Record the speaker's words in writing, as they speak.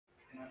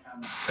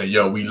Hey,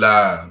 yo, we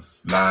live.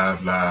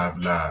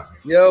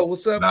 Yo,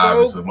 what's up, Live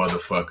folks? is a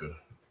motherfucker.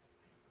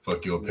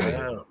 Fuck your opinion.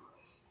 Wow.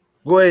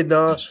 Go ahead,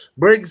 Don.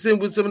 Break us in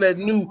with some of that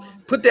new.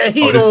 Put that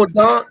heat this- on,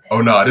 Don.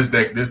 Oh no, this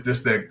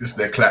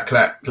that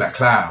clap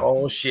cloud.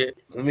 Oh shit!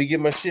 Let me get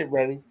my shit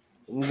ready.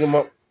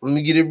 Let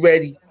me get it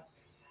ready.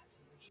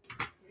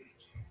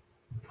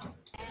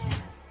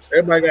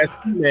 Everybody got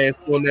ski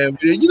masks on that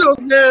video. You know,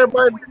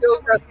 everybody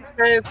videos got ski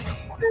masks.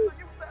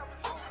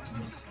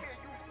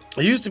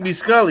 It used to be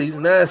Scully's,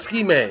 now it's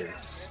ski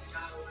masks.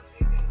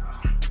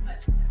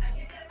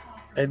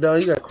 Hey,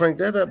 Don, you gotta crank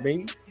that up,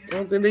 baby. I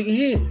don't think they can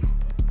hear.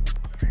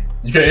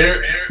 You can't hear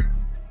it?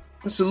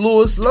 It's a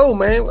little slow,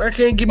 man. I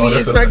can't give me.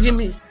 It's not giving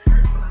me.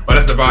 Oh,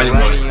 that's the volume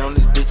one. On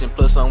this bitch and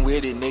plus I'm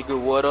with it, nigga.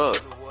 What up?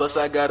 Plus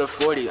I got a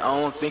 40. I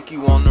don't think you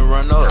wanna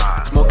run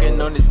up.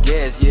 Smoking on this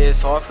gas, yeah,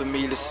 it's hard for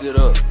me to sit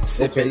up.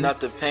 Sipping out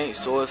the paint,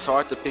 so it's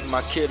hard to pick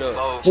my kid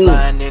up.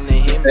 Sliding in the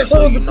Hemi,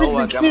 so you know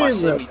I got my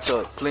semi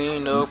tucked.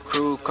 Clean up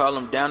crew, call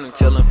them down and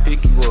tell them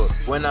pick you up.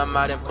 When I'm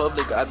out in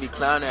public, I be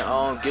clowning, I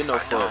don't get no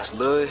fucks.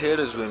 Little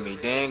hitters with me,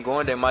 they ain't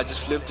going, they might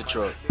just flip the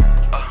truck.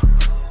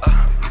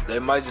 They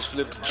might just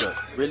flip the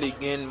truck. Really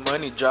getting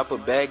money, drop a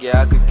bag,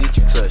 yeah, I could get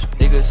you touched.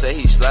 Nigga say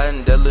he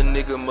sliding, that little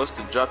nigga must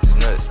have dropped his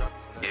nuts.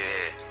 Yeah,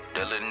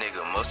 that little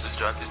nigga must have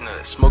dropped his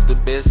nuts. Smoke the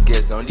best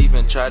gas, don't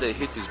even try to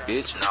hit this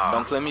bitch. Nah.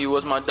 Don't claim you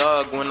was my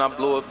dog when I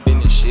blow up in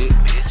this shit.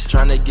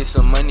 Tryna get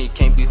some money,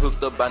 can't be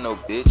hooked up by no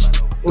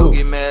bitch. Don't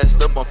get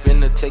masked up, I'm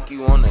finna take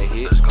you on a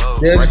hit.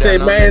 They right say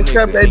masked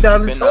up, they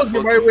down the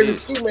soldier right with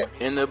the shoe, man.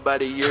 In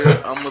about a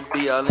year, I'ma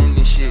be all in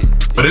this shit.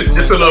 But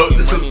it's a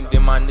little. Money,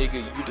 then my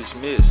nigga, you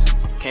dismiss.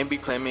 Can't be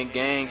claiming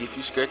gang if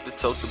you scared to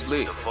tote the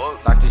blick.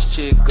 Locked this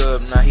chick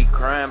up, now he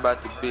crying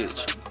about the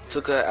bitch.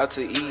 Took her out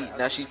to eat,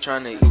 now she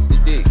tryna eat the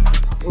dick.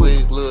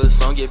 Quick little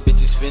song, yeah,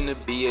 bitches finna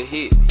be a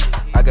hit.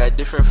 I got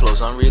different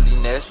flows, I'm really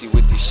nasty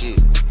with this shit.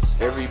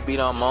 Every beat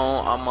I'm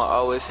on, I'ma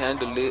always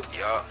handle it.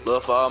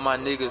 Love for all my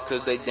niggas,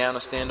 cause they down to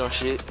stand on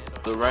shit.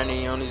 The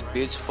running on this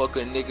bitch, fuck a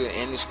nigga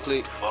and this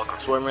clique.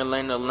 Swerving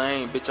lane to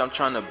lane, bitch, I'm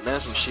tryna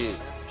blend some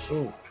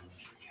shit.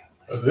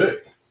 That's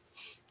it.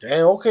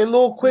 Damn, okay,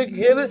 little quick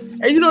hitter.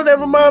 And you know that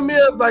remind me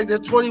of like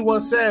that 21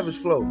 Savage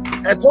flow.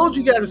 I told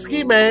you got a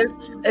ski mask,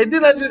 and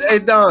then I just, hey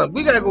Don,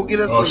 we gotta go get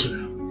us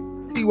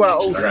some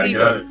PYO ski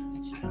mask.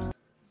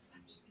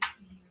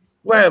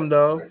 What happened,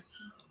 dog?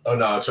 Oh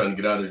no, I'm trying to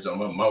get out of this.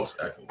 My mouse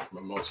acting.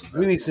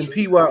 We need some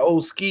PYO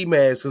ski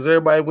masks because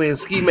everybody wearing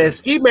ski masks.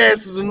 Ski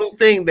mask is a new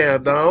thing now,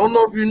 Don. I don't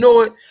know if you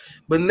know it,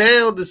 but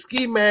now the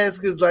ski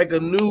mask is like a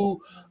new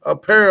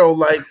apparel.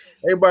 Like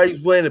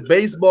everybody's wearing the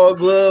baseball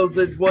gloves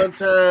at one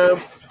time.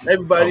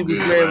 Everybody was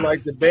wearing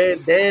like the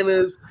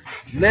bandanas.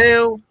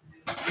 Now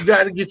you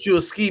got to get you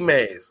a ski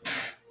mask.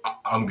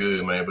 I'm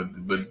good, man.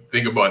 But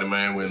think about it,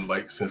 man. When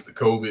like since the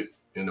COVID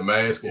and the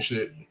mask and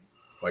shit,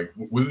 like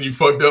wasn't you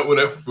fucked up when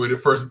it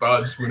first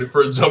started, when it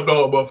first jumped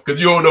on,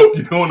 because you don't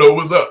know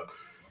what's up.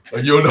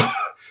 Like you don't know.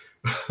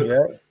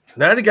 Yeah.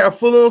 Now they got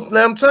full on.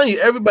 Now I'm telling you,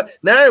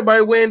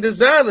 everybody wearing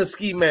designer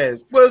ski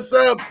masks. What's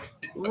up,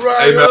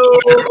 right? Hey, man,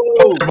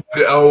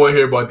 I don't want to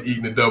hear about the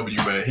eating the W,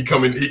 man. He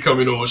coming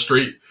on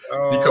straight.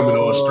 He coming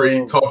on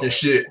straight, talking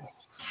shit.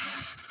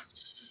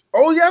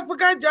 Oh yeah, I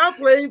forgot y'all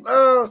played.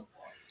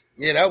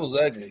 Yeah, that was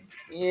ugly.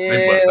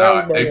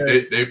 Yeah,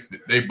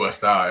 they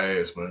bust our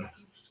ass, man.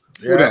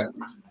 Yeah.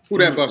 Who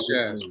that bust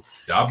your ass?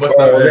 Y'all bust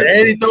our ass.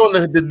 And he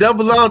throwing the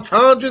double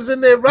entendres in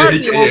there.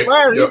 Rocky on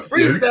fire. He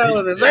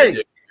freestyling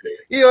tonight.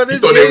 You know,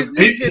 this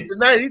Jay-Z shit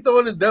tonight. He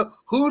throwing the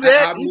who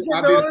that? I'll be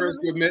the first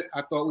to admit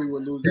I thought we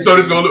would lose. He thought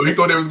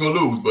they was gonna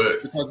lose,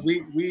 but because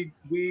we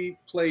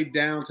played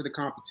down to the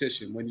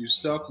competition. When you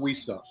suck, we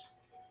suck.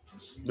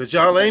 But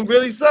y'all ain't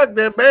really sucked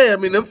that bad. I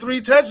mean, them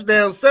 3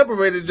 touchdowns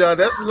separated y'all.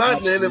 That's a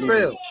lot in the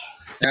NFL.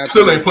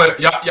 Still ain't playing.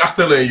 Y'all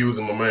still ain't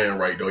using my man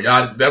right though.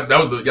 Y'all that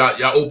was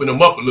y'all opened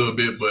him up a little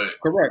bit, but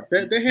correct.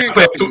 They y'all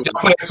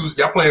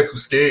playing too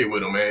scared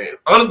with him, man.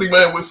 Honestly,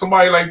 man, with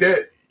somebody like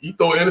that. He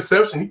throw an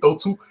interception. He throw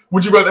 2.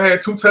 Would you rather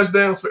have 2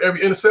 touchdowns for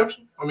every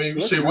interception? I mean,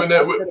 listen, shit. When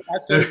that, I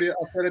said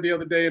it the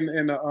other day in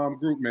the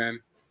group, man.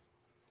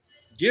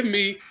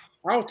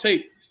 I'll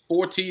take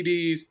 4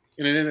 TDs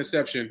and an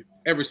interception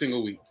every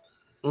single week.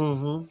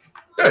 Mm-hmm.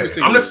 Hey,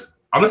 I'm just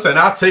saying.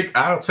 I'll take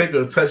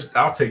a touch.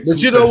 I'll take.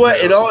 But you know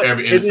what?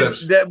 Every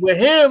interception. That with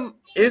him,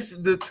 it's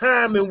the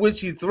time in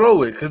which he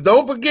throw it. Because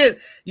don't forget,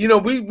 you know,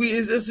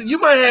 you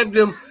might have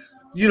them,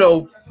 you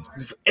know,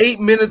 8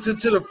 minutes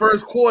into the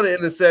first quarter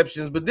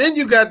interceptions, but then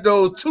you got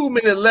those 2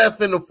 minutes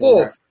left in the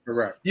fourth.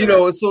 Correct. You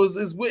know, so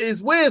it's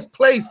where it's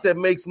placed that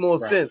makes more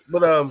sense.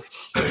 But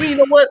you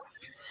know what?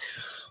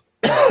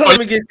 Let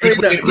me get we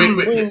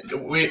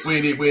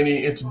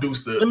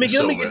introduced the. Let me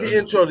get the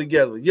intro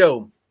together.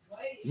 Yo,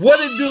 what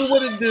it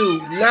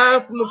do?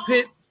 Live from the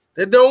pit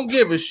that don't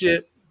give a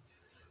shit.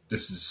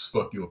 This is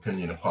Fuck Your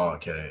Opinion, a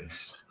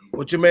podcast.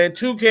 With your man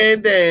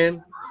Toucan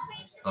Dan.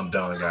 I'm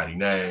Don Gotti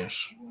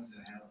Nash.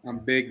 I'm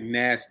Big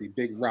Nasty,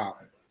 Big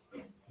Rock.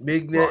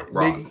 Big.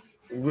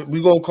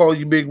 We gonna call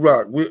you Big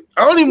Rock.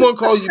 I don't even want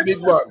to call you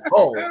Big Rock.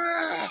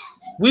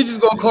 We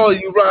just gonna call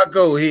you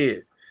Rocco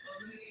here.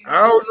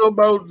 I don't know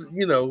about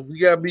we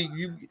gotta be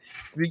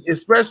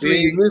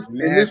especially in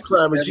this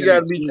climate. You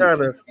gotta be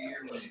kind of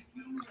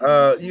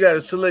you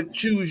gotta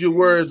choose your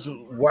words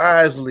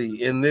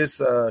wisely in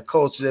this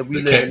culture that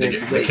we live in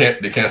today.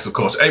 The cancel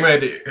culture. Hey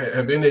man,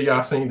 have any of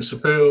y'all seen the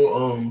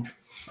Chappelle?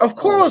 Of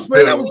course,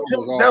 man.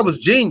 That was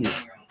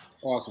genius.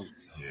 Awesome.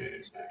 Yeah,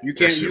 you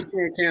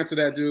can't cancel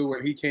that dude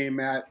when he came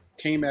at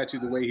you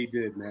the way he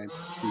did, man.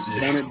 He's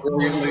done it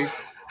brilliantly,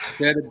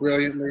 said it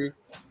brilliantly,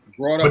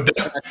 brought up the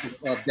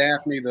fact of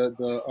Daphne,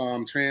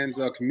 the trans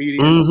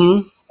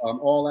comedian,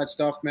 all that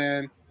stuff,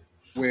 man.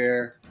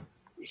 Where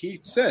he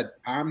said,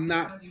 "I'm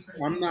not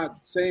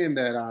saying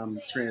that I'm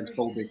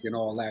transphobic and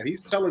all that."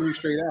 He's telling you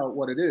straight out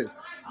what it is.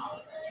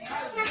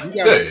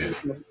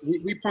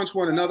 We punch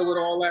one another with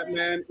all that,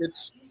 man.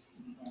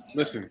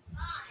 Listen,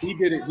 he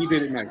did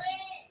it nice.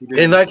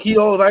 And like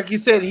he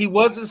said, he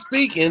wasn't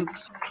speaking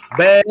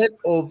bad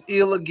or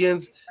ill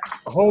against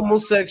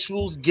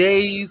homosexuals,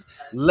 gays,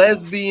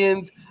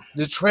 lesbians,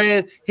 the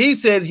trans. He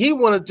said he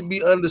wanted to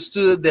be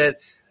understood that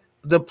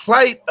the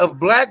plight of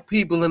black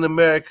people in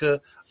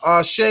America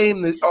are shared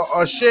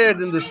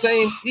in the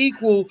same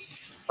equal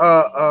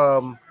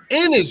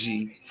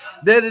energy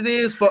that it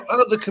is for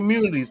other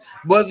communities,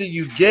 whether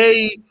you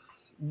gay,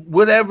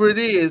 whatever it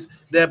is,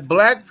 that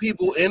black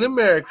people in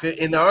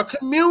America, in our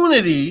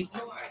community,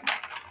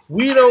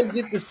 we don't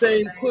get the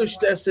same push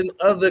that's in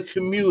other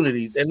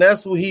communities. And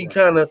that's what he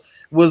kind of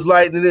was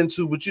lighting it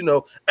into. But,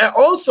 and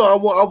also I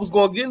was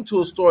going to get into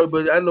a story,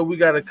 but I know we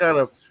got to kind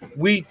of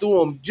weed through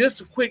them.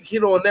 Just a quick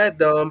hit on that,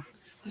 Dom.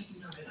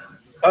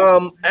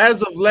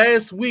 As of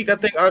last week, I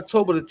think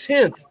October the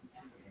 10th,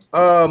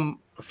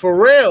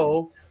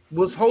 Pharrell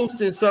was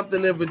hosting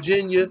something in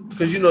Virginia,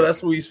 because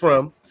that's where he's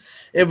from,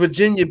 in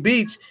Virginia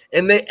Beach,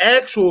 and they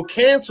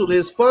canceled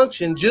his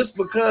function just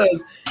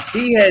because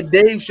he had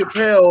Dave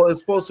Chappelle as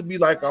supposed to be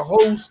like a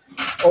host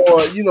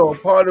or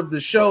part of the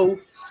show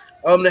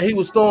that he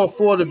was throwing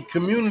for the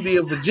community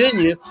of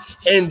Virginia.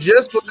 And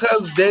just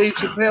because Dave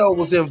Chappelle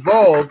was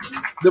involved,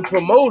 the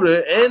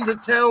promoter and the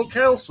town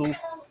council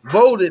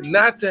voted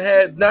not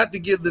to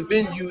give the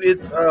venue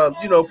its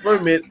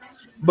permit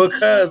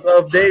because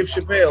of Dave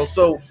Chappelle.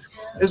 So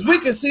as we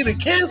can see, the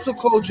cancel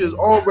culture is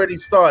already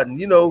starting.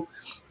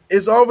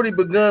 It's already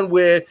begun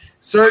where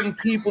certain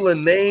people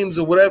and names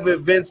or whatever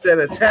events that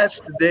attach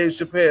to Dave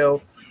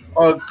Chappelle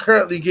are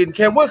currently getting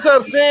canceled. What's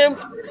up, Sam?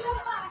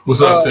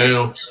 What's up,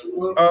 Sam?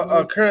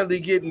 Are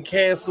currently getting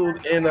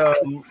canceled, and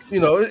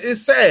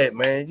it's sad,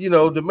 man.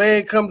 The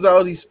man comes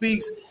out, he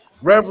speaks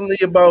reverently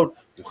about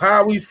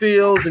how he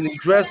feels, and he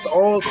addresses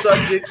all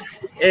subjects,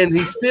 and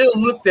he's still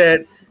looked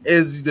at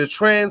as the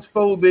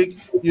transphobic.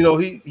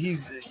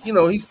 He's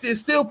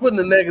still putting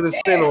a negative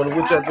spin on it,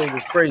 which I think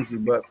is crazy.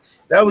 But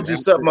that was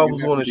just something I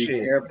was going to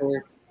share.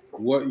 Careful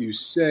what you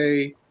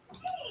say,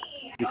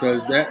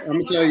 because I'm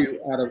gonna tell you,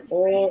 out of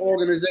all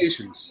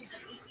organizations,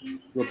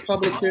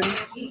 Republican,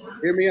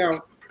 hear me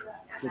out,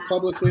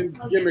 Republican,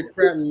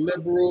 Democrat, and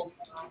Liberal,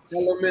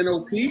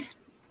 LMNOP.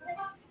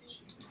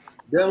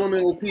 The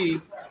LMNOP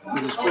is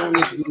the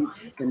strongest group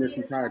in this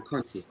entire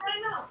country.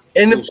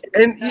 And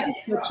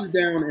put you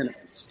down in a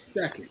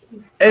second.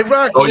 Hey,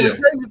 Rocky, the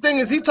crazy thing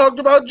is he talked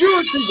about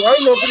Jewish people. I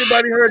don't know if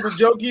anybody heard the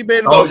joke he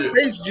made about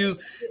space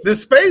Jews. The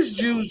space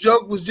Jews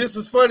joke was just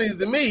as funny as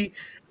to me,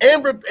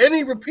 and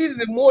he repeated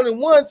it more than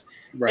once,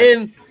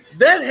 and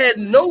that had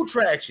no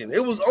traction.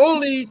 It was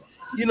only,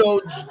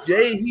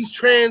 Jay, he's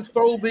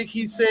transphobic.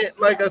 He said,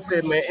 like I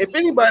said, man, if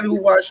anybody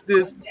who watched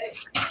this,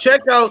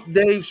 check out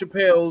Dave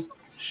Chappelle's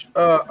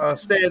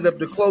stand-up,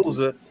 The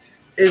Closer.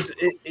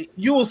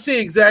 You will see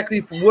exactly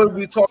what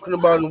we're talking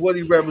about and what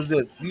he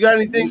represents. You got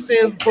anything,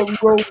 Sam, before we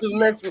go to the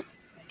next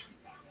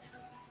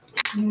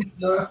one?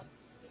 Nah,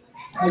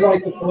 I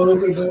like The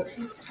Closer, but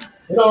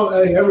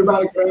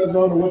everybody grabs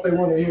on to what they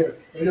want to hear.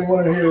 They didn't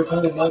want to hear his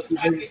whole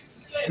message.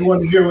 They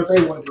wanted to hear what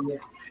they wanted to hear.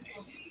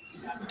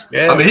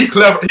 Yeah. I mean, he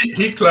clever.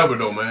 He clever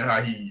though, man.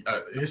 How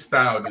his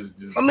style is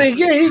just. I mean,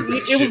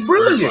 it was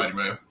brilliant.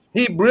 Man.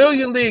 He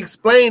brilliantly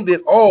explained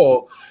it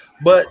all.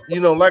 But,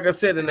 like I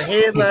said, in the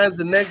headlines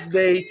the next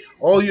day,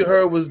 all you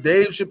heard was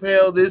Dave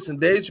Chappelle this, and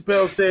Dave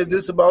Chappelle said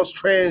this about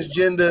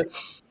transgender,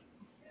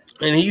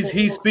 and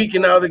he's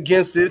speaking out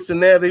against this, and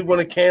now they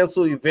want to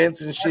cancel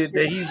events and shit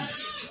that he's...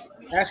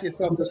 Ask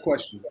yourself this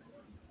question.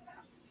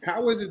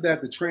 How is it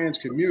that the trans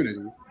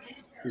community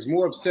is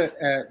more upset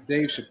at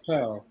Dave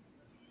Chappelle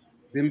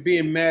than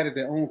being mad at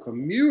their own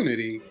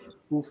community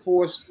who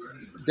forced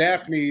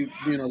Daphne,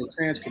 the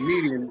trans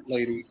comedian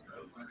lady,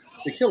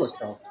 to kill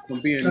herself from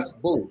being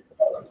bullied?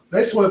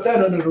 They swept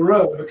that under the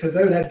rug because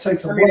they would have to take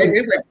some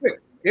money.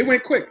 It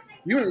went quick.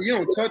 You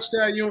don't touch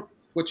that.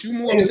 But you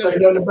more upset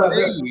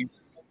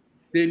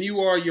than you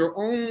are your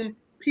own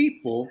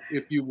people,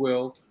 if you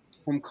will,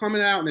 from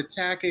coming out and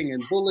attacking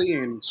and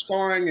bullying and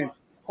scarring and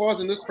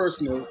causing this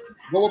person to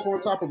go up on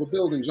top of a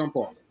building and jump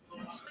off.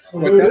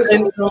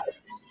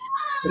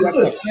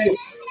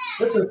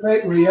 It's a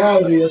fake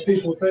reality of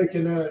people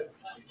thinking that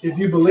if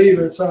you believe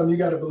in something, you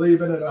got to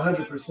believe in it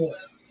 100%.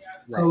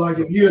 So, like,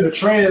 if you're in the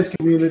trans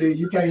community,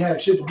 you can't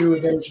have shit to do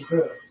with Dave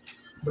Chappelle.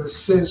 But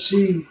since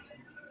she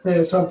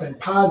said something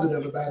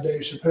positive about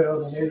Dave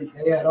Chappelle, and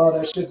they had all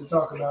that shit to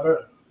talk about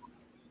her.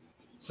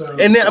 So,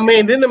 and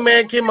then, then the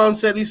man came out and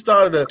said he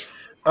started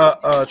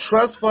a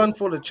trust fund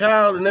for the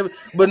child and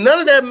everything, but none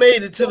of that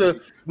made it to the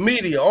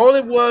media. All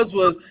it was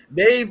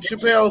Dave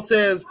Chappelle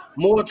says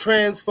more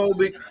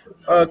transphobic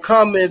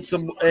comments,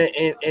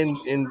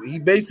 and he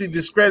basically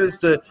discredits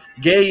the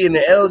gay and the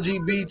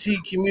LGBT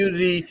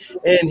community,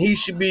 and he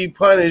should be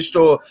punished,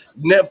 or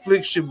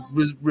Netflix should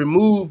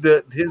remove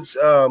his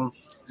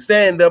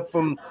stand up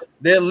from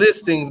their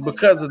listings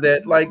because of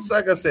that. Like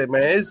I said,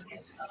 man,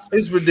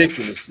 it's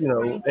ridiculous,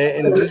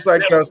 and just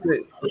like I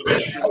said,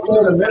 I said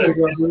a minute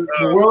ago,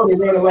 the world is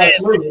running a lot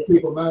smoother if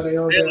people mind their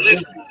own damn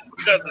business.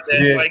 Because of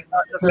that, yeah. Like I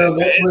said,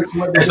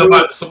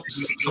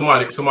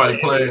 somebody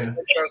playing. I said a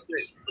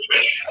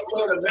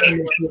minute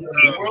ago,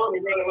 the world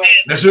is running a lot.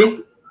 That's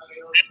you?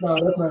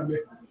 No, that's not me.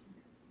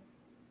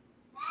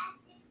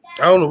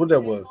 I don't know what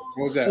that was.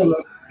 What was that?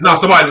 No,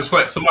 somebody was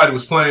playing. Somebody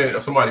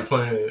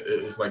playing.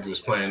 It's like it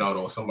was playing out,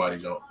 or somebody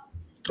jumped.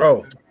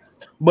 Oh.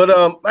 But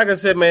like I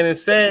said, man,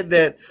 it's sad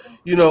that,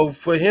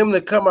 for him to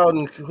come out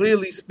and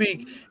clearly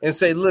speak and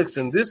say,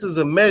 listen, this is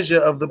a measure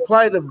of the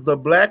plight of the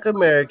Black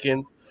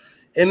American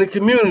in the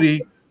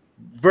community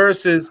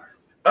versus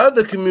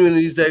other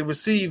communities that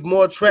receive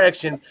more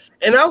traction.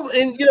 And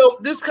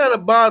this kind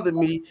of bothered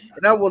me,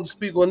 and I want to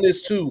speak on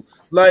this too.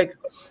 Like,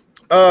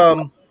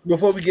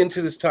 before we get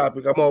into this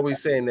topic, I'm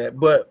always saying that,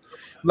 but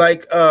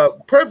like,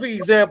 perfect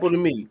example to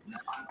me,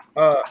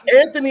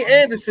 Anthony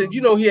Anderson,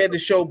 he had the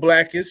show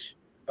Blackish.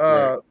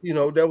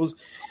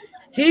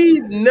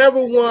 He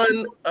never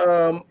won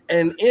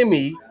an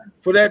Emmy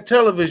for that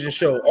television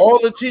show. All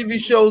the TV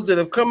shows that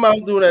have come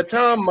out during that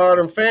time,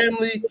 Modern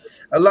Family,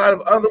 a lot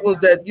of other ones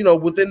that,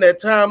 within that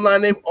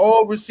timeline, they've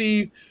all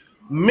received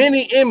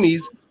many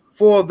Emmys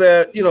for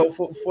their,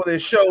 for their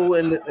show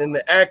and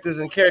the actors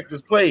and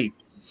characters played.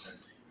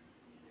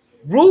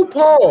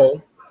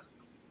 RuPaul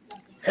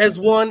has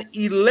won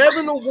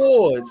 11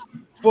 awards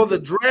for the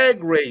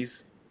Drag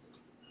Race.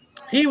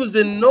 He's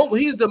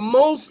the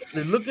most,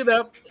 look it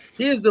up,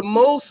 he is the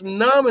most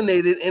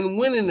nominated and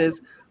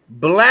winningest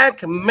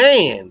Black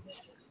man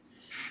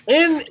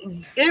in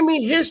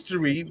Emmy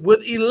history,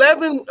 with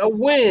 11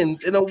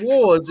 wins and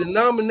awards and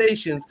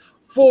nominations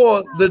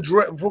for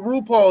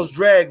RuPaul's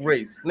Drag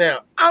Race.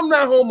 Now, I'm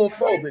not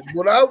homophobic,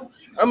 but I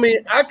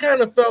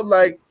kind of felt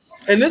like,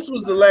 and this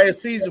was the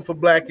last season for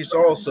Blackish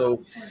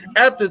also,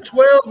 after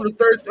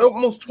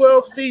almost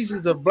 12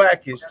 seasons of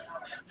Blackish,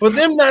 for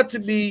them not to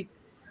be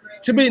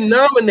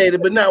nominated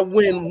but not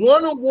win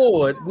one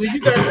award where you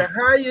got the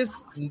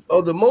highest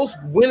or the most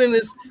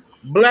winningest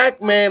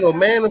Black man or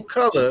man of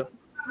color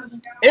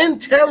in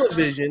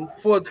television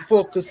for a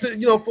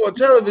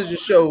television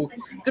show,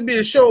 to be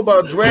a show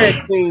about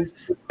drag queens,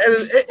 and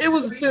it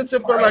was a sense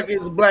it felt like it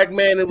was a Black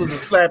man. It was a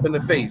slap in the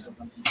face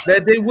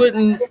that they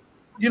wouldn't.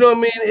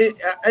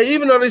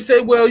 Even though they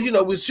say, well,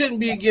 we shouldn't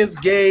be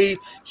against gay,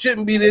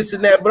 shouldn't be this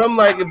and that, but I'm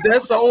like, if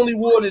that's the only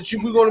award that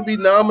we're going to be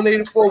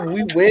nominated for,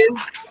 we win.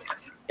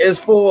 Is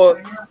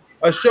for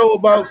a show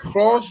about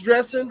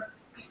cross-dressing,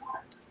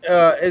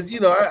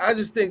 I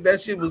just think that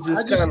shit was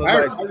just kind of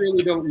like. I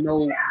really don't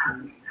know.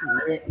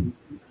 I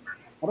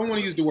don't want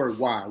to use the word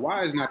why.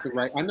 Why is not the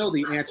right. I know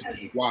the answer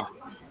to why.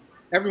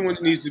 Everyone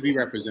needs to be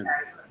represented.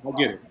 I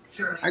get it.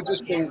 I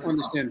just don't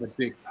understand the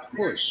big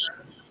push.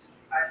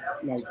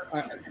 Like,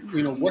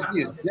 what's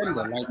the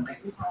agenda? Like,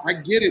 I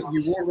get it.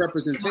 You want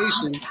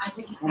representation.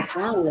 I'm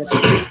fine with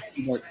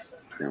representation, but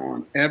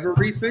on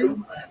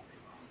everything.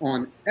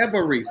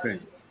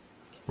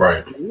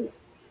 Right.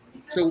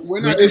 So we're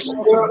not just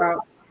talking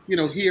about,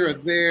 here or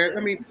there.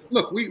 I mean,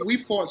 look, we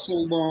fought so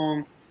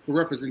long for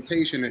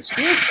representation and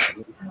still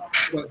fighting,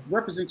 but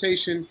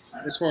representation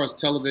as far as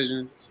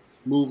television,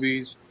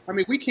 movies. I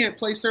mean, we can't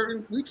play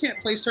certain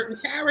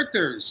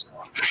characters.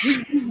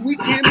 We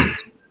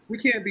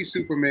can't be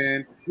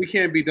Superman. We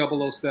can't be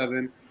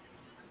 007.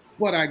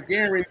 But I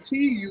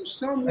guarantee you,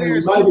 somewhere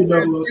in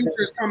the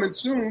future is coming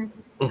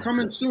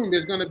soon.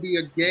 There's going to be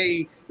a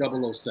gay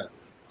 007.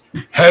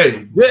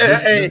 Hey,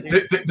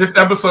 this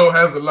episode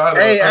has a lot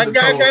of. Hey, I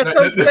got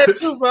something for that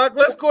too, Rock.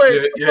 Let's go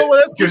ahead.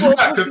 Let's keep on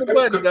pushing the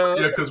button, dog.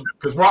 Yeah,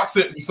 because Rock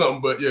sent me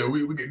something, but yeah,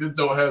 we this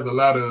joint has a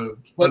lot of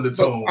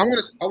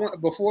undertones. I want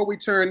before we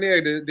turn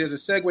there's a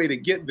segue to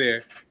get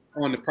there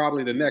on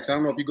probably the next. I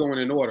don't know if you're going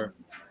in order,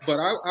 but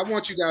I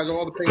want you guys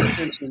all to pay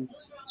attention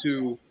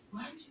to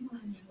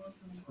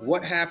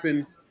what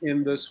happened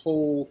in this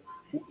whole.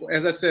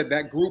 As I said,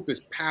 that group is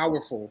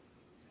powerful.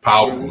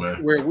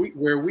 Man.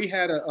 Where we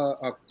had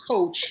a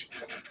coach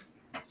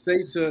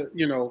say to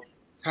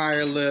tie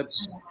her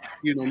lips,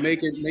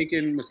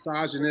 making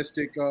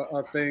misogynistic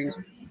things,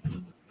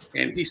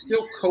 and he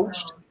still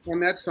coached on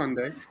that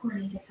Sunday.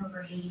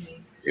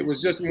 It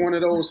was just one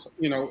of those,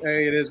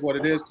 hey, it is what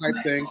it is type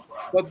thing.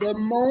 But the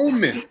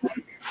moment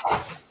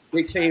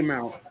it came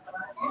out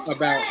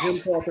about him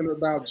talking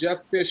about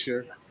Jeff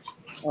Fisher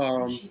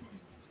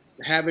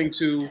having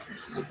to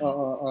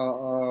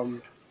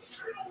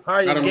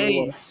I'm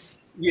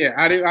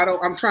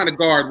trying to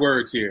guard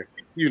words here.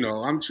 you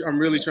know, I'm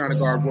really trying to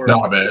guard words.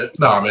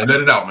 Nah, man,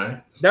 let it out,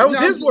 man. That was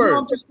his word.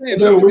 I'm just saying,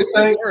 it's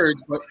his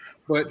words,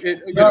 but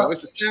it, you know,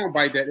 it's a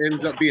soundbite that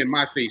ends up being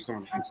my face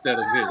on it instead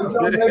of his.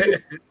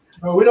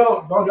 No, we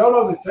don't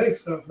overthink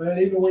stuff, man.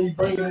 Even when you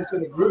bring it into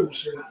the group,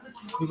 shit.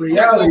 The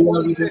reality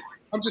of it.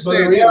 I'm just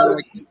saying,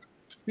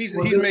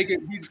 like,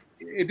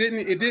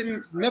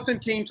 nothing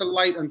came to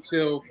light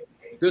until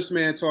this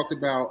man talked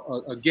about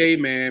a gay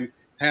man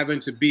having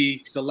to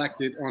be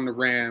selected on the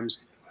Rams.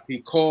 He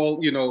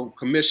called, you know,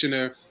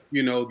 commissioner,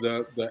 you know,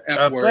 the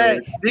F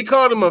word. He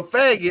called him a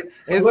faggot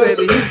and said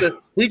that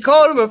he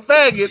called him a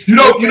faggot.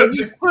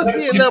 He's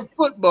pussy enough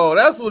football.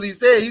 That's what he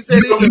said. He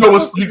said you know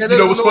what's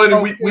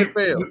funny?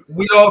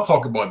 We all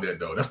talk about that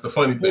though. That's the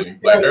funny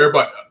thing. Like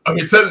everybody, I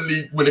mean,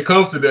 technically, when it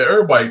comes to that,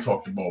 everybody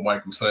talked about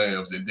Michael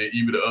Sams and then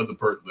even the other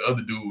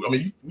dude. I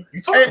mean,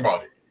 you talk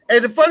about it.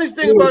 And the funniest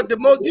thing about the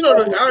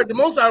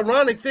most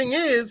ironic thing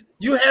is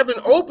you have an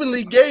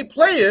openly gay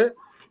player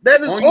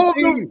that is on your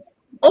team,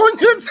 on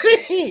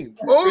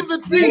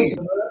the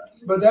team.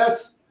 But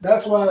that's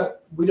why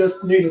we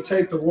just need to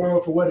take the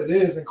world for what it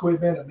is and quit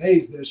being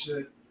amazed at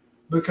shit.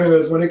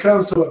 Because when it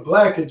comes to a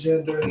black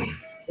agenda,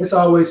 it's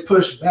always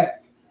pushed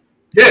back.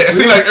 Yeah, it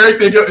seems like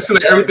everything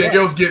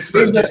else gets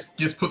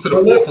put to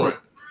the forefront.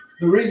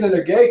 The reason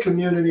the gay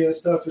community and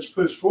stuff is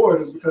pushed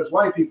forward is because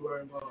white people are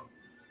involved.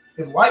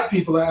 If white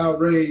people are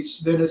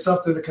outraged, then it's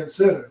something to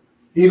consider.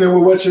 Even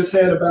with what you're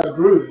saying about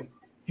Gruden,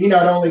 he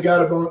not only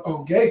got up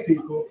on gay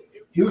people,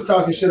 he was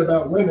talking shit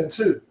about women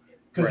too,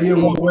 because he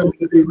didn't want women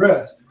to be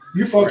rest.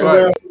 You fuck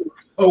around,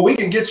 we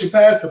can get you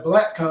past the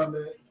black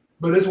comment,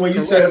 but it's when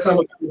you say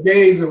something about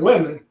gays and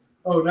women.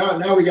 Oh,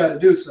 now we got to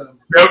do something.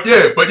 Yeah,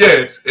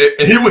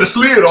 and he would have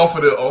slid off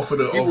of the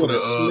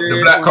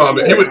black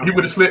comment. He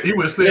would have slid.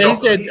 Yeah, he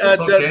said,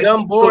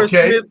 "Dumb Boris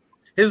Smith,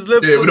 his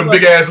lips with them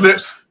big ass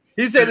lips."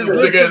 He said his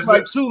lips look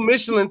like 2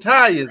 Michelin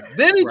tires.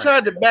 Then he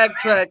tried to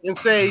backtrack and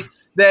say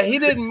that he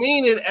didn't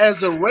mean it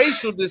as a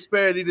racial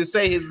disparity to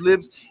say his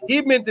lips.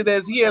 He meant it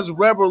as he has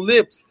rubber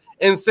lips,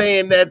 and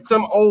saying that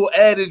some old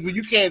adage where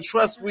you can't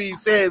trust what he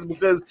says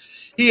because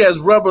he has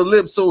rubber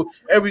lips, so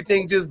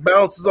everything just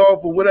bounces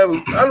off or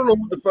whatever. I don't know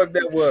what the fuck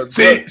that was.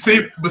 See,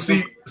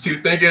 the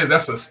thing is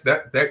that's a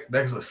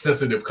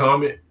sensitive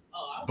comment,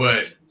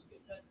 but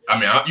I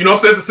mean, you know what I'm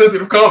saying? It's a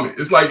sensitive comment.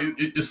 It's like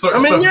it's certain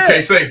stuff you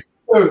can't say.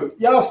 Dude,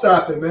 y'all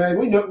stop it, man.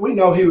 We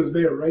know he was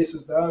being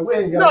racist, dog. We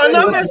ain't got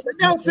listen.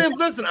 I'm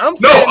saying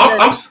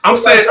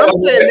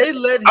they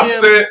let him.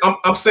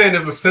 I'm saying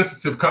there's a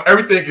sensitive.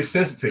 Everything is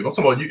sensitive. I'm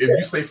talking about if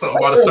you say something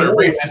about a certain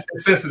race,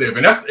 it's sensitive,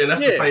 and that's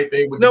the same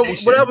thing with the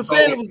what I was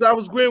saying was I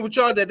was agreeing with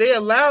y'all that they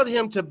allowed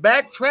him to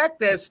backtrack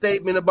that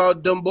statement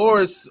about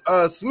Boris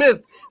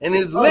Smith and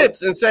his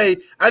lips and say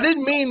I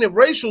didn't mean the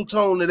racial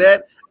tone of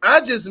that. I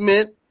just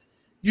meant,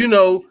 you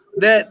know,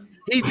 that.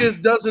 He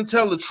just doesn't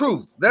tell the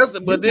truth.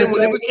 But then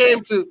when it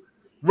came to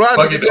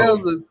Roger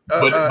Goodell's,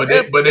 but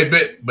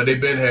they've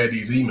been had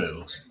these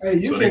emails. Hey,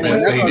 you can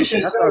say this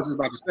shit. That's what I was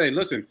about to say.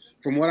 Listen,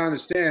 from what I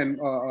understand,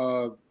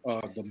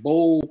 the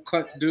bowl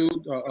cut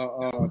dude,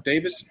 Mark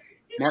Davis,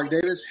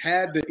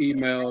 had the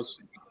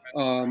emails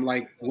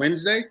like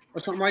Wednesday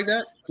or something like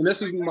that. And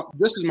this is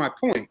my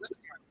point.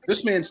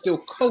 This man still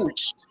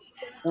coached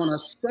on a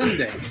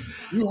Sunday.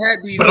 You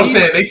had these. But I'm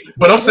saying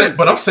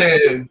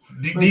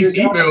these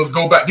emails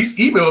go back. These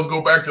emails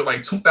go back to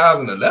like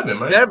 2011,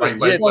 man.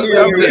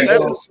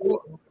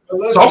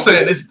 So I'm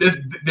saying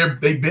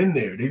they've been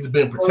there. They've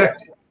been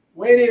protected.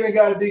 We ain't even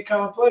got to be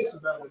complex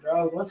about it,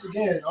 dog. Once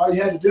again, all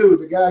you had to do,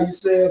 the guy you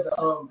said,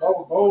 the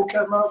bowl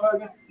cut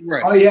motherfucker.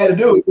 Right. All you had to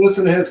do was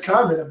listen to his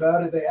comment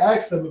about it. They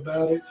asked him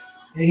about it,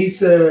 and he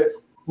said,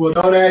 "Well,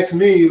 don't ask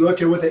me.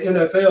 Look at what the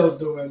NFL's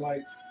doing."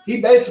 Like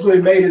he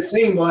basically made it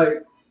seem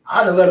like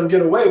I'd have let him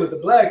get away with the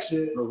black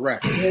shit.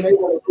 Correct. And then they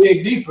want to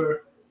dig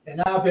deeper, and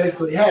I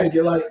basically had to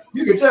get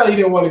you can tell he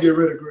didn't want to get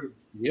rid of Gruden.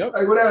 Yep.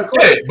 Like without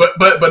question. Yeah,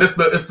 but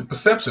it's the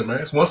perception, man.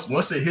 It's once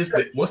it hits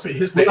the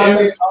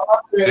end,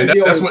 and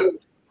that's what.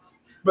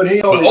 But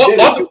he only did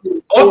it.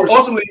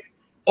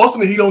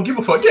 Ultimately, he don't give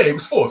a fuck. Yeah, he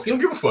was forced. He don't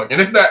give a fuck,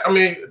 and it's not. I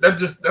mean, that's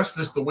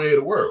just the way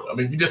of the world. I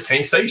mean, you just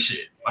can't say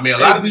shit. I mean, a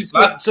lot of these.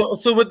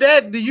 So with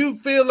that, do you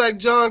feel like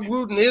John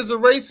Gruden is a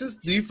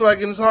racist? Do you feel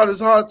like in his heart of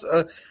hearts?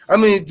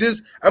 From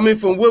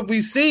what we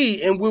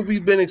see and what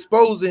we've been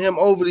exposed to him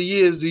over the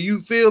years, do you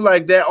feel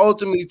like that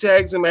ultimately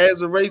tags him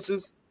as a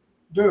racist?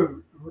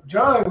 Dude,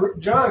 John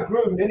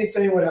Gruden,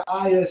 anything with an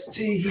IST,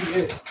 he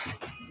is.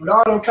 With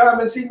all them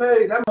comments he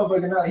made, that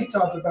motherfucker, he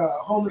talked about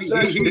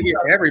homosexuals. He hit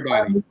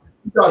everybody.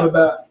 He talked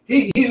about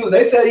they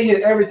said he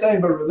hit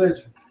everything but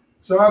religion.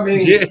 So I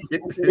mean, yeah.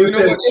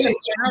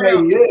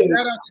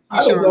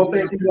 I just don't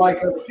think he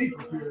like other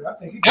people.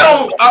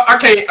 I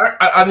think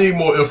I need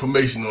more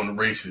information on the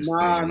racist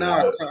thing.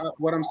 No.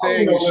 What I'm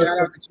saying is shout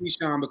out to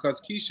Keyshawn, because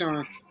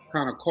Keyshawn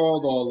kind of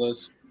called all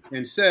this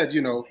and said,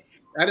 you know,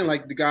 I didn't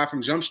like the guy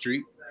from Jump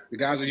Street. The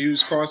guy's a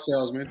used car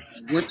salesman.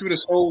 Went through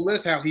this whole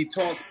list how he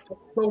talked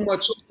so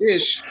much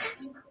ish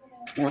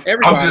on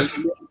everybody.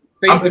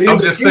 I'm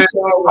just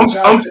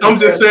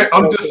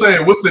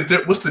saying. What's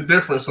the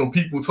difference from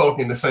people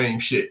talking the same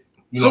shit?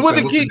 You so know what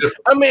the key?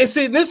 I mean,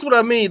 see, this is what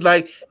I mean.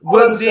 Like,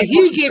 did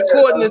he get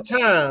caught in the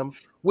time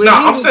when he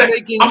was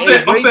making a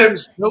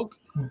racist joke?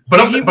 But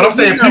I'm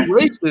saying not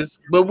racist.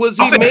 But was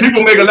he? I'm saying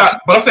people make a lot.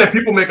 But I'm saying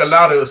people make a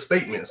lot of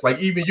statements. Like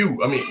even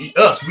you. I mean,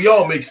 us. We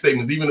all make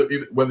statements. Even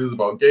whether it's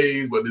about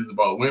gays, whether it's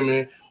about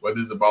women, whether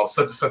it's about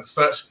such and such and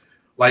such.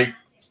 Like,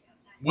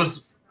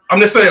 I'm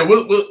just saying,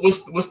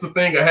 what's the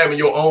thing of having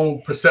your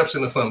own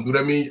perception or something? Do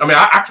that mean? I mean,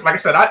 like I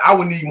said, I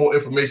would need more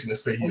information to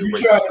say he's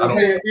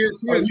racist.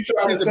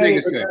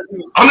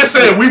 I'm just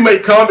saying we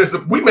make comments.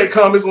 We make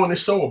comments on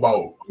this show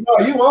about.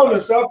 No, you own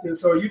something.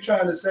 So you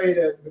trying to say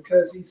that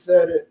because he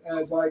said it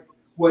as like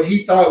what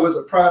he thought was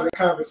a private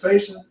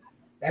conversation,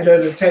 that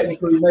doesn't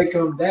technically make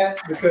him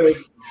that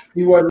because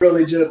he wasn't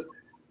really just.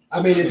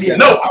 I mean, is he?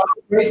 No,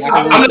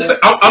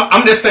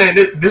 I'm just saying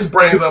that this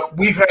brings up.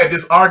 We've had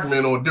this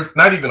argument on different.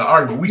 Not even an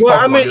argument. We've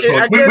talked about this.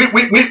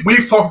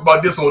 We've talked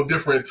about this on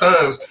different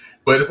terms,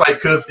 but it's like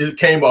because it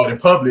came out in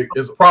public,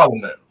 it's a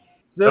problem now.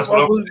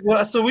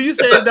 So when you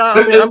saying,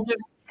 I'm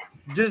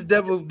just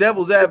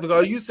devil's advocate.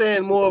 Are you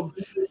saying more of?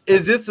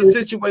 Is this the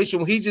situation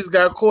where he just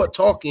got caught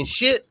talking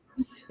shit?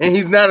 And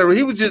he's not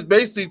he was just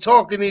basically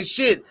talking his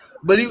shit,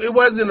 but it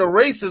wasn't a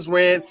racist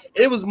rant.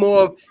 It was more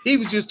of he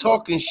was just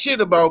talking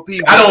shit about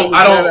people. I don't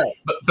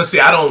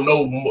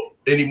know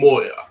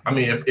anymore. I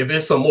mean, if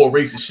it's some more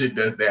racist shit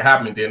that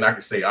happened, then I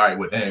can say, all right,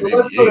 well, damn.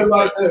 Let's put it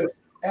like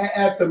this: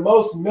 at the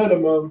most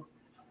minimum,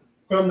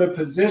 from the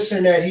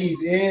position that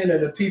he's in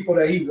and the people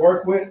that he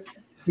worked with,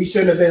 he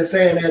shouldn't have been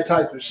saying that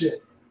type of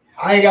shit.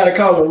 I ain't got to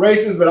call him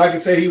racist, but I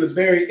can say he was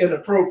very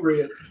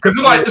inappropriate. Because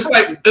it's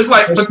like take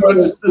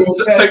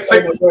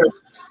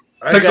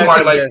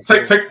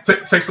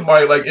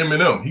somebody like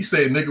Eminem. He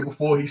said nigga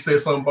before he said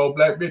something about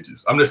black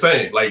bitches. I'm just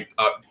saying, like,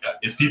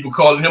 is people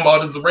calling him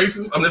out as a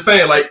racist? I'm just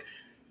saying, like,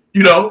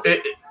 you know,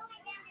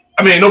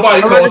 I mean,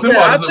 nobody calls him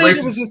out as a racist. I think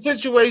it was a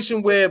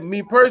situation where,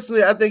 me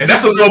personally, I think, and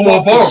that's a little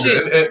more vulgar,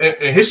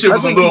 and his shit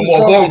was a little more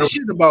vulgar.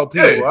 Shit about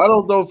people. Yeah. I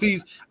don't know if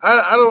he's.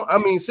 I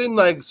mean, it seems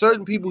like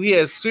certain people he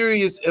has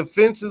serious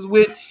offenses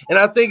with, and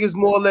I think it's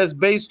more or less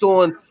based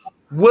on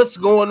what's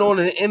going on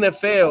in the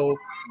NFL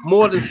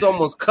more than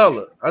someone's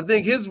color. I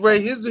think his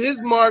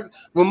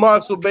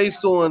remarks were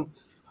based on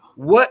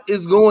what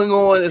is going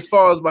on as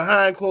far as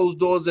behind closed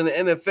doors in the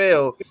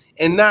NFL,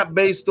 and not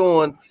based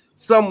on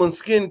someone's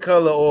skin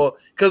color, or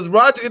because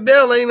Roger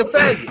Goodell ain't a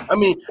faggot. I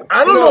mean,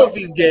 I don't know if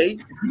he's gay.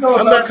 I'm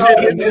not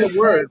saying that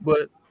word,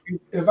 but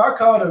if I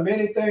called him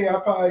anything,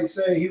 I'd probably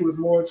say he was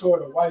more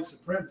toward a white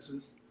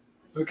supremacist,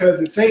 because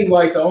it seemed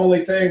like the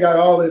only thing out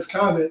of all his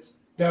comments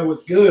that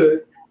was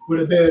good would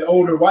have been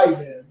older white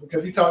men,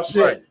 because he talked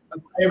shit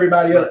about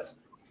everybody else.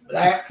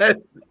 Black,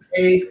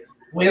 gay,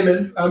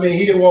 women. I mean,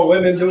 he didn't want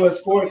women doing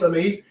sports. I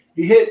mean,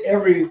 he hit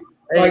every.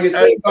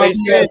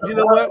 You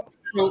know what?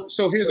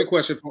 So here's a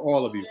question for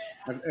all of you,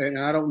 and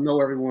I don't know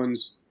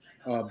everyone's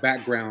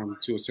background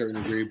to a certain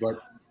degree,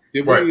 but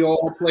did we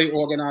all play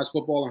organized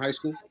football in high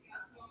school?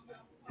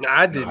 No,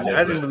 I didn't.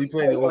 I didn't really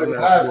play organized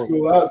high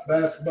school. I was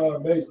basketball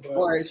and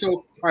baseball.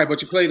 All right,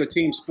 but you played a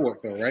team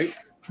sport though, right?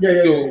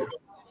 Yeah.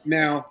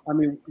 Now, I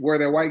mean, were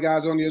there white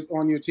guys on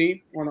your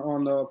team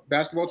on the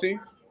basketball team?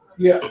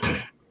 Yeah.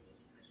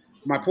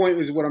 My point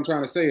is, what I'm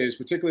trying to say is,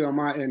 particularly on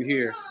my end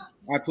here,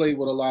 I played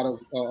with a lot of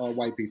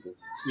white people.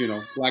 You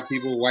know, black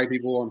people, white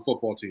people on the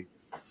football team.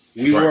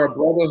 We were a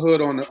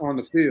brotherhood on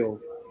the field,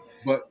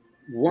 but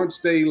once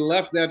they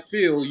left that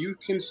field, you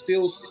can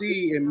still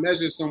see and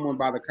measure someone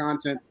by the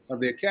content of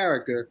their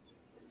character.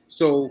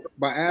 So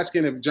by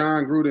asking if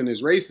Jon Gruden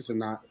is racist or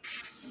not,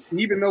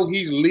 even though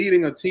he's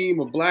leading a team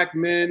of black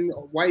men,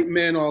 white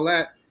men, all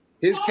that,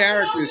 his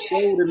character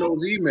showed in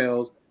those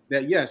emails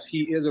that yes,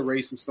 he is a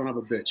racist son of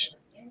a bitch.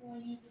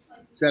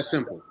 It's that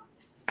simple.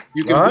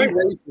 You can be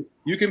racist.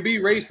 You can be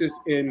racist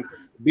and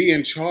be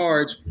in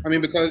charge. I mean,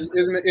 because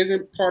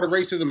isn't part of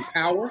racism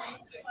power,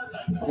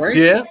 right?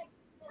 Yeah.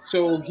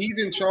 So he's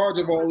in charge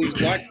of all these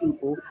black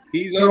people.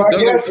 He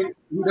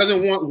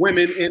doesn't want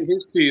women in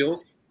his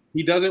field.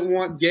 He doesn't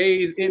want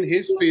gays in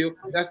his field.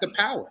 That's the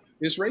power.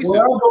 It's racism.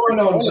 Where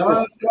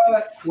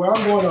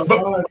I'm going on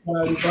Don's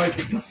side is like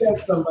if you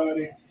catch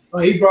somebody.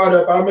 He brought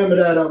up. I remember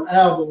that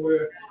album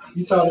where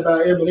he talked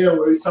about Eminem,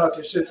 where he's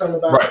talking shit, something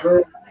about a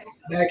girl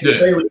back in the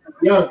day when he was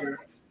younger.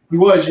 He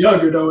was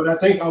younger though, and I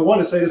want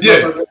to say this.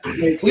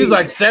 He was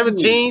like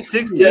 17,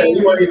 16. Yeah, he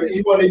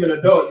wasn't even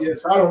adult yet,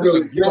 so I don't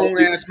really grown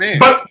ass man.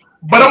 But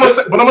I'm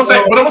gonna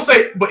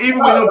say, but even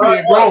when him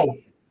being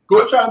grown,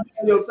 I'm trying to be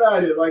on your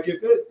side here. Like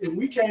if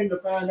we came to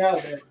find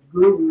out that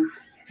Gruden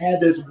had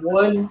this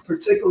one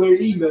particular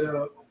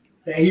email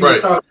that he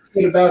was talking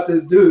shit about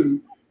this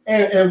dude,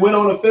 and went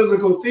on a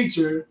physical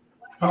feature,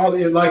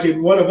 probably like if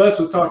one of us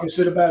was talking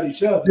shit about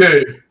each other,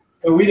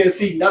 and we didn't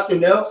see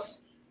nothing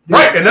else,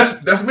 and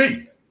that's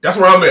me. That's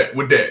where I'm at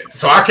with that.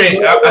 So I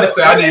can't. I just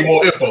say I need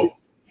more info.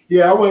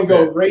 Yeah, I wouldn't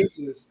go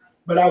racist,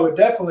 but I would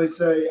definitely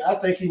say I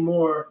think he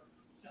more.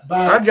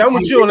 I'm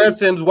with you on that,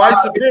 Sims. White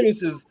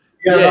supremacists.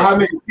 Yeah, how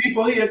many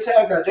people he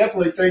attacked? I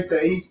definitely think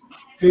that he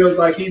feels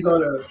like he's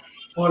on a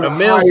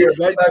male higher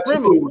white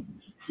supremacy.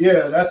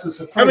 Yeah, that's a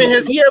supremacy. I mean,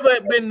 has he ever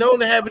been known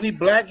to have any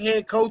black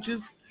head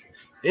coaches?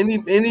 Any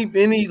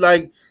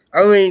like?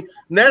 I mean,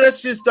 now that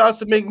just starts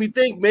to make me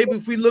think. Maybe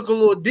if we look a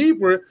little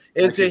deeper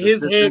into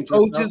his head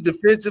coaches,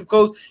 defensive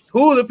coach,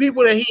 who are the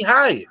people that he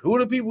hired? Who are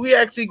the people he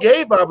actually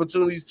gave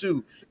opportunities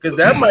to? Because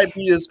that might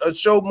be a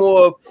show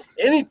more of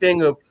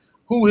anything of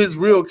who his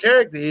real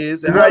character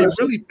is and how he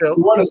really felt.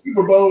 He won a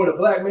Super Bowl with a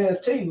black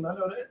man's team. I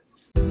know that.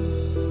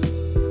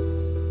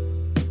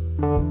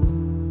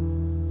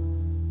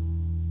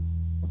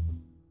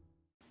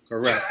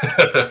 Correct.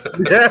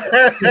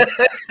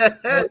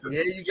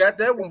 Yeah, you got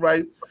that one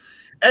right.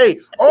 Hey,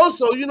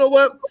 also, you know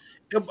what?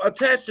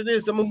 Attached to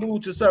this, I'm gonna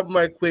move to something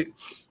right quick.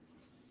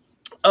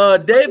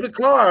 David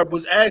Carr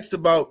was asked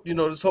about,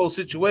 this whole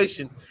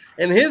situation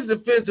and his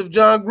defense of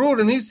John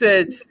Gruden. He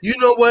said, you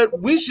know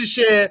what? We should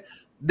share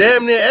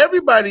damn near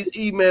everybody's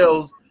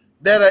emails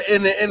that are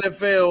in the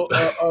NFL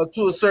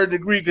to a certain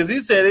degree, because he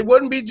said it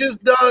wouldn't be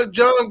just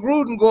John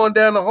Gruden going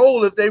down the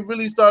hole if they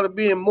really started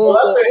being more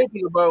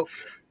open about.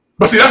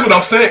 But see, that's what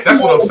I'm saying. That's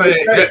what I'm saying.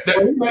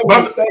 He made a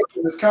mistake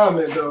in his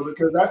comment though,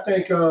 because I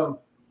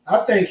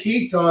think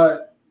he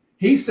thought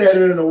he said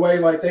it in a way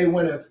like they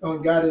went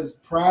and got his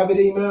private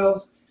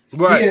emails.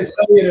 Right. He didn't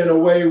say it in a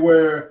way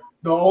where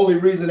the only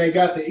reason they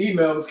got the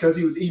email was because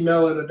he was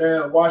emailing a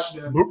damn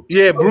Washington.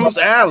 Yeah, Bruce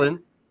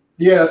Allen.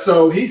 Yeah,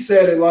 so he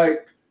said it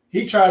like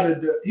he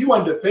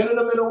wasn't defending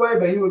him in a way,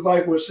 but he was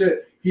like, well,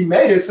 shit. He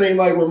made it seem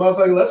like, well,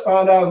 motherfucker, let's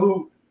find out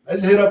who.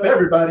 Let's hit up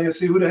everybody and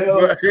see who the hell.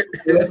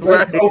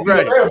 Let's open up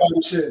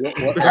everybody shit. I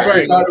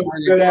thought it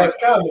was a good ass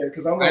comment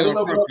because I'm like, let's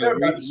open up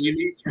everybody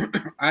shit.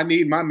 I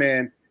need my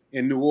man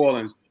in New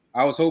Orleans.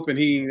 I was hoping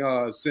he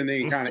send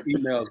any kind of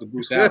emails to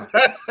Bruce Allen.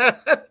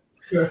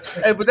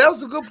 Hey, but that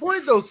was a good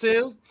point though,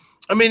 Sim.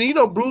 I mean,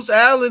 Bruce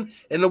Allen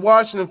and the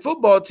Washington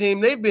football team,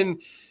 they've been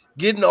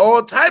getting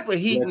all type of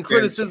heat and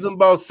criticism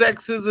about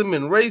sexism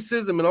and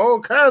racism and all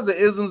kinds of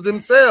isms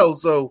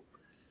themselves. So.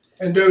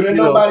 And dude, there's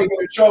nobody get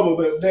in trouble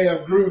but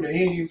damn Gruden.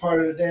 He ain't even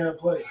part of the damn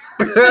play.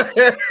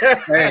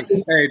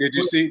 hey, did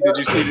you see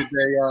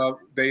that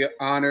they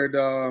honored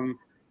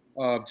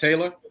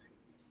Taylor?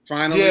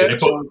 Finally, yeah. To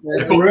be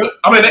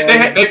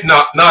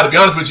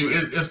honest with you,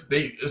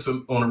 it's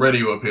on the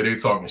radio up here. They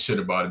talking shit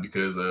about it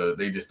because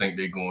they just think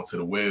they're going to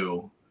the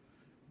well,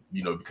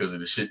 because of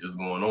the shit that's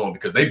going on.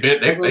 Because they've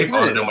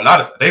honored them a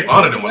lot of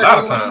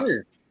times.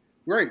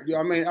 Right.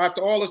 I mean, after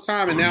all this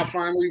time, and now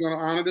finally you're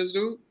gonna honor this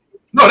dude.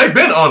 No, they've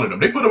been honored him.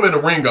 They put him in the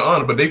ring of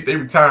honor, but they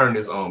retiring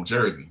his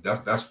jersey.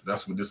 That's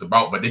what this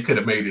about. But they could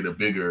have made it a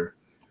bigger.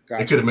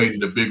 Gotcha. They could have made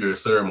it a bigger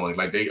ceremony.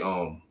 Like they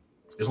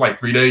it's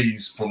like 3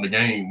 days from the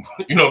game.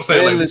 You know what I'm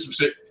saying? And like this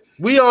shit.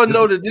 We all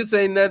know that this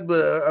ain't nothing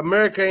but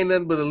America ain't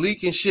nothing but a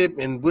leaking ship.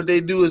 And what they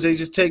do is they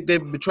just try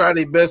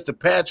their best to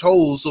patch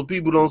holes so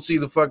people don't see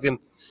the fucking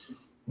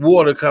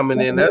water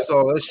coming in. That's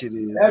all that shit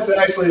is. That's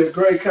actually a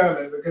great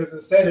comment because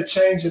instead of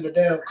changing the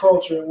damn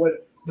culture and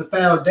what the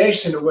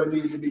foundation of what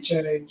needs to be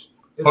changed.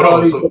 It's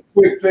all these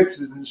quick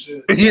fixes and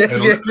shit. Yeah,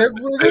 that's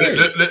what it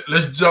is.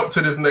 Let's jump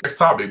to this next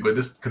topic, but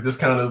this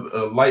kind of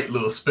a light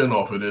little spin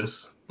off of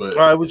this. But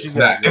all right, what you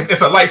got?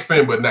 It's a light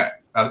spin, but not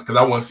because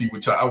I want to see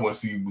what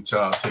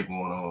y'all take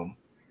on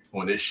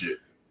this shit.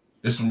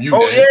 This from you.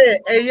 Oh Dan. yeah,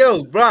 hey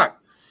yo,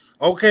 Brock.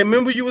 Okay,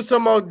 remember you was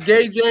talking about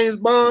gay James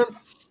Bond?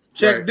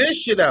 Check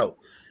this shit out.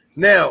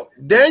 Now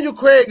Daniel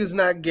Craig is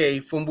not gay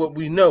from what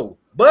we know,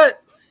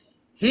 but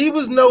he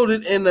was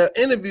noted in a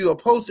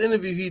post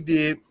interview he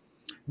did,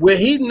 where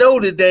he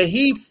noted that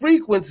he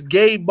frequents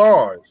gay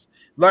bars.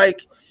 Like,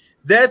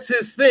 that's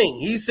his thing.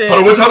 He said,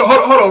 hold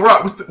on,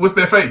 Rock. What's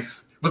their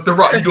face? What's the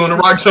Rock? You doing the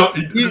Rock jump?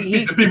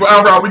 He the people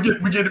eyebrow. We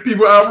get the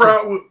people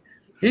eyebrow.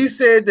 He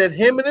said that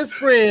him and his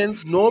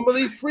friends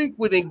normally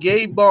frequented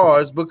gay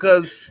bars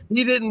because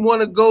he didn't want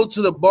to go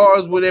to the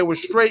bars where there were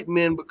straight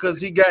men because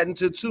he got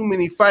into too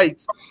many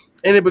fights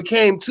and it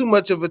became too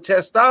much of a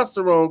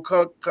testosterone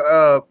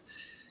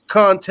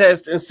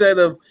contest instead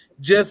of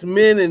just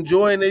men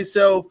enjoying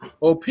themselves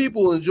or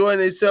people enjoying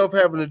themselves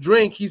having a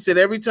drink. He said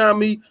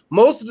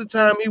most of the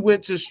time he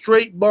went to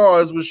straight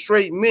bars with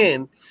straight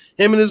men.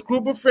 Him and his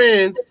group of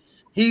friends,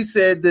 he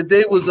said that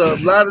there was a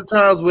lot of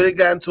times where they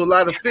got into a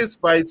lot of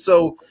fist fights.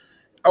 So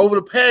over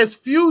the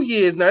past few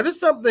years, now this is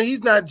something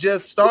he's not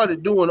just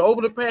started doing.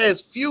 Over the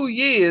past few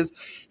years,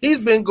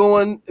 he's been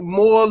going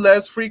more or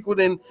less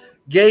frequenting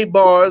gay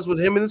bars with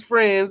him and his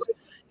friends.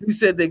 He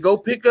said they go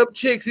pick up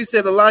chicks. He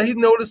said he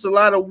noticed a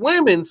lot of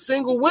women,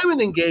 single women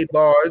in gay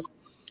bars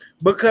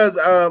because,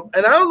 and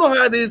I don't know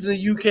how it is in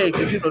the UK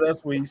because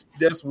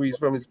that's where he's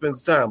from. He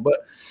spends time, but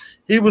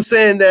he was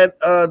saying that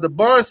the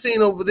bar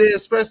scene over there,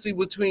 especially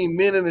between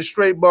men and the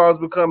straight bars,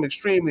 become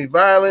extremely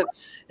violent,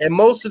 and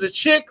most of the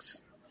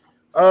chicks,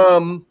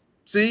 and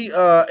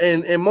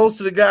most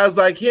of the guys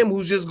like him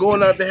who's just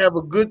going out to have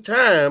a good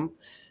time.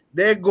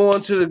 They're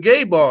going to the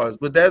gay bars,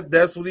 but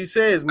that's what he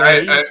says,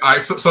 man.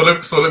 So let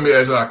me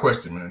ask you a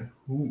question, man.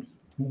 Who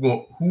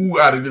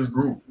out of this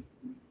group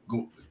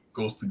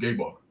goes to gay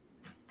bar?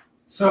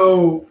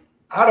 So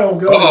I don't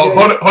go.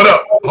 Hold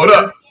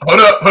up.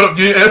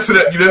 You didn't answer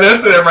that. You didn't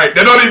answer that right.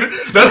 They don't even.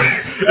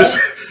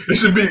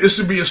 It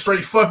should be a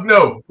straight fuck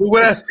no.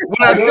 What I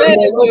said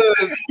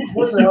was,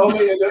 listen, homie,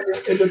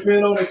 it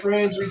depends on the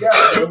friends you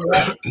got. When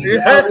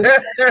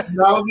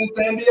I was in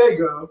San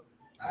Diego,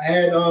 I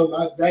had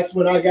that's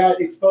when I got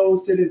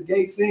exposed to this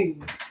gay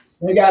scene.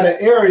 They got an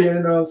area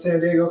in San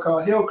Diego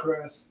called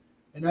Hillcrest,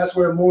 and that's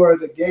where more of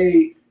the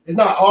gay. It's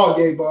not all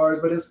gay bars,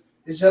 but it's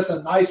just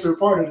a nicer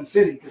part of the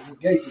city because it's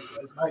gay people.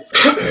 It's nicer.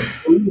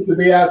 We used to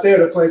be out there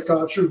at a place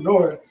called True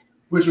North,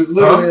 which was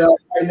literally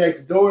right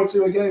next door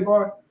to a gay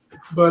bar.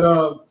 But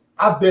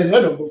I've been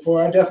in them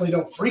before. I definitely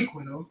don't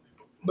frequent them,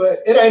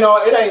 but it ain't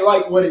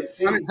like what it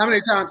seems. How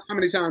many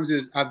times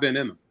is I've been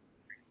in them?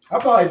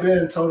 I've probably been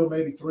in total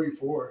maybe 3,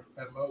 4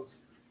 at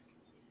most.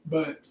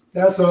 But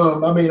that's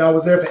I mean, I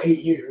was there for 8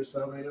 years,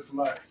 so I mean it's a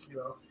lot, you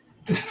know.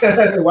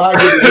 Why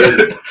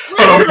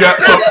hold on, we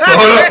got so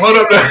hold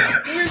up now.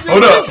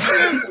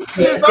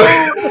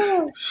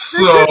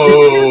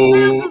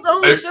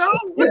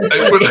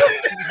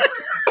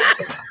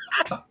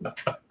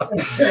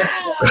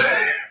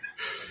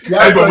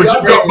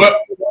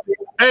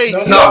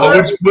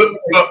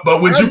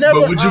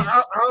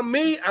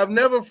 I've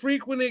never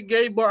frequented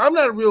gay bar. I'm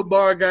not a real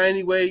bar guy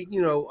anyway,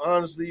 you know,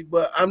 honestly.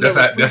 But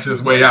that's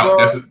his way out.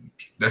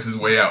 That's his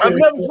way out. I'm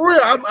never for real.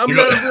 I'm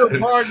not a real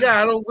bar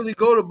guy. I don't really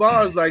go to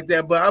bars like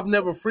that. But I've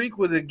never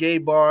frequented a gay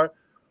bar.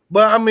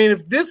 But I mean,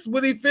 if this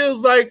what he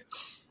feels like,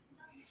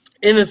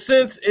 in a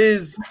sense,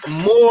 is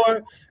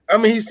more. I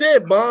mean, he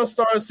said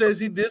Bonstar says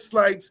he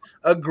dislikes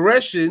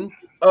aggression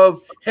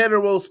of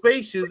hetero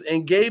spaces,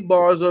 and gay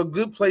bars are a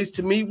good place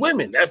to meet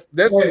women. That's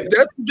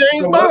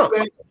James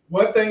Bond.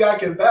 One thing I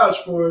can vouch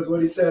for is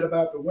what he said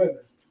about the women.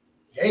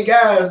 Gay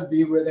guys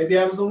they be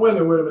having some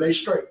women with them, and they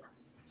straight.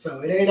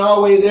 So it ain't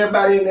always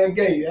everybody in there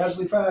gay. You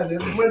actually find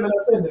there's some women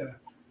up in there.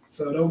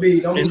 So don't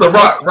be. So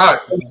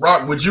Rock,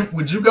 would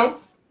you go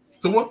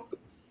to one?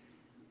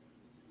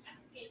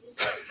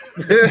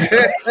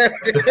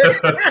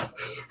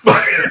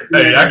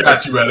 Hey, I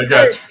got you, man. I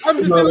got you. I'm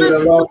just saying, I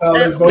don't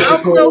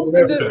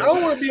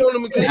want to be on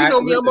them because you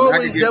know me. I'm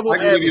always devil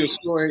advocate.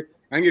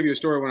 I can give you a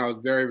story when I was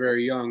very,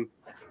 very young.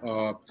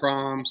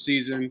 Prom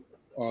season.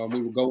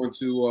 We were going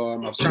to. I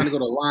was trying to go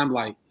to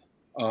Limelight.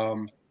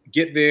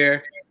 Get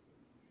there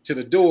to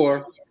the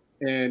door,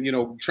 and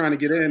trying to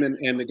get in,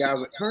 and the guy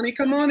was like, "Honey,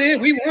 come on in.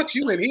 We want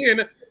you in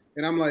here."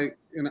 And I'm like,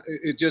 and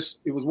it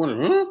was one of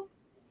them.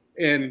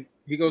 And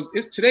he goes,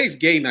 "It's today's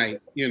gay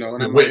night, And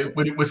I'm we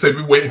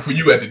waiting for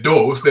you at the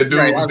door. What's that dude?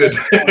 Right,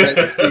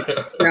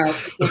 Now,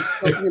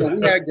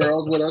 we had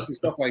girls with us and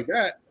stuff like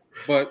that,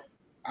 but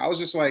I was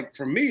just like,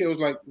 for me, it was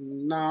like,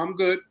 nah, I'm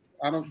good.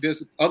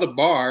 There's other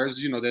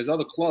bars, there's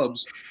other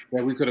clubs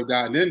that we could have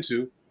gotten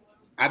into.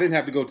 I didn't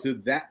have to go to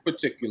that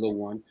particular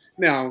one.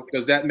 Now,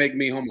 does that make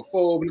me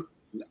homophobe?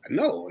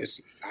 No,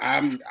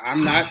 I'm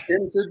not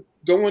into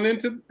going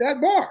into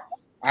that bar.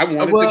 I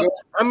wanted to go.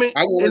 I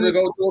wanted to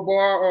go to a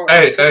bar.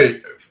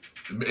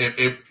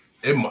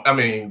 I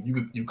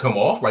mean, you come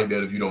off like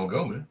that if you don't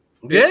go, man.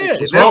 Yeah.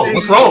 What's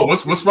wrong?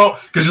 What's wrong?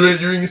 Because you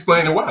ain't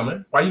explaining why,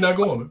 man. Why you not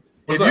going, man?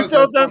 You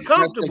felt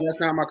uncomfortable. That's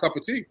not my cup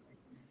of tea.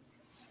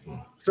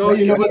 So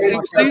he's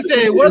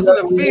saying it wasn't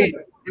a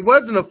fear. It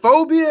wasn't a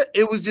phobia.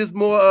 It was just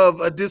more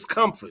of a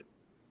discomfort.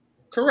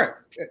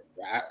 Correct.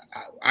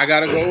 I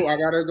gotta go. I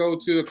gotta go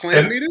to a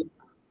Klan meeting.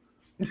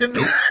 But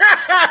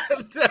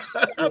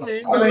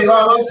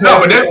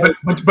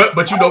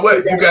you know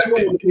what? You got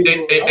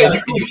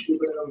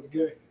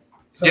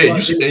you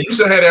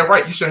should have that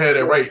right. You should have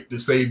that right to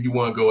say if you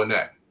want to go in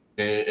that,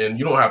 and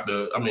you don't have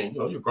to. I mean,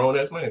 you're a grown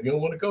ass man. If you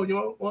don't want to go, you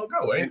don't want to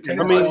go.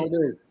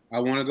 I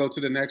want to go to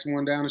the next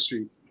one down the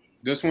street.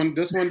 This one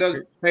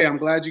doesn't. Hey, I'm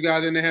glad you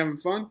guys in there having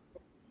fun.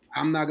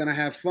 I'm not gonna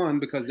have fun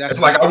because that's.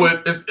 It's like I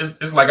would.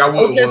 It's like I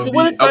would. Okay, so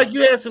what if like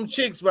you had some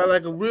chicks, right?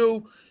 Like a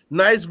real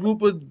nice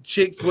group of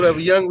chicks, whatever,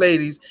 young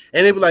ladies,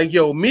 and they be like,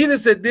 "Yo, meet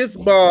us at this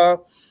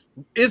bar.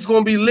 It's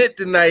gonna be lit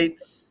tonight.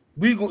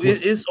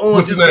 It's on.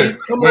 What's just the name?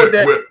 Come on,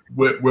 that.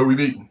 Where we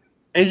meeting?"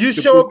 And you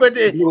show up at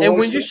and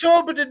when you show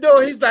up at the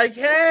door, he's like,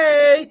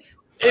 "Hey."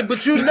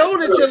 But you know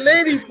that your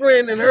lady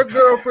friend and her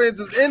girlfriends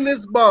is in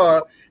this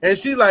bar, and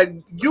she like,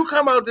 "You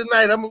come out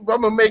tonight. I'm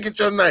gonna make it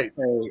your night."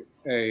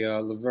 Hey,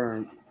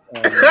 Laverne.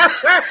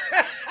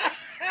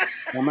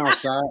 I'm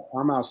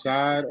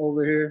outside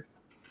over here.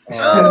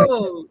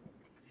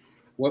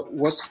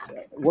 What's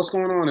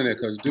going on in there?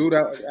 Because dude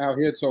out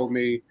here told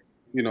me,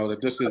 that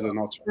this is an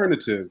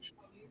alternative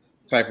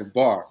type of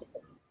bar.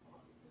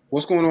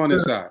 What's going on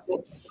inside?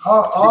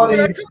 All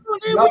these,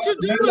 y'all got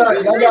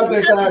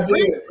this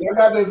idea. Y'all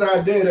got this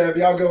idea that if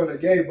y'all go in a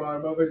gay bar,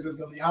 motherfuckers just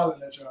gonna be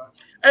hollering at y'all.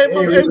 Hey,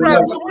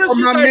 Rob, so what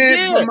you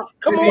like?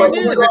 Come on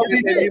in.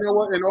 You know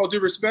what? In all due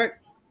respect,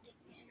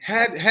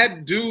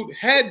 had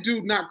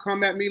dude not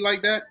come at me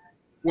like that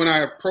when I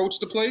approached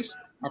the place,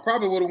 I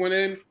probably would have went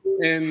in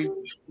and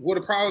would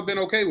have probably been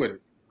okay with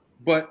it.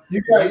 But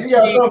you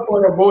got some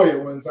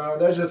flamboyant ones, dog.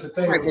 That's just a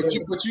thing. Right, but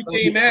you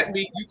came at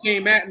me. You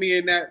came at me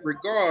in that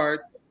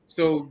regard.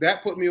 So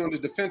that put me on the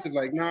defensive,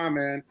 like, nah,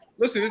 man.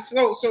 Listen, it's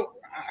so.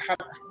 I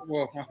don't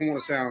want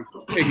to sound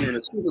ignorant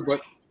or stupid, but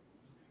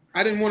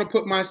I didn't want to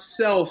put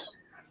myself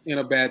in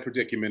a bad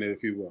predicament,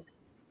 if you will.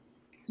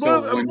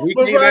 Well, So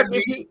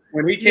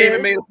when he came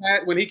and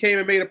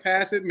made a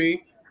pass at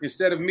me,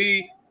 instead of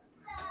me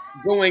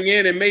going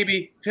in and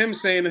maybe him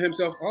saying to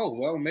himself, "Oh,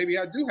 well, maybe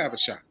I do have a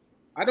shot."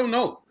 I don't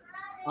know.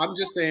 I'm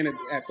just saying that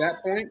at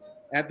that point,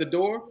 at the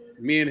door,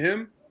 me and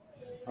him,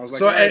 I was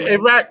like,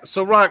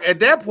 Rock, at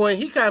that point,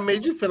 he kind of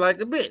made you feel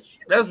like a bitch.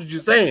 That's what you're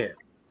saying.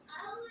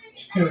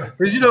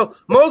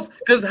 Because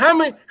because how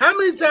many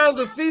times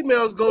do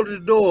females go to the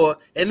door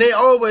and they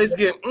always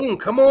get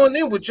come on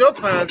in with your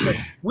fine stuff.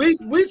 We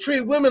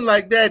treat women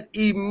like that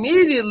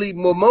immediately.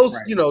 Most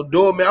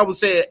doorman, I would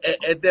say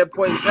at that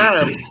point in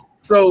time.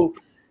 So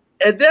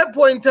at that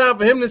point in time,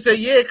 for him to say,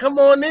 "Yeah, come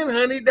on in,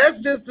 honey,"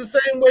 that's just the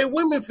same way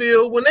women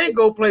feel when they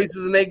go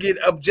places and they get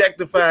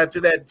objectified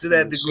to that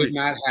degree. It should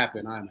not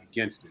happen. I'm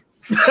against it.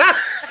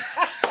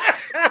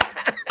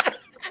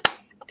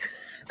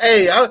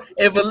 Hey,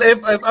 if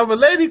a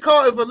lady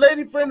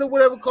friend or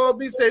whatever called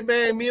me, say,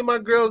 "Man, me and my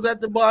girls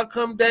at the bar,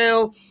 come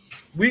down.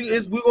 We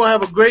gonna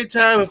have a great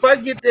time." If I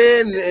get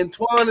there and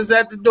Twan is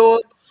at the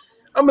door,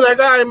 I'm like,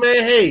 "All right, man.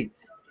 Hey,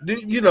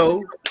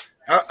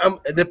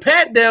 the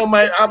pat down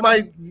I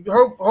might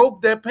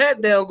hope that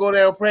pat down go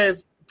down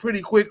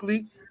pretty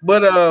quickly."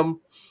 But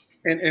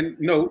and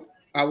note,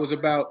 I was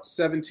about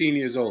 17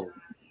 years old.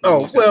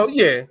 Oh well,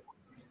 yeah.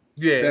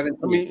 17.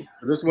 I mean,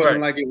 so this wasn't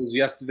like it was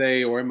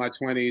yesterday or in my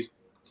 20s.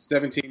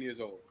 17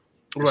 years old.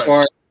 As right.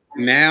 far as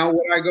now,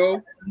 when I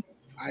go,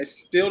 I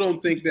still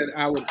don't think that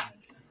I would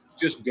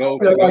just go.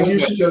 I feel like you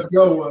should just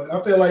go.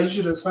 I feel like you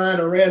should just find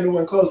a random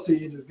one close to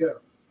you and just go.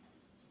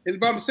 It's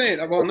what I'm saying.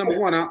 Well, number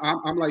one,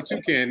 I'm like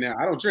Toucan now.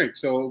 I don't drink,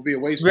 so it would be a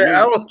waste for me,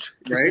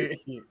 right?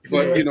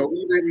 But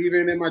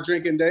even in my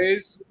drinking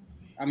days,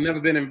 I've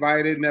never been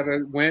invited,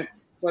 never went.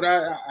 But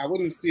I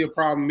wouldn't see a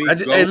problem.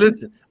 Hey,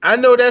 listen, I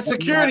know that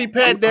security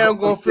pat down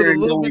gonna feel a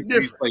little bit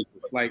different.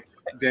 Places like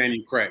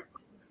Daniel Craig.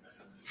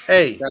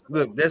 Hey,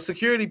 look, that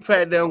security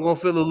pat down gonna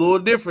feel a little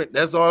different.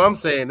 That's all I'm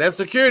saying. That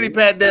security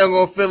pat down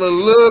gonna feel a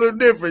little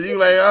different. You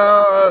like,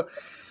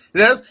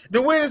 that's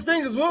the weirdest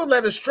thing is we'll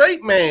let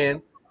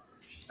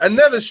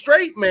another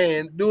straight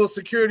man do a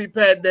security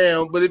pat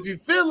down. But if you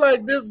feel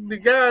like the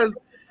guy's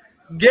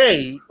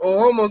gay or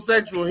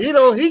homosexual,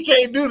 he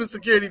can't do the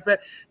security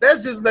pat.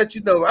 That's just let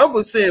you know. I'm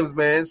with Sims,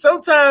 man.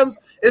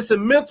 Sometimes it's a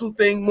mental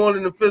thing more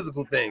than a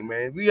physical thing,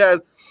 man. We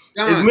guys.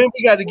 As men,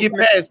 we got to get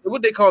past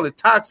what they call it,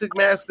 toxic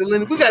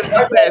masculinity. We got to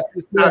get past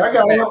this toxic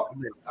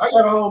masculinity. I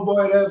got a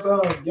homeboy that's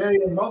gay,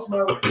 and most of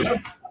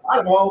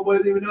my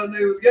homeboys even know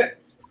nigga was gay.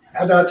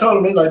 After I told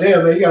him, he's like,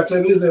 "Damn, man, you got to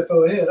tell me this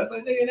info ahead." I was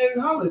like, "Nigga, you didn't even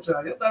holler at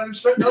y'all. You thought he was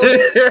straight over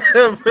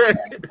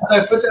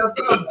there." Put y'all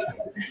tongue.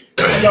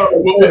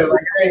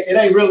 It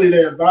ain't really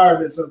the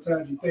environment.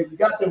 Sometimes you think you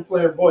got them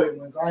flamboyant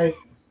ones. I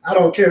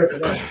don't care for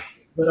that.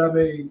 But I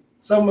mean,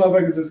 some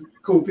motherfuckers just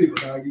cool people,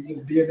 dog. You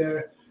just be in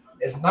there.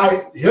 It's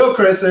nice.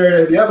 Hillcrest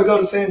area. If you ever go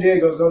to San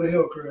Diego, go to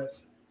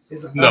Hillcrest.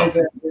 It's a nice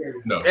ass area.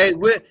 No. Hey,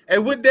 with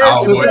that,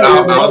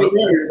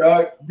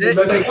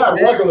 but they got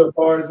regular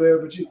bars there.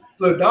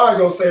 But dog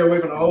gonna stay away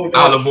from the whole.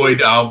 I'll avoid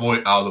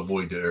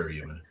the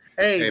area, man.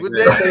 Hey, with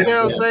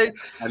that, say,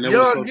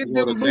 y'all get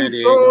them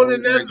boots on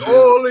and that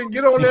oil and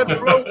get on that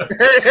float.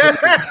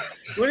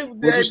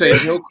 What did you say,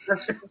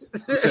 Hillcrest?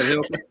 You said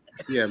Hillcrest?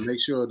 Yeah, make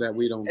sure that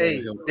we don't.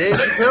 Hey, Dave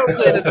Chappelle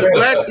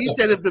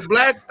said if the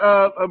black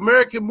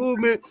American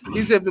movement,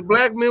 he said if the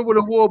black men would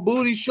have wore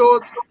booty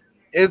shorts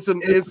and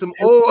some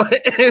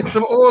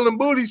oil and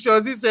booty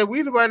shorts, he said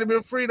we might have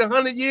been freed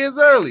 100 years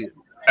earlier.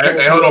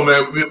 Hey, hold on,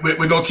 man.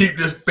 We're gonna keep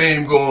this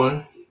theme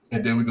going,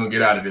 and then we're gonna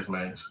get out of this,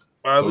 man.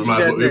 All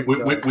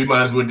right, we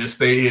might as well just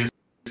stay here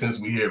since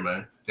we're here,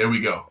 man. There we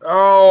go.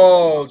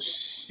 Oh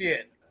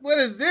shit! What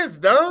is this,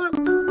 Don?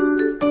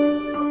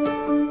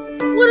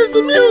 What is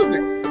the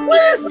music?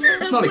 What is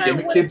this? It's not a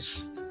gimmick,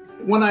 kids.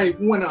 When I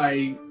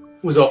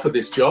was offered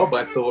this job,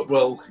 I thought,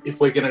 well, if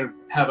we're going to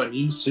have a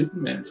new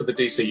Superman for the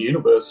DC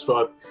universe,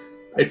 but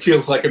it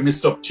feels like a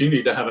missed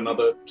opportunity to have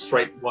another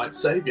straight white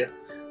savior.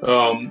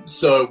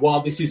 So while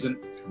this isn't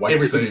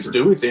everything to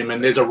do with him,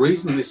 and there's a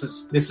reason this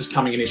is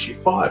coming in issue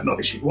 5, not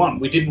issue 1.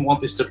 We didn't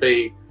want this to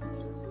be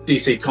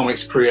DC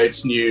Comics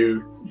creates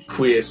new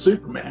queer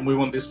Superman. We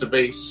want this to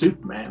be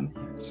Superman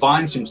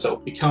finds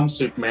himself, becomes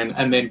Superman,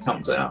 and then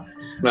comes out.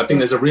 And I think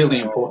there's a really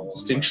important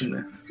distinction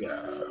there.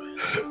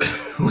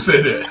 Who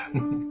said that?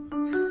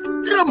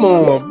 Come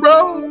on,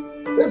 bro.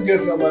 Let's get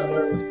somebody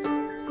there.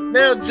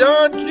 Now,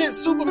 John Kent,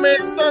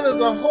 Superman's son, is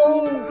a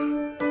whole.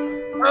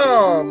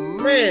 Oh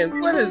man,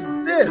 what is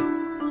this?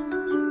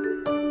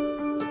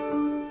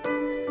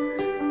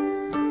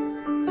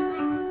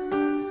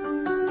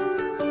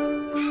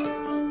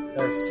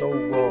 That's so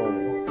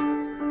wrong.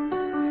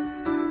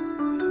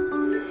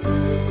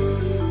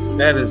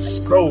 That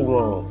is so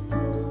wrong.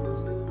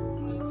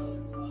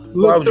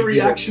 Look, the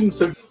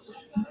reactions of.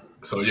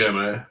 So yeah,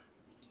 man.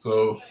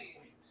 So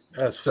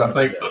that's I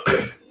think.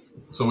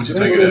 So what you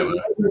think of that, man?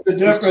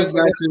 This goes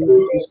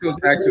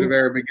back to the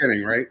very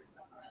beginning, right?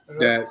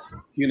 That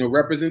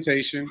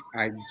representation.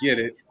 I get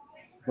it,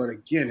 but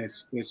again,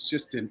 it's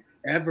just in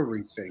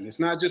everything. It's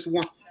not just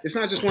one. It's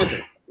not just one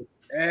thing. It's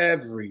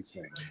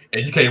Everything.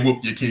 And you can't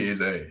whoop your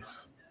kid's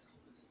ass.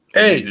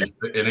 Hey,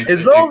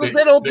 as long as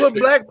they don't put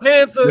Black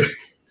Panther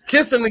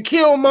kissing the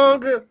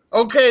Killmonger,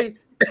 okay,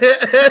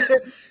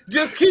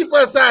 just keep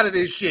us out of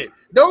this shit.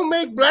 Don't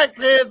make Black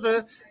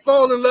Panther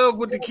fall in love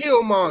with the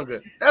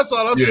Killmonger. That's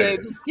all I'm saying.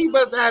 Just keep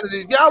us out of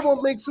this. Y'all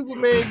won't make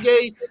Superman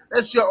gay.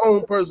 That's your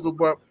own personal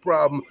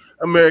problem,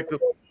 America.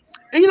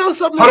 And you know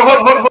something?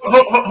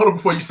 Hold on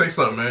before you say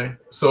something, man.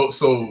 So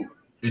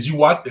did you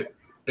watch it?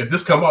 If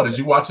this come out, is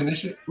you watching this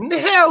shit?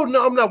 Hell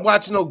no, I'm not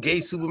watching no gay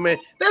Superman.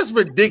 That's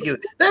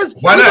ridiculous.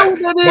 Why not?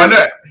 Why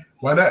not?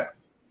 Why not?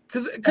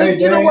 Because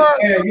you know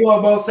what? Hey, you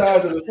on both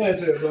sides of the fence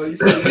here, bro. You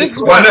said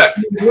why not?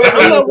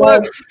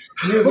 Because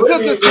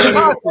it's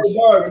hypocrisy.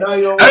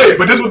 Hey,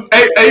 but this was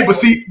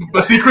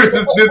but see, Chris,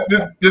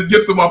 this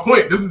gets to my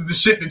point. This is the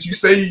shit that you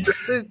say.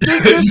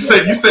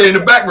 you say in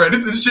the background.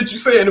 This is the shit you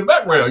say in the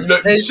background. You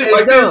know, shit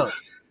like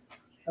this.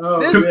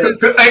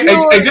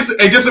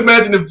 Just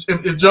imagine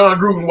if John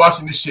Gruden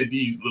watching this shit.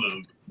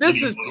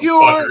 This is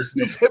pure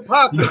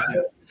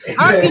hypocrisy.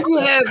 How can you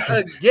have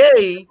a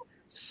gay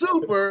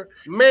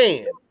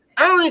Superman?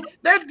 I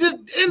don't. That just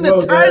in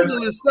the title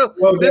and stuff.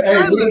 The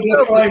title is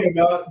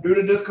do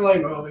the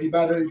disclaimer. He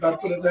about to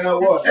put us down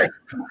water.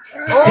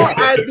 All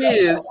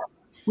ideas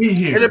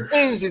and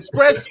opinions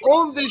expressed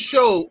on this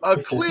show are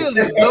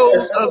clearly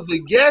those of the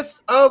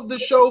guests of the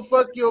show.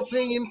 Fuck your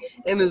opinion,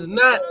 and is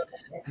not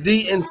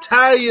the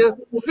entire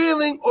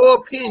feeling or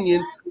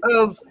opinion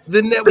of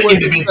the network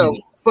itself.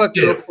 Fuck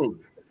your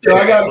opinion. So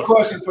I got a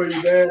question for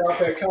you, Dan, off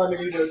that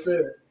comment you just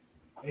said.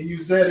 And you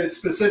said it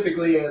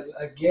specifically as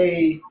a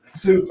gay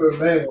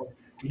Superman.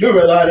 You do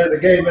realize there's a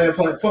gay man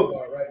playing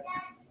football, right?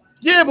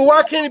 Yeah, but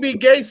why can't he be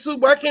gay?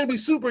 Why can't he be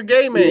super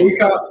gay man?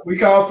 We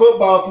call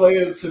football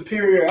players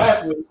superior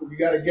athletes. You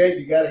got a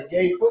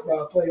gay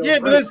football player. Yeah,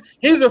 but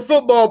he's a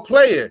football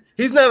player.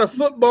 He's not a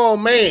football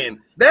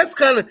man. That's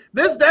kind of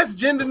that's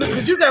gender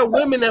because you got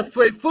women that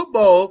play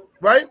football,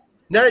 right?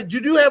 Now you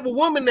do have a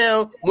woman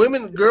now.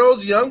 Young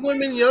girls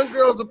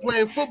are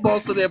playing football,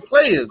 so they're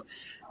players.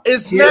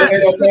 It's not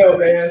NFL,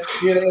 man.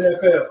 You're in the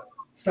NFL.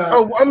 Stop.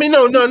 Oh, I mean,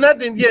 no, not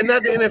the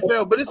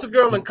NFL, but it's a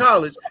girl in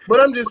college.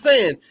 But I'm just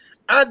saying,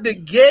 the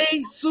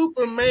gay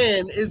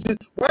Superman is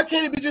just. Why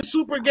can't it be just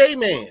super gay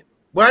man?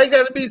 Why you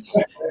got to be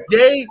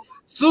gay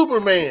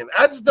Superman?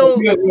 I just don't.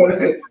 You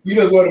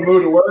just want to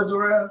move the words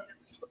around.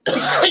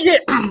 Yeah,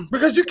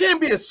 because you can't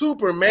be a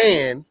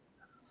Superman.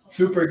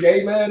 Super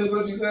gay man is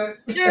what you said?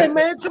 Yeah,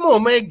 man. Come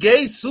on, man.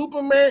 Gay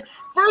Superman.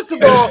 First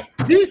of all,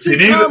 DC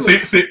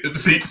Comics.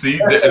 See,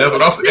 that's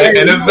what I'm saying.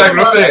 And that's exactly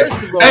what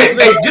I'm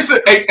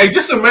saying.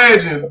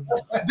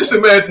 Just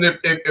imagine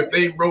if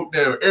they wrote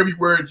down every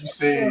word you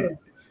said,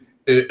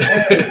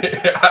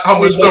 how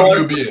much trouble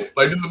you'd be in.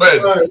 Like, just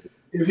imagine.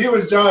 If he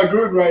was John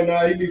Gruden right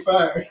now, he'd be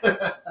fired.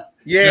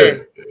 Yeah.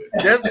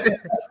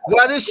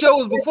 Why this show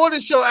is before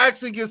this show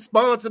actually gets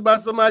sponsored by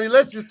somebody.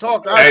 Let's just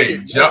talk.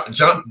 John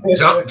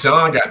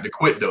got to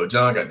quit though.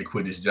 John got to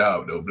quit his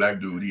job though. Black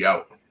dude, he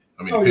out.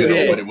 I mean,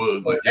 depending on what it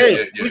was. Like,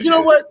 but you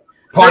know what?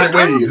 Parted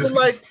ways.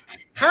 Like,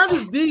 how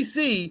does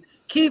DC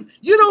keep?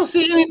 You don't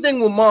see anything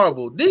with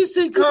Marvel.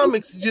 DC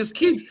Comics just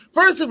keeps.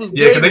 First it was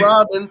gay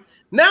Robin.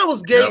 Now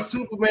it's gay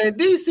Superman.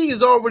 DC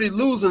is already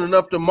losing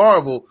enough to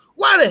Marvel.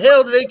 Why the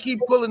hell do they keep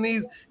pulling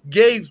these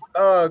gay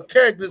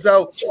characters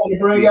out? Trying to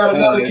bring out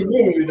another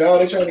community, dog.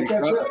 They're trying to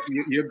catch up.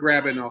 You're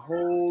grabbing a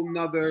whole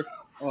nother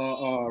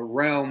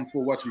realm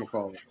for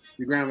whatchamacallit.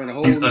 You're grabbing a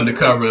whole. He's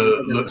undercover.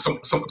 Look,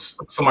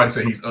 somebody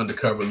said he's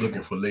undercover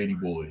looking for lady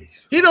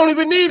boys. He don't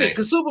even need it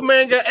because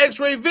Superman got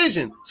X-ray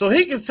vision, so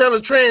he can tell a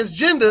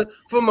transgender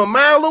from a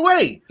mile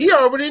away. He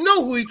already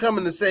know who he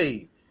coming to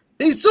save.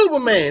 He's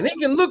Superman. He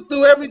can look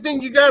through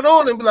everything you got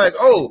on and be like,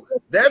 "Oh,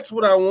 that's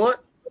what I want."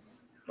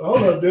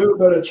 Hold on, dude.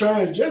 But a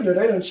transgender,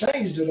 they done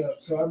changed it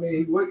up. So I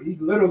mean, he'd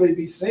literally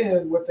be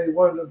seeing what they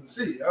wanted him to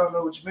see. I don't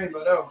know what you mean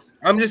by that one.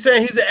 I'm just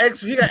saying he got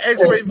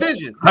X-ray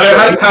vision.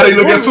 How they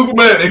look at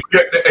Superman? They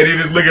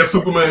just look at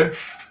Superman.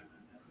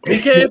 He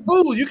can't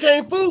fool. You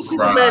can't fool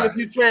Superman if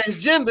you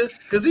transgender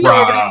because he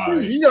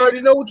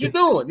already know what you're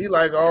doing. He's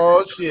like,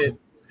 "Oh shit."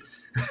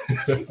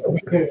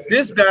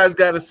 This guy's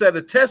got a set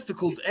of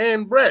testicles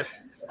and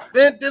breasts.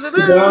 I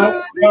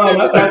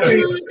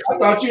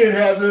thought you didn't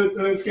have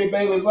Skip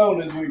Bayless on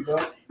this week, bro.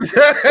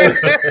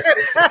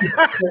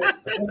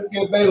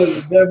 Skip Bayless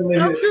is definitely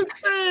I'm just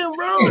saying,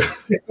 bro.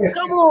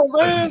 Come on,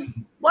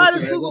 man. Why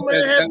does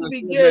Superman have to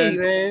be gay,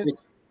 man?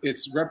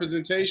 It's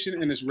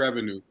representation and it's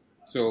revenue.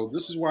 So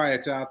this is why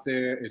it's out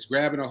there. It's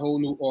grabbing a whole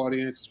new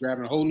audience. It's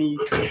grabbing a whole new,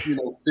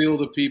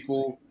 field of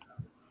people.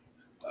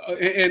 And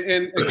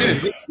again,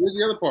 here's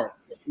the other part.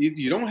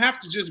 You don't have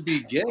to just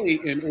be gay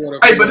in order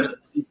to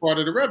be part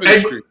of the revenue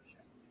stream.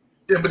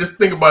 Yeah, but just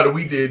think about it.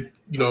 We did,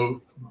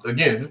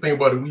 just think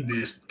about it. We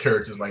did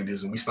characters like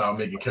this, and we started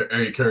making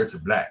every character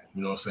black.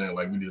 You know what I'm saying?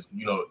 Like we just,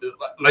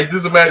 like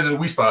just imagine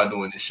we started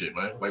doing this shit,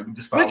 man. Like we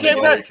just started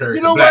making every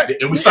character black,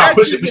 and we start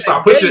pushing. We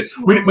start pushing.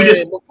 We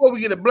just before we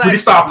get a black. We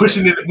start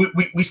pushing it.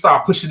 We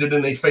start pushing it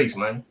in their face,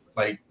 man.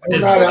 Like,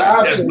 It's not an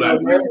option,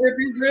 black. man. If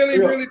you really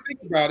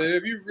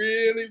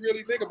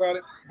think about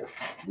it,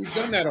 we've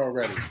done that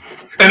already.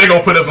 And they're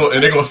gonna put us on,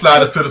 and they're gonna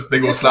slide us to this. They're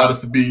gonna slide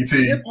us to BET.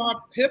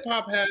 Hip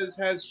hop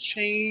has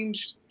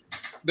changed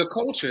the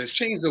culture. It's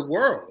changed the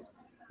world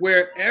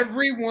where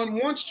everyone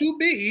wants to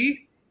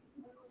be.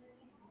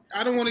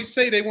 I don't want to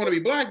say they want to be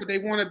black, but they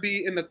want to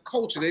be in the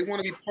culture. They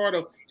want to be part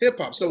of hip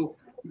hop. So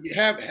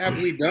have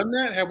we done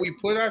that? Have we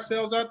put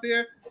ourselves out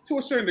there to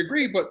a certain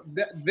degree? But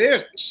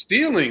they're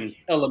stealing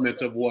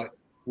elements of what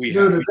we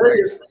have.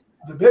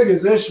 The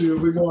biggest issue,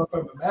 if we're going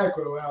from the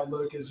macro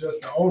outlook, is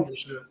just the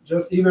ownership.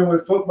 Just even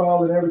with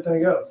football and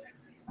everything else,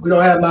 we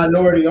don't have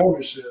minority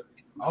ownership.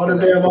 All them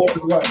damn owners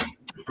white.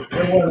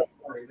 They're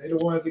the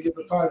ones that get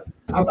the fight.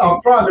 I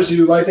promise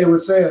you, like they were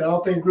saying, I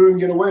don't think Gruden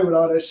get away with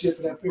all that shit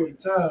for that period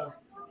of time.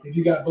 If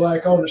you got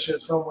black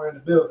ownership somewhere in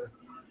the building,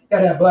 you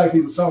gotta have black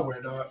people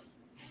somewhere, dog.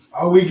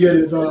 All we get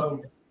is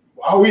all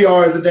we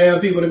are is the damn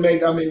people that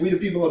make. I mean, we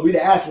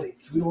the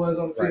athletes. We the ones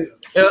on the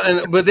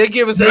field. But they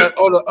give us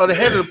on the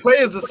head of the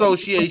Players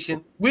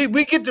Association. We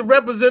get to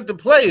represent the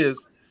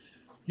players,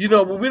 you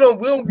know, but we get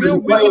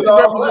to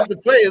represent the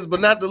players, but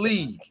not the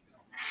league.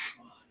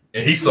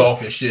 And he's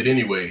soft and shit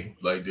anyway.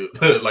 Like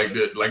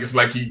it's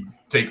like he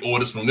take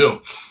orders from them.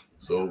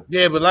 So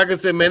yeah, but like I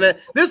said, man,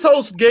 this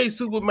whole gay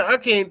Superman, I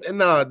can't.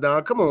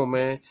 Nah, come on,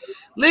 man,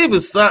 leave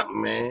us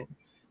something, man.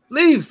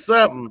 Leave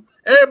something.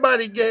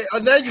 Everybody gay.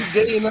 Now you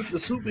gaying up the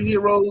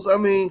superheroes. I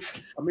mean,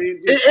 and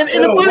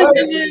the funny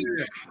thing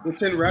is,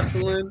 it's in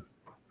wrestling,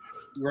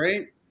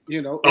 right?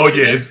 You know. Oh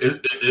yeah,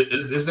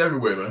 it's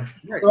everywhere, man.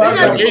 Right. They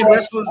got gay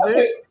wrestlers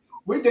there.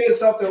 We did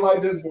something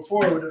like this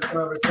before with this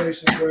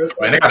conversation. Where it's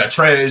man, they got a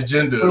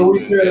transgender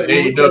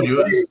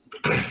AEW.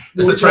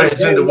 It's a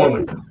transgender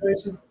woman.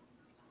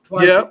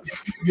 Like, yeah.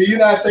 Do you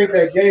not think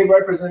that gay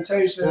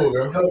representation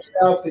helps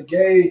out the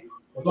gay,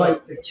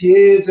 like the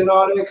kids and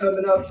all that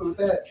coming up with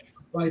that?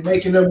 Like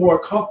making them more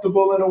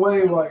comfortable in a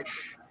way, like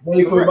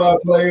gay football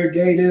player,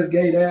 gay this,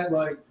 gay that.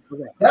 Like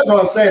that's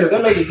what I'm saying. If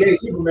they make a gay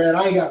Superman,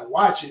 I ain't got to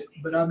watch it.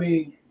 But I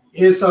mean,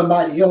 is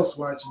somebody else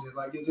watching it?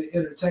 Like, is it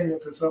entertaining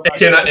for somebody?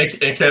 Can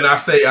I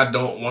say I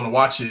don't want to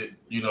watch it?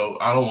 You know,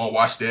 I don't want to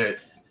watch that.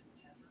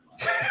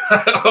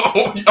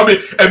 I mean,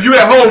 if you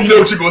at home, you know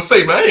what you're gonna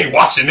say, man. I ain't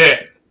watching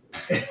that.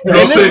 You know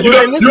what I'm saying?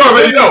 You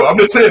already know. I'm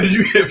just saying to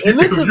you.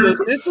 This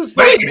is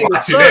supposed to be the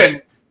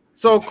son.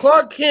 So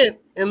Clark Kent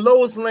and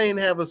Lois Lane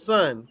have a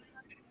son,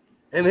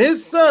 and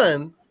his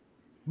son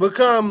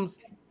becomes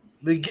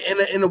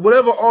in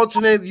whatever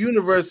alternate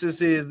universe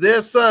this is.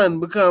 Their son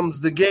becomes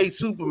the gay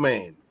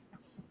Superman.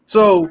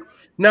 So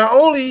now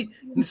he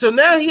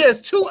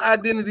has two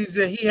identities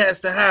that he has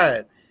to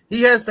hide.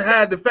 He has to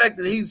hide the fact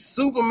that he's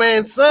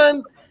Superman's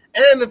son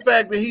and the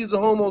fact that he's a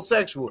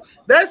homosexual.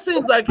 That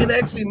seems like it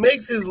actually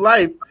makes his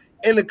life,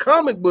 in the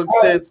comic book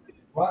sense,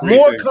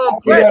 more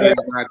complex.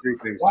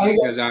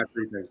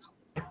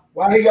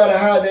 Why he gotta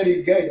hide that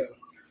he's gay though?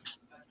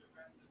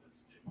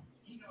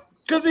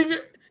 Because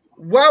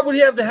why would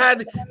he have to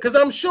hide it? Because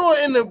I'm sure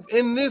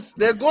in this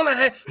they're gonna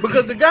have,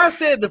 because the guy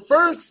said the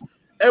first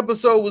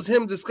episode was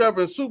him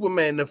discovering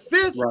Superman. The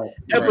fifth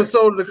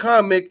episode of the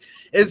comic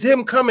is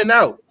him coming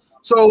out.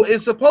 So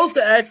it's supposed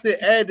to add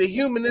the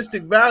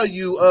humanistic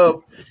value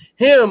of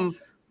him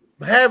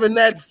having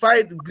that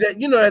fight,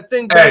 that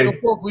thing back and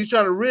forth where he's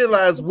trying to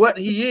realize what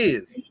he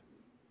is.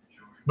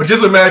 But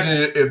just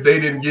imagine if they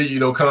didn't give you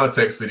no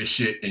context to this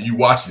shit and you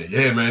watching it.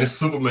 Yeah, man, this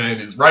Superman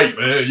is right,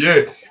 man.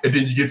 Yeah. And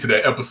then you get to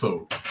that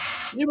episode.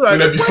 You'd be like,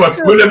 wouldn't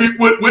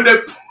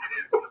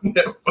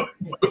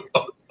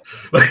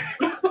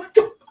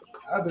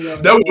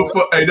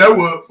that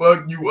would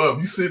fuck you up.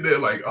 You sit there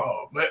like,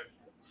 oh man.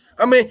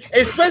 I mean,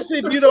 especially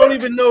if you don't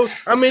even know.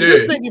 I mean,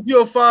 just think if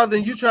you're a father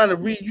and you're trying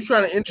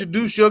to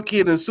introduce your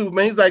kid in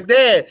Superman. He's like,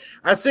 Dad,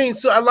 I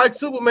like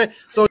Superman.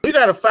 So you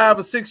got a 5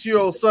 or 6 year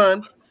old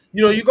son.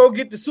 You know, you go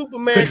get the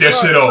Superman Take that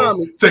shit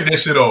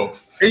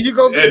off. And you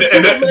go get the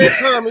Superman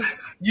comics.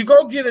 You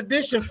go get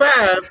edition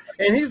 5,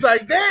 and he's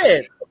like,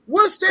 Dad,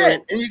 what's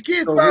that? And your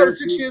kid's 5 or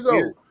 6 years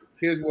old.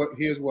 Here's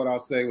what I'll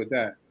say with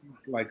that.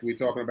 Like we're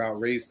talking about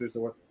racist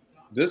or what.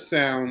 This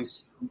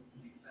sounds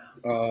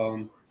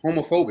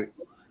homophobic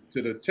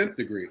to the 10th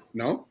degree.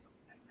 No?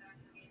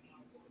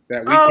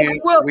 That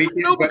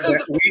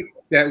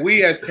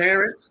we as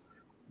parents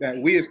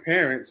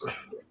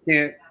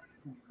can't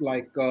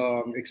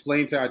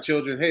explain to our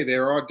children, hey,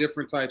 there are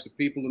different types of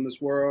people in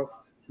this world.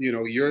 You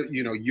know,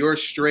 you're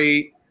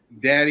straight,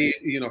 daddy,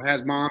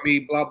 has mommy,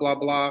 blah, blah,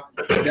 blah.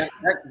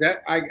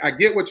 I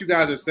get what you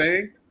guys are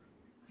saying,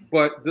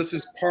 but this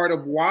is part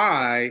of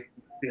why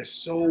there's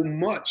so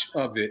much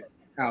of it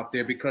out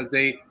there, because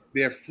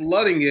they're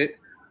flooding it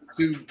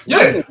to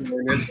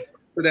awareness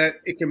so that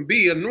it can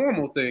be a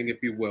normal thing,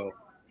 if you will.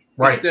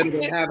 Right. Instead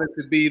of having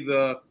to be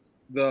the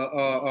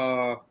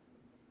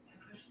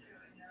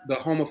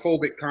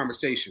homophobic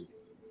conversation.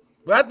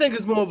 But I think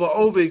it's more of an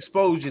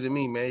overexposure to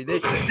me, man. They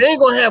ain't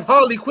gonna have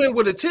Harley Quinn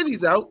with her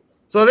titties out,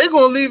 so they're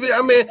gonna leave it.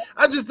 I mean,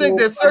 I just think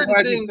there's certain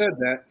things. You said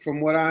that. From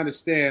what I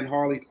understand,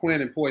 Harley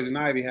Quinn and Poison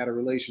Ivy had a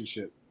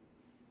relationship.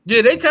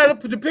 Yeah, they kind of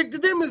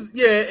depicted them as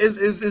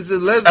is a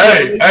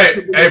lesbian.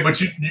 Hey, but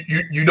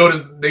you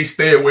notice they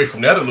stay away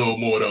from that a little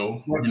more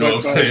though. You know what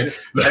I'm saying?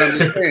 But I'm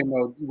just saying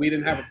though, we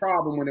didn't have a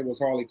problem when it was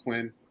Harley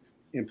Quinn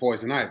in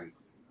Poison Ivy.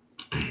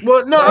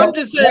 Well, no, I'm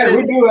just saying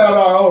we do have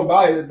our own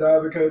bias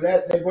though, because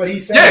that what he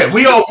said. Yeah,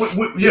 we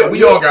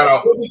all got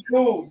out. It'd be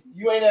cool.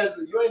 You ain't as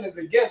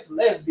against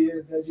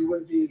lesbians as you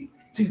would be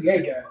two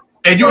gay guys.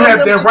 And you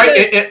have that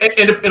right,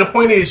 and the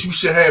point is, you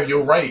should have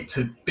your right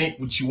to think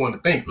what you want to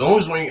think. As long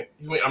as you ain't,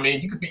 I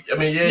mean, you could be. I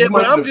mean, you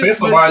might offend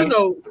somebody.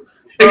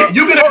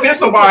 You can offend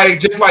somebody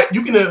just like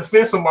you can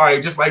offend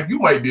somebody just like you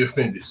might be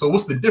offended. So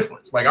what's the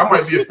difference? Like I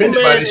might be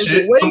offended by this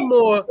shit. Way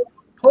more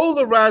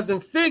polarizing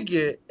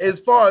figure as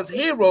far as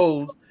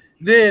heroes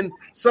than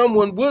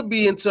someone would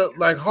be into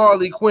like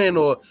Harley Quinn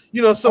or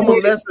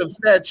someone less of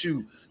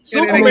statue.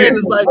 Superman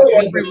is like.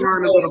 Let's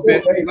rewind a little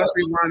bit. Let's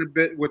rewind a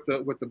bit with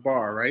the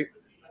bar, right?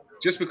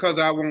 Just because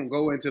I won't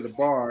go into the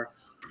bar,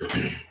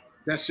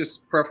 that's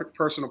just perfect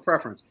personal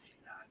preference.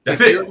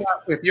 That's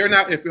if you're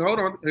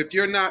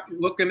not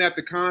looking at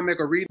the comic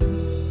or reading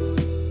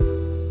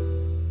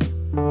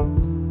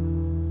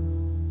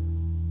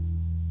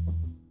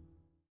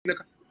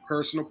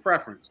personal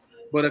preference.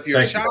 But if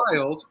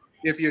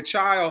your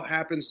child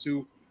happens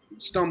to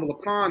stumble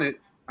upon it,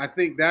 I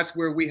think that's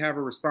where we have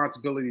a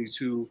responsibility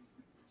to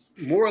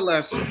more or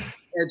less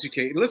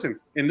educate. Listen,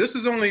 and this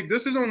is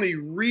only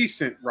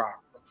recent,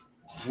 Rock,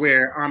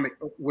 where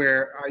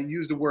I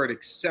use the word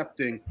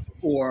accepting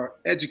or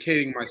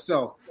educating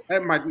myself.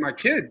 And my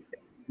kid,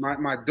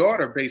 my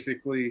daughter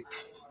basically,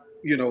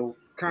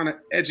 kind of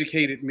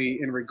educated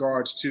me in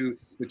regards to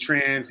the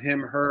trans, him,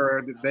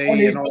 her, the they,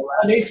 and all that.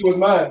 My niece was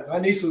mine. My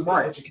niece was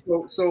my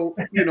educator. So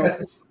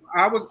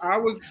I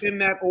was in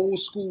that old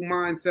school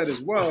mindset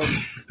as well,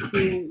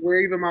 where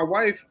even my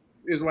wife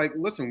is like,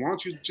 listen, why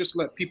don't you just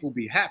let people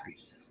be happy?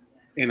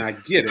 And I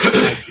get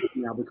it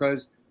now,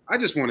 because I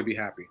just want to be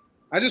happy.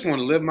 I just want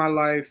to live my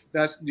life.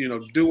 That's,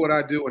 do what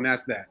I do, and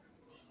that's that.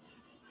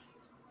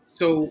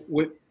 So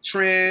with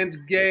trans,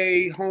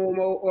 gay,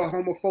 homo, or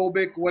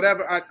homophobic,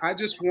 whatever, I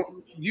just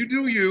want you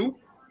do you.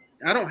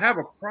 I don't have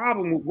a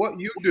problem with what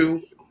you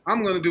do.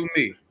 I'm going to do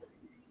me.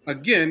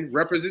 Again,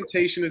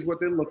 representation is what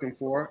they're looking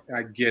for.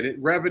 I get it.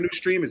 Revenue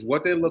stream is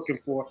what they're looking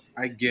for.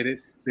 I get it.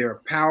 They're a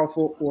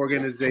powerful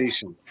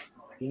organization.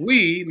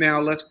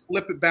 Let's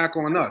flip it back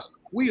on us.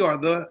 We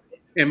are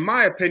in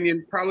my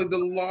opinion, probably the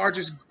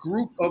largest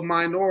group of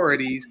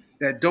minorities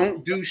that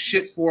don't do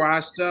shit for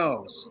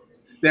ourselves,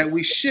 that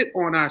we shit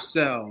on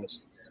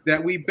ourselves,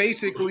 that we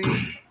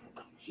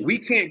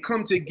can't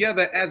come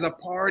together as a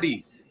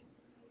party.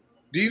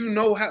 Do you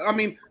know how? I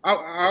mean,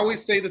 I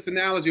always say this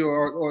analogy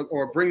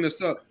or bring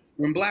this up.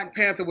 When Black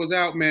Panther was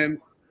out,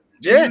 man,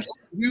 yes,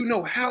 you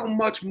know how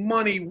much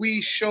money we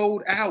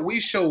showed out.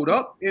 We showed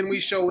up and we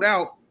showed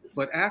out,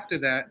 but after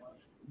that,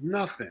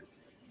 nothing.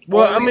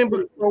 Well,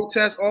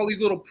 all these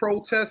little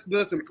protests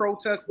this and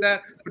protest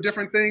that for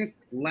different things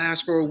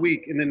last for a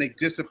week and then they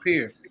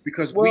disappear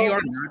because we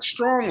are not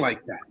strong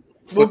like that.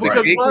 Well, but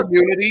the gay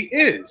community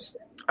is.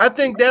 I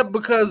think that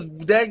because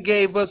that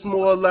gave us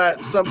more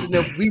like something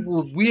that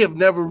we have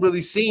never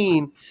really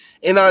seen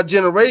in our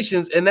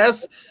generations, and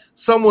that's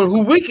someone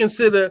who we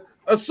consider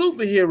a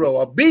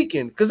superhero, a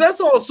beacon, because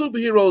that's all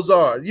superheroes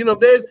are.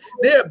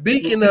 They're a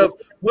beacon of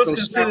what's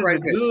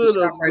considered the good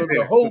of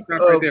the hope.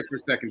 Stop right there for a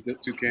second,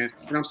 Toucan.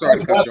 And I'm sorry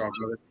to cut you off,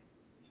 brother.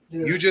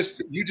 Yeah.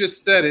 You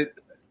just said it.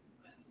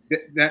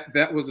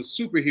 That was a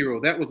superhero.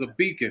 That was a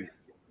beacon.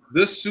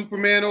 This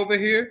Superman over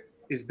here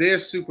is their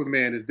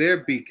Superman, is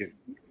their beacon.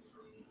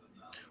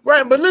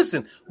 Right, but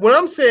listen, what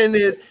I'm saying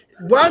is,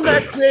 why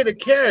not create a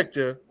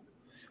character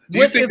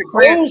with its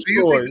own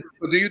story?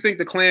 Do you think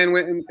the Klan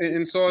went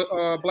and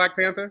saw Black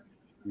Panther?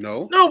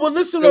 No. No, but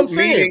listen, what I'm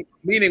saying.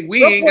 Meaning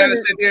we ain't got to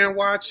sit there and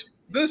watch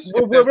this.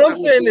 Well, what I'm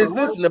saying is,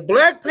 listen, the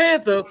Black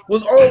Panther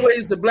was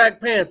always the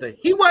Black Panther.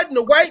 He wasn't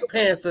the White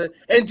Panther,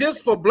 and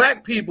just for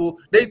black people,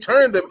 they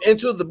turned him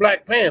into the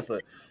Black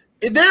Panther.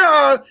 There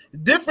are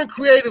different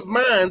creative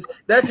minds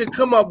that could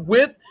come up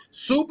with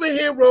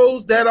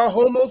superheroes that are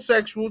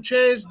homosexual,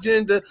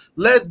 transgender,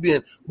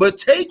 lesbian, but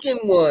taking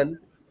one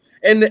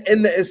and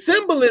the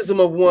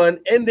symbolism of one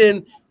and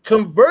then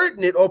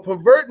converting it or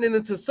perverting it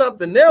into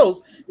something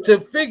else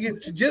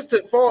just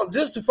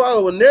to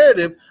follow a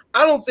narrative,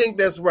 I don't think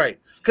that's right.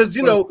 Because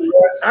and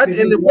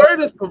the word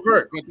is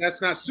pervert. But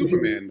that's not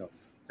Superman though.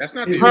 That's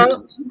not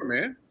the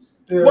Superman.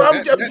 Yeah. Well,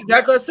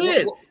 like I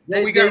said,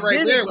 what we got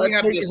right there, we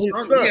have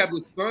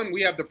the son,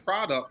 we have the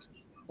product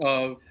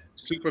of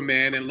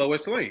Superman and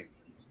Lois Lane.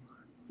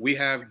 We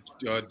have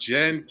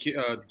John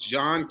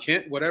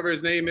Kent, whatever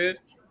his name is,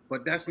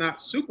 but that's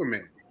not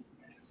Superman.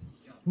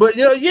 But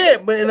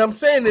and I'm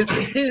saying this,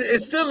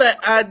 it's still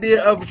that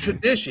idea of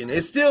tradition.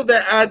 It's still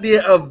that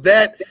idea of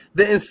the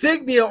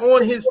insignia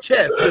on his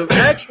chest, the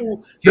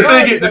actual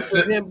concept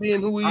of him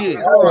being who he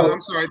is.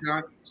 I'm sorry,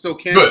 Don. So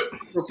can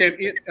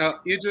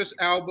Idris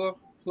Elba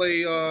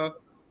play 007?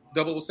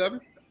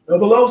 007.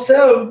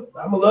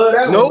 I'm gonna love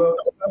that. Nope.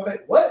 One.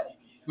 What?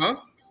 Huh?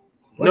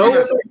 No.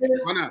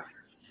 Why not?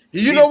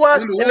 You know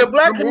what? And the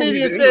black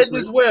comedian said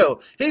this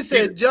well. He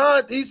said,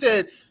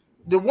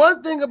 the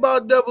one thing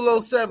about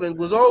 007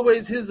 was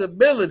always his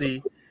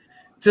ability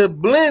to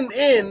blend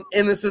in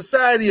a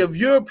society of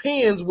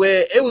Europeans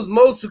where it was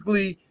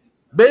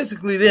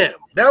basically them.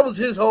 That was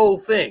his whole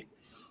thing.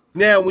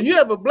 Now, when you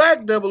have a black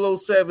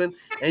 007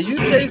 and you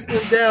chasing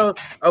down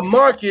a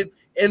market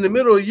in the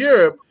middle of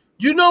Europe,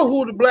 you know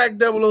who the black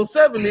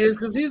 007 is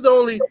because he's the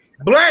only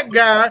black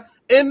guy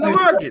in the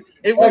market.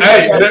 Hold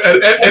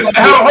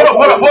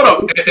up.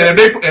 And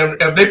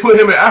if they put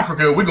him in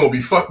Africa, we're gonna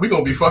be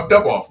fucked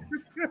up off him.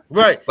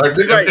 Right. Like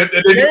right. That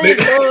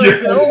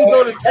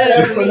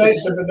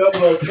explanation for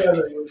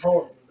 007 was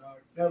horrible,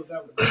 dog.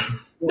 That was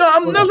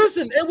no,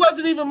 listen, it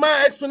wasn't even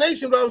my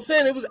explanation, but I was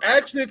saying it was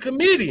actually a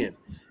comedian.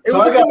 It so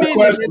was a comedian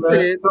that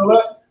said.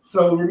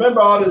 So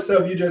remember all this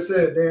stuff you just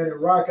said, Dan and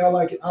Rock. I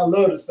like it. I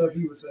love the stuff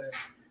he was saying.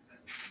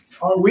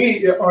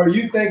 Are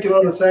you thinking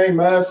on the same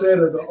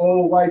mindset of the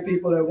old white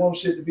people that want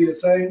shit to be the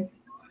same?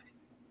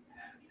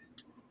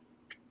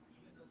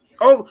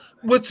 Oh,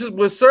 with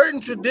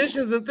certain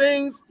traditions and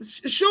things,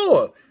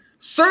 sure.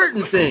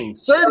 Certain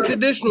things, certain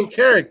traditional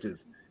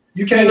characters.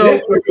 You can't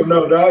get quick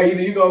no, dog.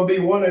 Either you're gonna be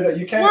one of the.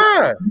 You can't.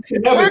 Why? You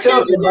can never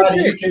tell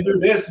somebody you can do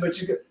this, but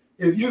you can.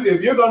 If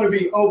you're going to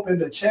be open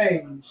to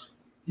change,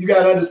 you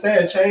got to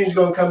understand change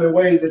going to come in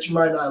ways that you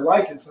might not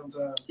like it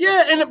sometimes.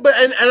 Yeah, and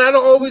I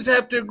don't always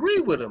have to agree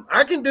with them.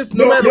 I can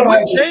no matter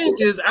what change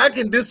is, I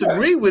can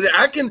disagree with it.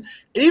 I can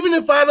even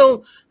if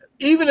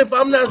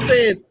I'm not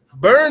saying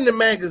burn the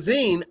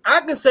magazine,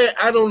 I can say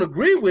I don't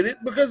agree with it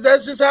because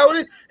that's just how it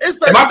is.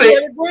 It's like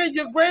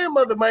your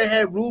grandmother might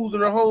have rules in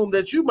her home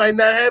that you might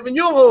not have in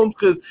your home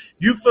because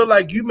you feel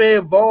like you may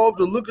evolve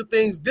or look at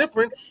things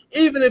different.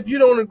 Even if you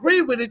don't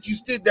agree with it, you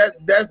still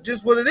that's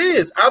just what it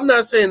is. I'm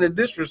not saying to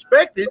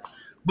disrespect it,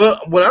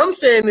 but what I'm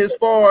saying as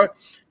far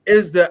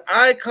as the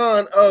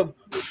icon of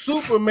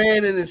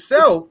Superman in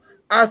itself,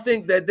 I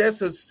think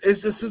it's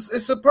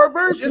a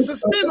perversion. It's a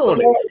spin on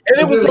it,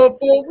 and it was on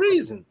for a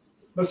reason.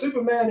 But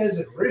Superman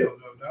isn't real,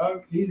 though,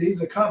 dog.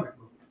 He's a comic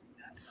book,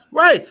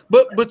 right?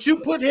 But you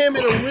put him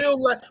in a real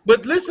life.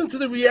 But listen to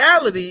the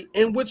reality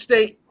in which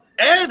they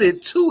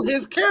added to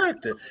his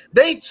character.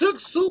 They took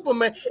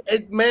Superman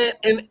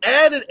and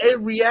added a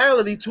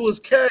reality to his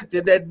character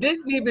that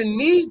didn't even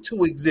need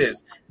to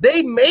exist.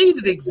 They made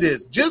it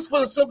exist just for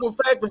the simple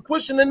fact of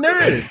pushing the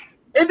narrative.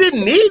 It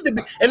didn't need to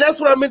be, and that's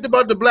what I meant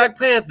about the Black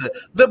Panther.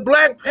 The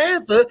Black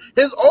Panther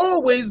has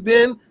always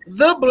been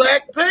the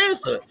Black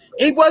Panther.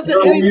 He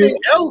wasn't anything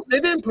else. They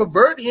didn't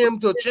pervert him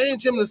to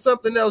change him to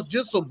something else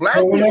just so black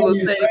people would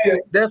say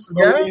that's the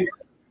guy.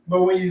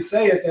 But when you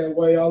say it that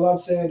way, all I'm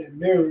saying it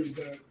mirrors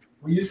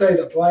when you say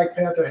the Black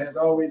Panther has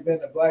always been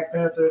the Black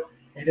Panther,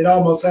 and it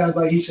almost sounds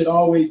like he should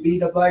always be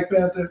the Black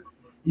Panther.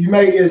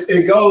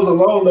 It goes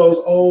along those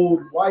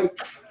old white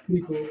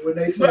people when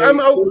they say,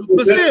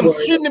 but Sim,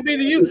 shouldn't it be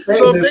to you?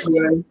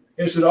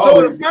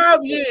 So in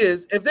 5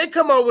 years, if they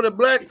come out with a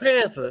Black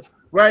Panther,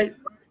 right,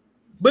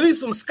 but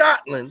he's from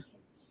Scotland,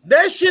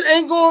 that shit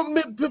ain't going.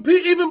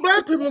 Even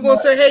black people are going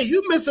to say, "Hey,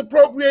 you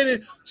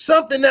misappropriated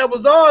something that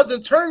was ours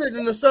and turned it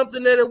into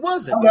something that it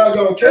wasn't." I'm not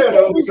going to care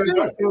though because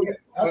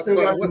I still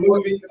got the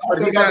movie.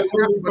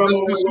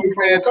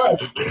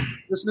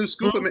 This new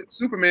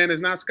Superman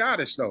is not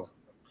Scottish though.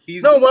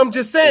 I'm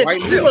just saying.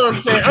 You know what I'm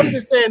saying? I'm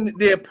just saying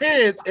the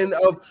appearance and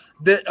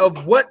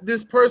of what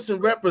this person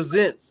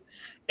represents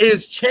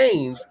is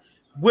changed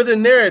with a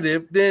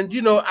narrative. Then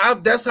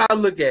that's how I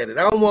look at it.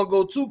 I don't want to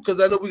go too because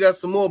I know we got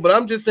some more, but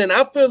I'm just saying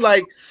I feel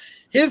like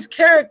his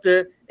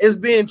character is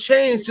being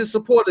changed to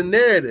support a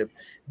narrative.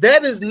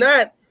 That is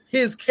not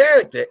his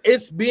character.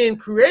 It's being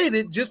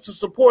created just to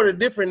support a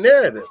different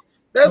narrative.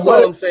 That's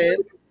all I'm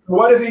saying.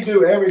 What if he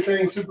do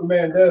everything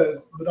Superman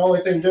does, but the only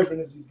thing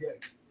different is he's gay?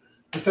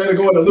 Instead of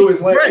going to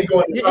Lewis Lane, he's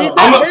going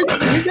to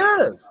basically he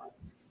does.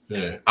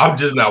 Yeah, I'm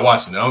just not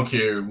watching it. I don't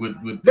care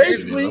what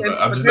basically.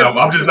 I'm just not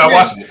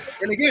watching it.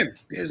 And again,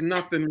 there's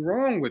nothing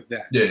wrong with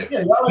that.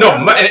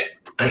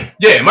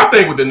 My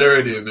thing with the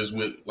narrative is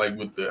with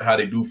how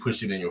they do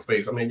push it in your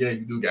face. I mean, yeah,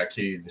 you do got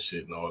kids and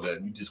shit and all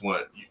that. You just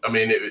want. I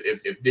mean,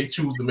 if they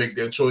choose to make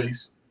their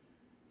choice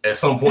at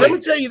some point, let me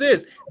tell you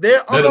this: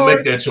 let them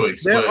make that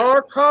choice. There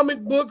are comic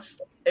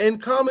books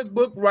and comic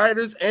book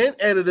writers and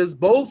editors,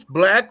 both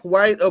black,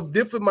 white, of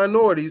different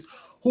minorities,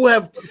 who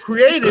have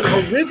created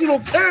original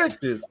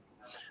characters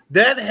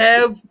that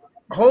have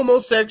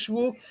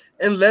homosexual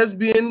and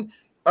lesbian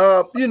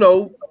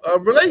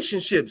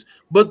relationships.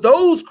 But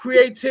those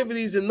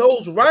creativities and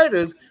those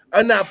writers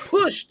are not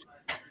pushed.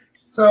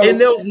 And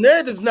those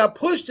narratives not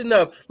pushed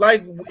enough.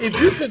 Like if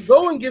you could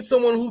go and get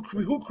someone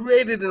who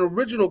created an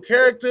original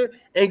character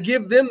and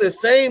give them the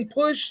same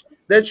push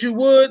that you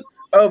would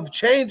of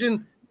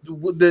changing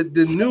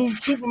the new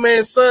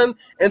Superman son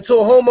into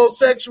a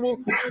homosexual,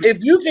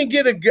 if you can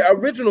get an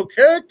original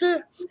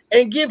character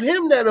and give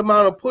him that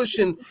amount of push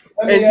and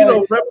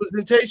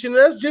representation,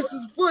 that's just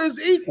as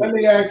equal. Let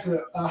me ask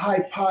a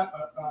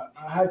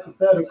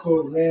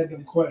hypothetical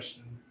random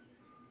question.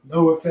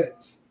 No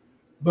offense.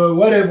 But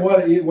what if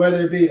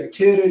whether it be a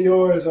kid of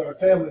yours or a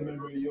family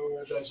member of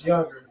yours that's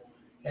younger,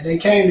 and they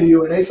came to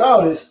you and they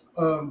saw this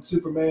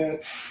Superman,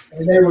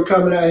 and they were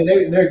coming out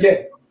and they're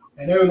gay,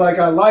 and they were like,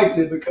 I liked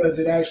it because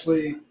it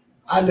actually,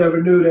 I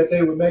never knew that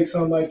they would make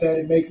something like that.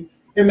 It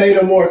made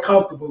them more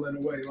comfortable in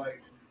a way.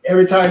 Like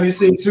every time you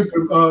see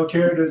super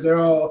characters, they're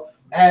all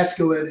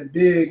masculine and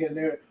big and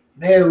they're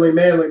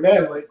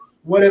manly.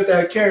 What if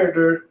that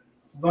character,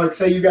 like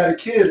say you got a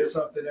kid or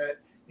something that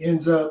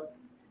ends up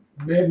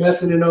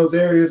messing in those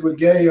areas with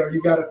gay, or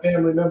you got a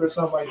family member,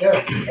 something like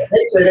that.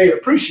 They say they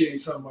appreciate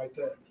something like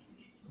that.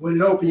 Would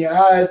it open your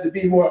eyes to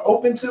be more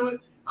open to it?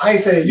 I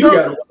ain't saying you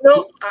got to.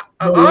 No,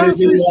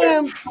 honestly,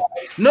 Sam,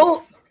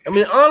 no. I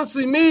mean,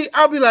 honestly, me,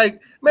 I'll be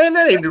like, man,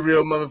 that ain't the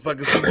real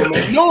motherfucking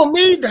Superman. Knowing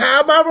me,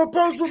 how my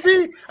approach would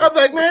be, I'm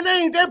like, man,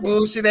 that ain't that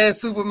bullshit ass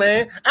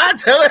Superman. I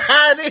tell it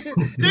how it is.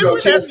 They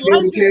would have to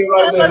like it.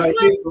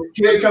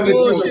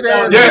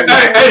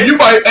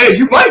 Hey,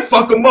 you might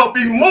fuck him up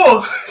even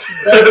more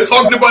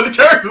talking about the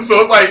character.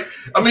 So it's like,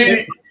 I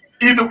mean,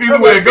 either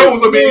way it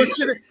goes. I mean,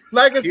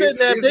 like I said,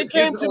 now if they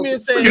came to me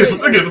and said, look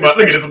at this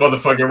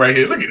motherfucker right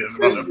here. Look at this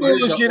motherfucker.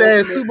 Bullshit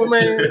ass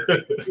Superman.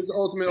 Here's the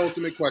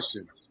ultimate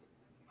question.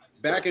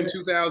 Back in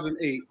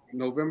 2008,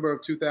 November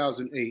of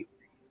 2008,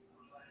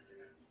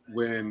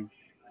 when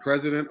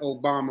President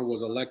Obama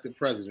was elected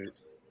president,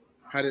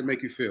 how did it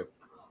make you feel?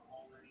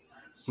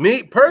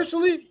 Me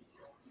personally,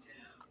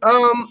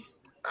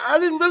 I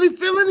didn't really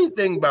feel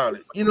anything about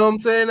it. You know what I'm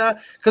saying?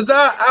 Because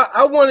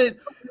I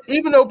wanted,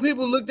 even though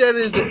people looked at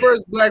it as the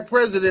first black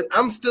president,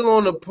 I'm still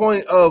on the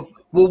point of,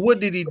 well, what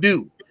did he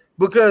do?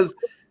 Because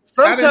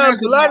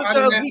sometimes, a lot of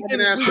times, we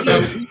didn't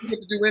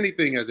get to do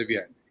anything as of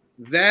yet.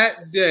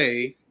 That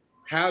day,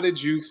 how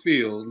did you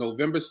feel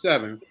November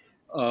 7th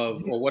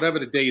or whatever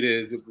the date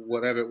is,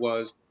 whatever it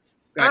was?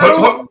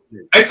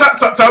 Hey,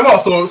 time out.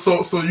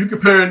 So you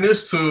comparing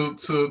this to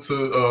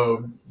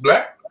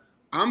black?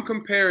 I'm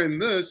comparing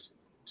this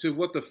to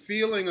what the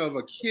feeling of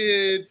a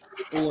kid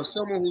or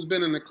someone who's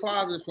been in the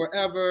closet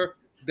forever,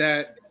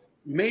 that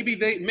maybe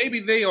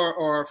they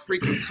are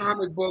freaking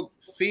comic book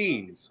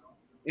fiends,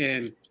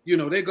 and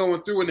they're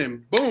going through and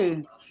then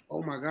boom.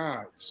 Oh my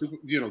God!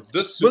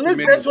 This. But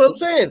listen, that's what I'm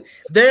saying.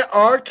 There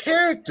are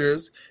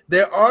characters,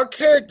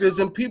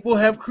 and people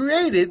have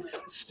created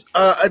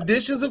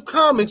editions of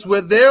comics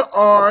where there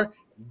are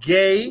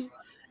gay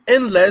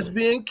and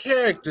lesbian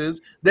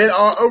characters that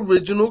are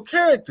original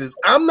characters.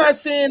 I'm not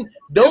saying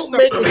don't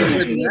make a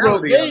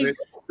superhero gay.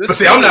 But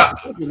see, I'm not.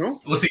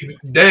 Well, see,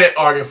 Dad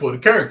arguing for the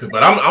character,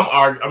 but I'm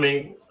arguing. I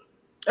mean.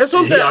 That's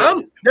what I'm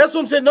saying. That's what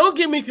I'm saying. Don't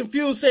get me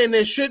confused saying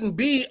there shouldn't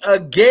be a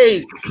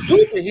gay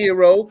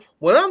superhero.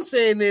 What I'm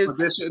saying is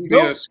there shouldn't be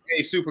a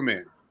gay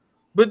Superman.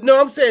 But no,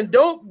 I'm saying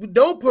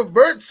don't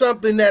pervert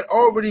something that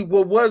already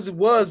was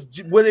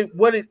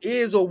what it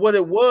is or what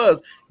it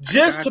was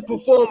just to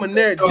perform a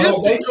narrative,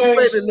 just to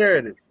create a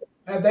narrative.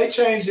 Have they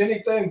changed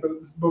anything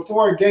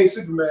before gay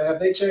Superman? Have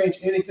they changed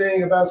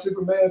anything about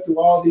Superman through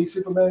all these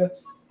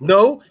Supermans?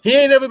 No, he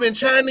ain't never been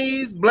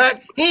Chinese,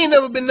 black. He ain't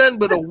never been nothing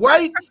but a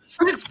white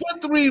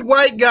 6'3"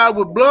 white guy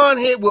with blonde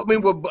hair, with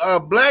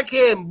black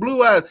hair and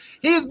blue eyes.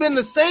 He has been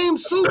the same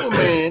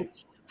Superman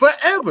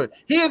forever.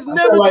 He has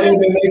never. Like they've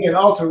been making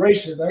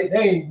alterations. They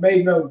ain't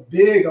made no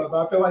big of.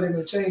 I feel like they've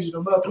been changing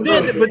them up.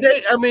 Yeah, but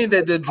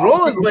the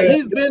drawings. But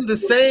he's been the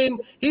same.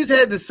 He's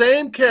had the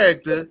same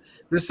character,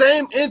 the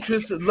same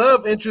interests,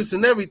 love interests,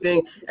 and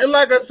everything. And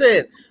like I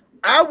said.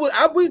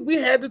 We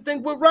had to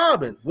think with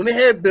Robin when they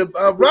had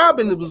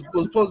Robin that was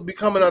supposed to be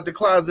coming out the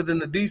closet in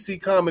the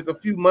DC comic a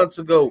few months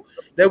ago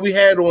that we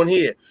had on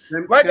here.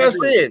 Like I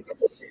said,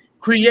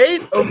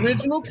 create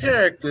original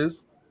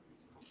characters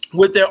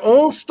with their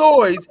own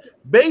stories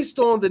based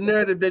on the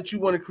narrative that you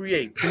want to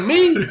create. To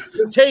me,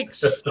 take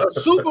a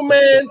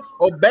Superman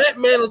or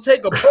Batman or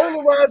take a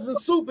polarizing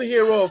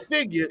superhero or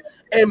figure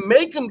and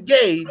make him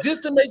gay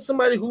just to make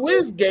somebody who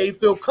is gay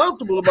feel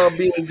comfortable about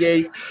being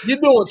gay. You're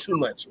doing too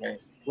much, man.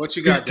 What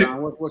you got,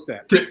 John? What's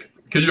that?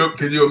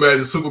 Can you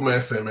imagine Superman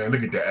saying, "Man,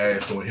 look at the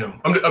ass on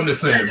him"? I'm just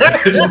saying, man.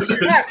 I'm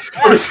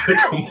just saying,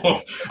 come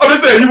on. I'm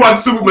just saying, you watch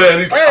Superman, and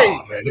he's like,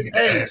 "Oh man, look at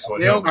the ass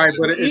on him." All right,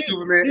 but is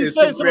Superman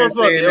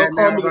saying that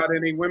now about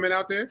any women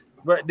out there?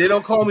 But they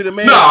don't call me the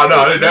man. No,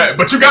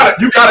 but you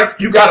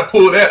gotta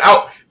pull that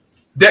out.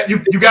 That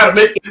you gotta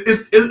make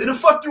it'll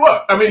fuck you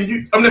up. I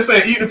mean, I'm just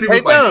saying, even if he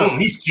was like,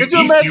 he's cute,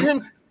 he's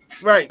cute.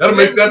 Right, that'll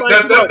make that'll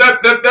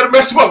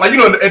mess you up. Like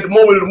at the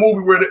moment of the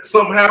movie where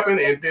something happened,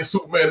 and then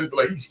Superman is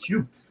like, he's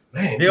cute,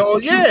 man.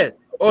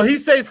 Or he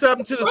say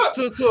something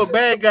to a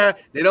bad guy.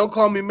 They don't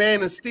call me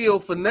Man of Steel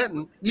for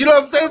nothing. You know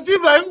what I'm saying?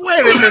 You're like,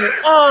 wait a minute.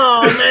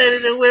 Oh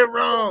man, it went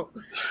wrong.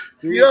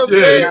 You know what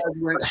I'm saying?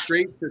 Went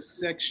straight to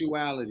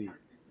sexuality.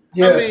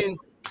 Yeah. I mean.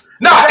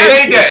 No,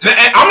 it ain't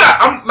that.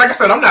 I'm like I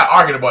said, I'm not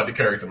arguing about the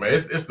character, man.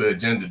 It's the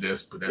agenda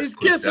that's he's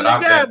kissing the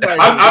guy.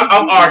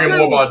 I'm arguing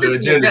more about the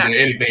agenda than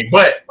anything.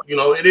 But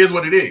it is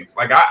what it is.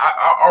 Like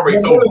I already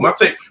told you, my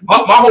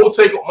whole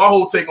take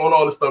on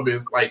all this stuff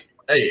is like,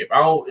 hey,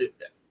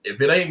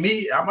 if it ain't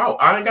me, I'm out.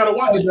 I ain't gotta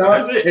watch it.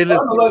 That's it. I'm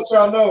gonna let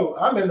y'all know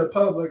I'm in the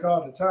public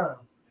all the time.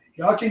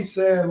 y'all keep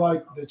saying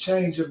like the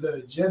change of the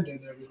agenda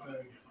and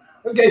everything.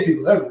 There's gay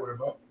people everywhere,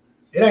 bro.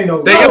 It ain't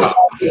no.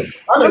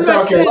 I'm in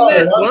South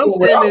Carolina.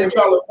 When I'm in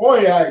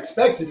California, I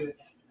expected it.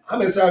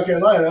 I'm in South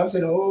Carolina. I'm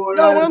saying, oh.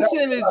 No, what I'm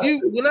saying is you.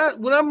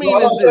 What I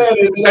mean is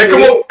this.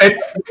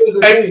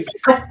 Hey,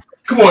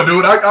 come on,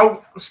 dude.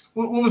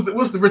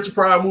 What's the Richard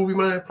Pryor movie,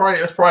 man?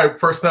 That's probably the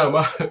first time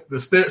the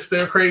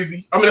Stare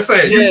Crazy. I mean, I'm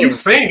saying you've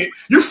seen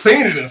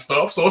it and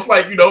stuff. So it's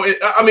like, you know,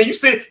 you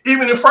see it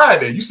even in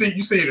Friday. You see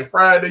it in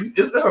Friday.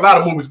 There's a lot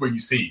of movies where you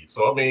see it.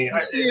 So I mean,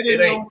 you see it in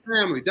your own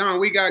family. Don,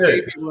 we got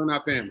gay people in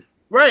our family.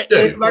 Right.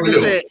 Yeah, like I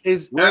said,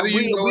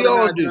 we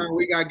all do.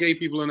 We got gay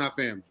people in our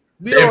family.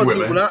 We all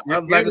do. Like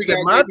I said,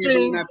 my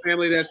thing in that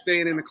family that's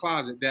staying in the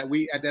closet that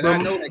I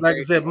know. Like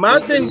I said,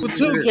 my thing with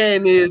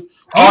Toucan is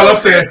all I'm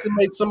saying to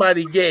make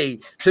somebody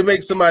gay, to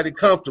make somebody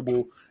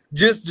comfortable,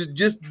 just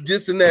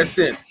in that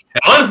sense.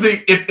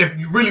 Honestly, if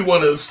you really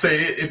want to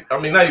say it,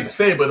 not even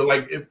say it, but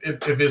like if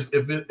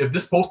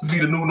this supposed to be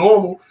the new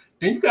normal,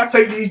 then you gotta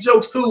take these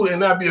jokes too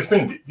and not be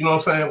offended. You know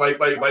what I'm saying? Like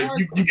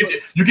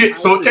you get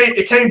so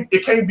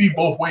it can't be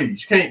both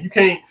ways. You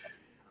can't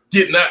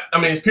get not. I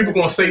mean, people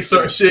gonna say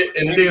certain shit,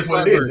 and it is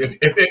what it is.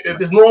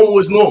 If it's normal,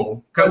 it's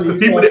normal. Because the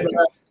people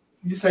that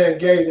you saying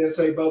gay didn't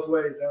say both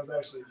ways. That was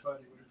actually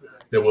funny.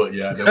 There was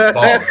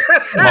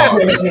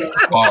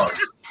bars.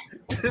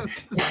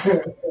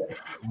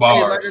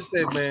 Yeah, like I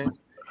said, man.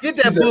 Get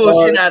that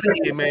bullshit out of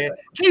here, man.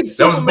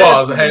 That was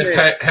bars.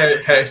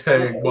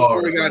 Hashtag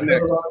bars. We got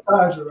next.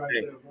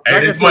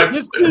 Hey, this might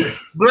be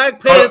Black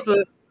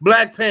Panther.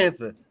 Black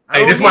Panther.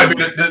 Hey, this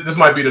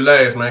might be the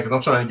last, man, because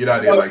I'm trying to get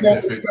out of here like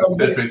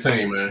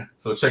 10-15, man.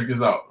 So check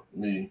this out.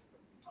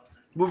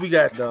 What we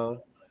got, Don?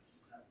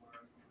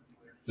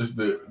 Just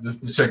to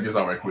check this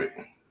out right quick.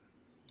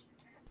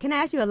 Can I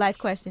ask you a life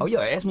question? Oh yeah,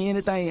 ask me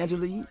anything,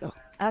 Angela.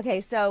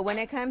 Okay, so when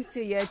it comes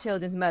to your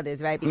children's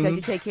mothers, right? Because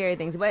you take care of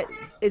things. What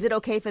is it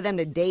okay for them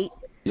to date?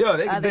 Yeah,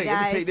 they can date.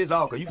 Let me take this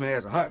off because you can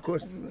ask a hot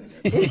question.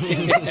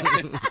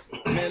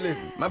 Man,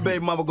 listen, my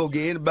baby mama go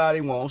get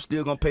anybody they want,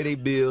 still gonna pay their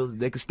bills.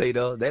 They can stay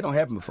there. That don't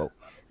happen before.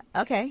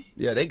 Okay.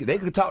 Yeah, they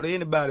can talk to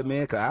anybody,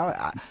 man.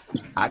 Cause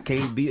I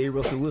can't be a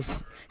Russell Wilson.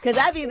 Cause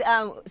I be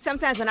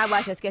sometimes when I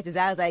watch your sketches,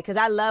 I was like, cause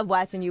I love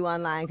watching you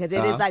online, cause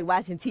it is like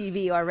watching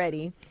TV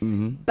already.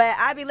 But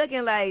I be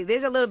looking like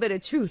there's a little bit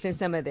of truth in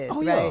some of this,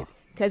 right? Yeah.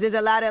 Cause there's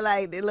a lot of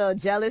like the little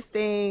jealous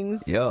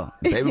things. Yeah,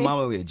 baby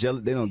mama get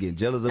jealous. They don't get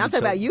jealous of I'm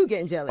talking about you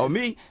getting jealous. Oh,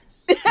 me?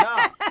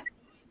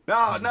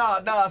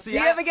 No. See, do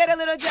you ever get a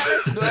little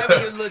jealous? Do I ever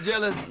get a little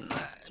jealous?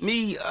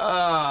 Me,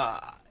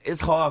 it's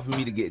hard for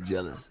me to get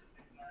jealous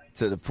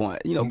to the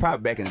point. You know,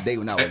 probably back in the day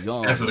when I was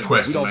young. Answer the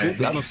question,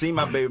 man. I don't see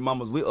my baby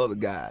mamas with other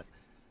guys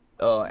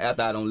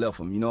after I done left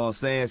them. You know what I'm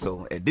saying?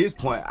 So at this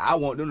point, I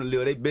want them to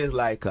live their best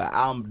life because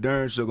I'm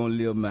darn sure gonna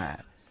live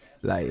mine.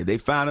 Like if they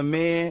find a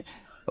man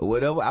or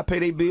whatever, I pay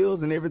their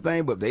bills and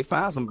everything, but they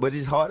find some. But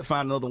it's hard to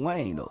find another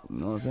Wayne, though. You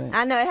know what I'm saying?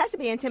 I know it has to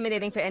be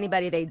intimidating for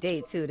anybody they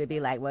date too to be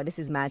like, well, this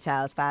is my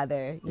child's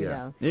father. You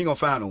know, you ain't gonna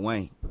find a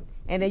Wayne.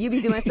 And then you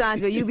be doing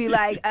songs where you be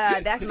like,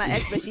 that's my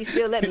ex, but she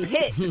still let me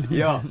hit.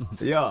 Yeah,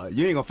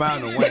 you ain't gonna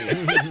find no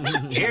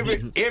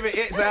Wayne. every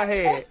ex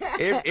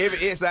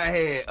I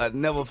had, I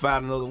never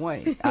found another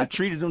Wayne. I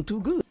treated them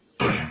too good.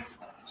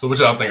 So what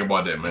y'all think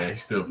about that, man? He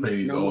still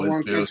pays all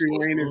his bills. Country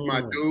Wayne is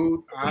my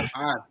dude.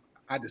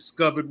 I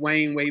discovered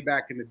Wayne way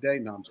back in the day.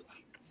 No,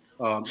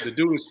 I'm joking. The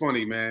dude is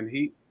funny, man.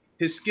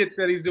 His skits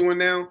that he's doing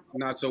now,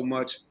 not so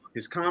much.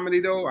 His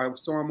comedy though, I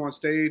saw him on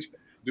stage.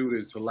 Dude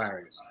is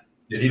hilarious.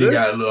 Yeah, he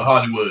got a little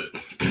Hollywood.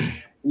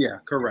 Yeah,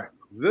 correct.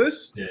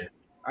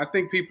 I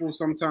think people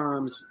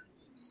sometimes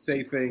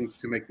say things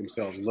to make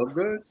themselves look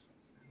good.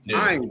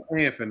 Yeah. I ain't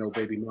paying for no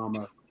baby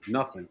mama,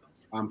 nothing.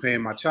 I'm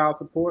paying my child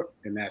support,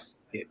 and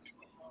that's it.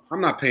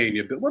 I'm not paying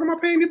your bill. What am I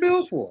paying your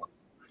bills for?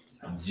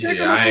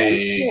 Yeah, I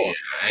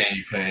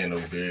ain't paying no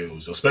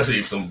bills,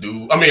 especially if some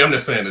dude. I mean, I'm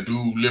just saying the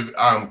dude live.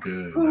 I'm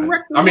good.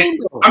 I mean,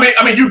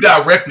 you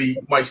directly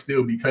might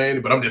still be paying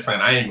it, but I'm just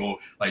saying I ain't gonna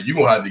like. You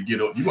gonna have to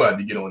get on. You gonna have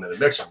to get on that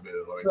election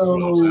bill. Like, so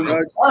you know what I'm saying?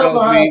 I don't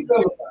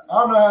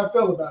know how I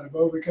feel about it,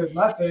 bro. Because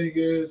my thing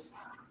is,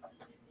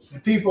 the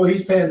people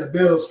he's paying the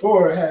bills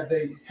for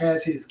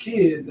has his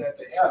kids at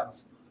the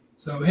house.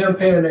 So him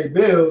paying their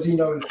bills, he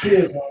knows his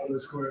kids are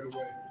squared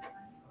away.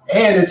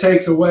 And it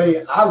takes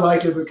away, I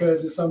like it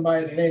because it's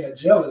somebody that ain't a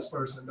jealous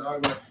person,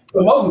 dog.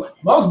 Like,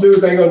 most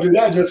dudes ain't gonna do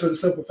that just for the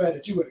simple fact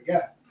that you would have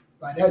got.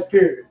 Like that's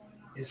period.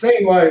 It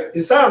sounded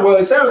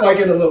like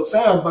in a little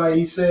sound bite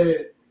he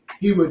said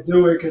he would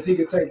do it because he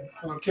could take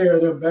care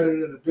of them better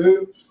than a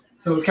dude.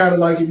 So it's kind of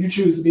like if you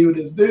choose to be with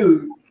this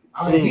dude,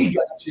 I mean he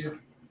got you.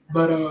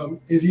 But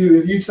if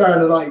you trying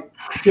to like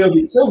still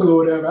be single or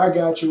whatever, I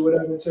got you,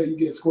 whatever, until you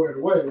get squared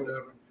away or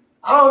whatever.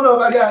 I don't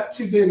know if I got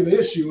too big of an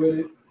issue with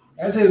it.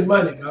 That's his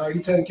money, dog. He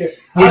taking care.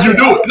 Would you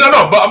do it? No,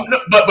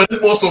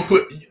 but also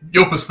put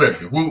your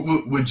perspective.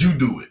 Would you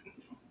do it?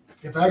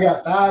 If I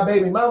got 5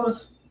 baby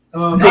mamas,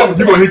 you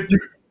gonna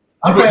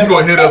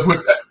hit us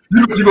with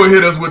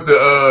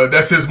the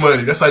that's his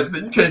money. That's like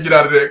you can't get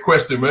out of that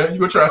question, man. You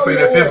gonna try to say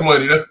that's his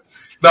money.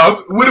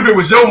 What if it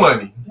was your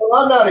money?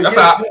 I'm not against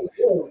how, it.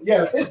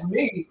 Yeah, if it's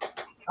me,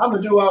 I'm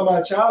gonna do all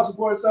my child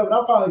support stuff, and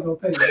I'm probably gonna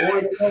pay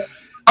more than that.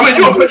 I mean,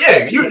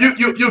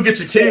 you'll get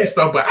your kids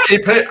stuff, but I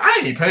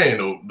ain't paying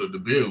the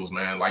bills,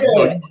 man. Like, you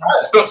on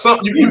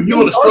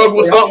the struggle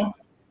with something.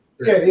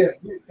 Yeah.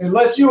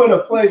 Unless you in a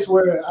place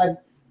where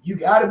you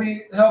got to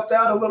be helped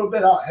out a little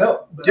bit, I'll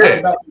help. But I'm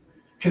about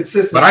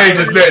consistent. But I ain't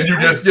just letting you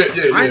just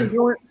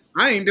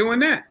I ain't doing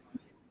that.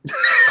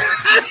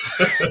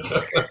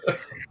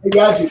 You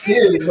got your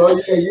kids, bro.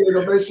 You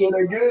gonna make sure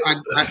they're good.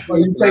 Or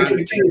you taking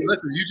the kids?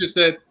 Listen, you just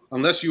said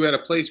unless you at a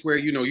place where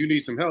you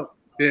need some help,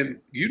 then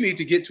you need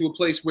to get to a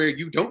place where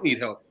you don't need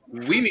help.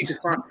 We need to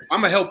find.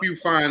 I'm gonna help you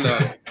find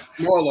a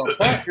smaller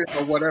apartment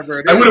or whatever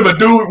it is. What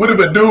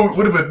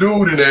if a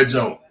dude in that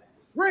joint?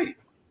 Right.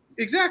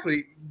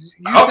 Exactly.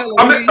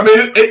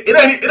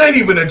 It ain't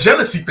even a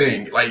jealousy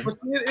thing. Like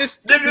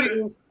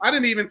I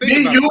didn't even think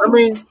about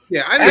it.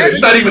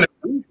 It's not even.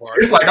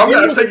 It's like I'm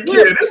not taking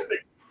care of this thing.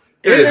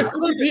 In this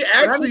clip, he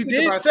actually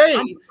did say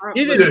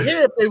he didn't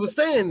care if they were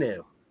staying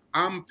there.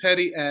 I'm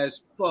petty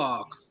as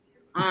fuck.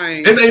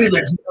 It ain't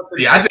even.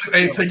 I just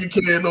ain't taking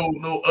care of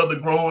no other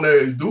grown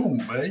ass dude,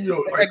 man.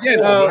 Again,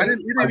 it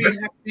didn't even have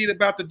to be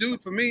about the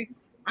dude for me.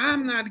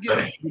 I'm not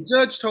getting. The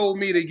judge told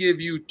me to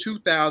give you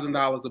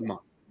 $2,000 a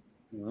month.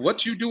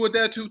 What you do with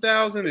that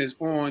 $2,000 is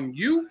on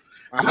you.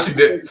 I have to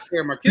take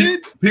care of my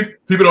kids.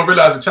 People don't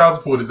realize the child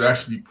support is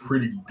actually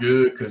pretty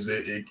good because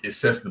it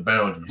sets the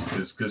boundaries.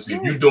 Because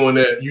if you doing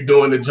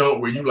the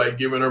junk where you like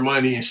giving her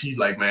money and she's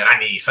like, man, I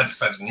need such and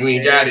such, and you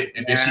ain't got it,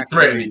 and then she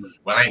threatening,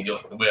 well,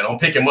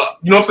 don't pick him up.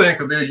 You know what I'm saying?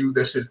 Because they'll use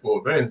that shit for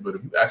advantage. But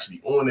if you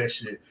actually on that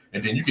shit,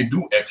 and then you can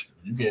do extra,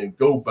 you can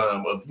go buy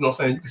them. You know what I'm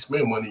saying? You can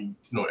spend money,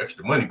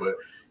 extra money, but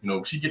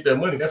she get that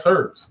money, that's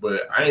hers.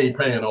 But I ain't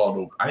paying all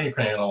the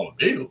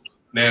bills.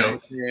 Now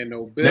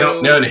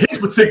in his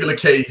particular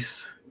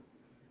case,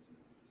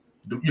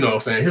 you know what I'm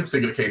saying? His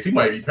particular case, he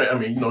might be paying. I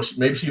mean,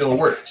 maybe she don't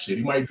work. Shit,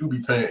 he might be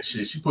paying.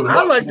 Shit, she put.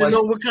 I like to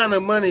know what kind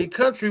of money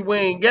Country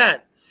Wayne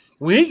got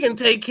when he can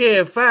take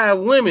care of 5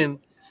 women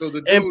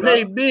and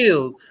pay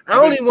bills. I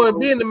don't even want to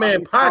be in the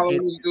man's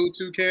pocket.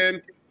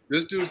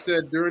 This dude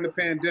said during the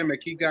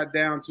pandemic he got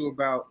down to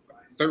about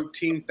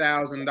 $13,000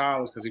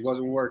 because he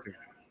wasn't working.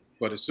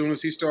 But as soon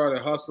as he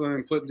started hustling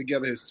and putting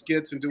together his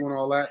skits and doing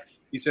all that,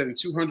 he said in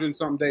 200 and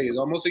something days,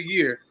 almost a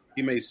year,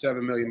 he made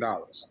 $7 million.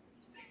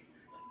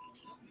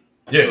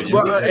 Yeah.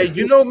 Well,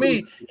 you know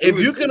me, if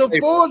you can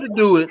afford to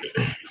do it,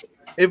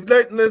 if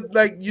now because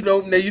I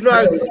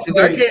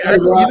can't.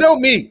 You know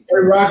me.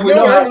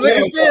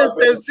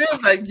 Says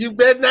like you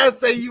better not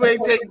say you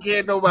ain't taking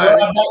care of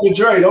nobody. Dr.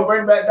 Dre, don't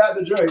bring back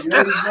Dr. Dre.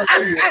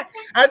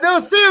 I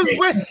know Sims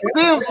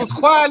was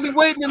quietly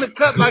waiting in the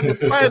cut like a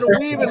spider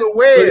weaving a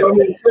web.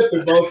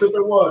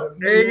 Sipping water.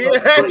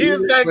 Yeah, he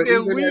was back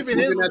there weaving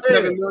his web.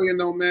 $7 million,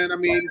 though, man. I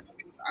mean.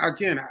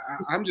 Again,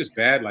 I'm just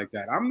bad like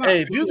that. I'm not.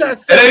 Hey, if you got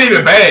it ain't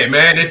even bad,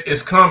 man.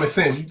 It's common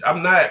sense.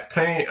 I'm not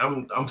paying.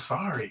 I'm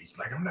sorry.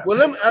 Like I'm not.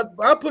 Well,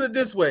 I'll put it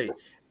this way: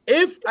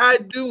 if I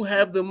do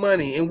have the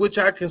money in which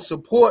I can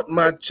support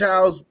my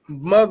child's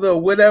mother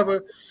or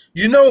whatever,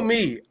 you know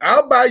me,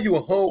 I'll buy you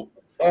a home.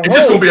 It's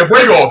just gonna be a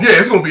break off. Yeah,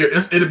 it's gonna be.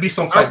 It'll be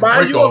some type of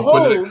break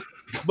off.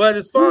 But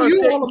as far as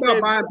all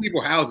about buying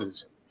people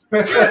houses. I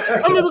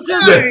mean,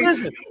 because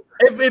listen.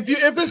 If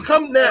it's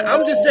come now,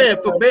 I'm just saying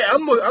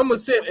I'm gonna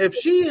say if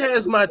she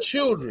has my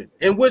children,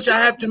 in which I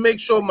have to make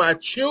sure my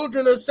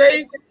children are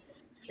safe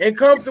and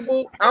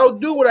comfortable, I'll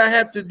do what I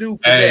have to do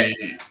for that.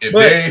 If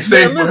they ain't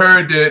safe for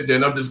her,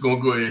 then I'm just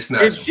gonna go ahead and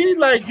snatch. If she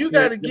like, you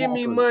got to give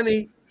me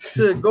money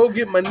to go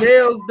get my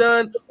nails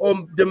done,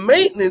 or the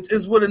maintenance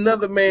is what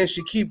another man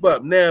should keep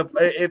up. Now,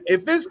 if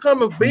it's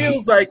coming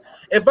bills, like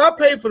if I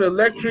pay for the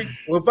electric,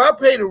 or if I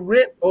pay the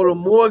rent or the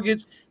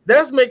mortgage,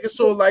 that's making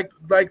so like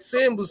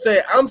Sam was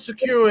saying, I'm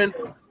securing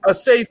a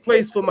safe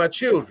place for my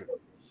children.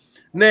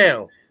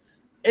 Now,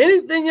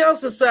 anything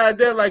else aside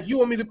that, like you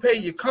want me to pay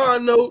your car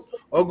note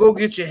or go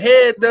get your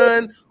hair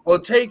done or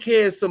take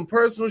care of some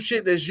personal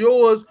shit that's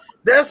yours,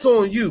 that's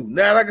on you.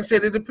 Now, like I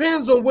said, it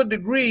depends on what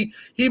degree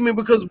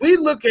because we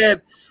look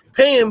at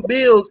paying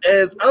bills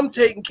as I'm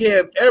taking care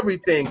of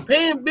everything.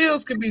 Paying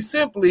bills can be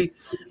simply,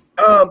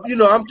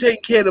 I'm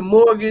taking care of the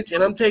mortgage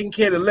and I'm taking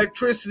care of the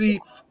electricity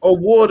or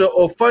water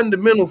or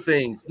fundamental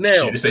things.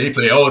 Now, they say he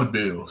pay all the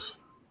bills.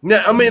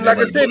 Now, I mean, like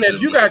I said,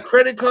 if you got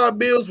credit card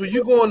bills where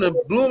you going to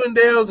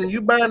Bloomingdale's and you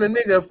buying a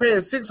nigga paying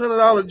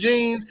 $600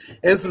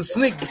 jeans and some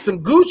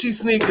Gucci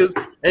sneakers,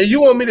 and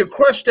you want me to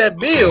crush that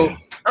bill,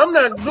 I'm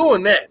not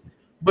doing that.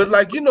 But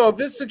if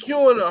it's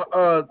securing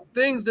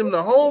things in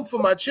the home for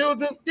my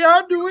children, yeah,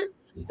 I'll do it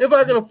if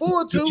I can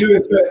afford to.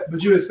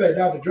 But you expect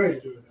Dr. Dre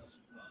to do it.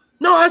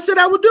 No, I said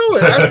I would do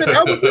it.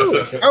 I would do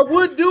it. I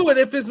would do it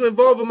if it's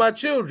involving my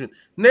children.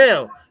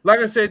 Now,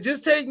 like I said,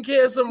 just taking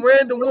care of some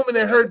random woman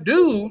and her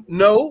dude,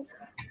 no,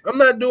 I'm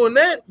not doing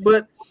that.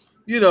 But,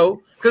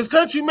 because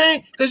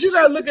because you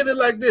got to look at it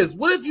like this.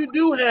 What if you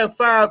do have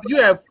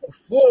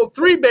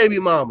 3 baby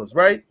mamas,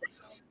 right?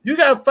 You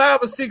got 5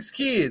 or 6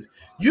 kids.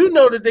 You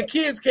know that the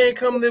kids can't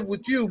come live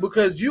with you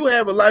because you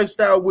have a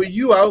lifestyle where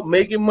you out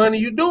making money,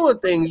 you doing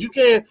things. You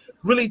can't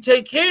really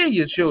take care of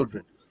your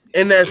children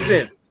in that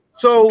sense.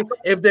 So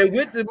if they're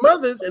with the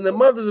mothers and the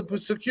mothers are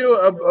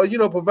secure,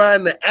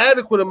 providing the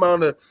adequate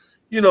amount of,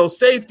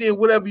 safety and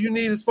whatever you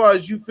need as far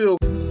as you feel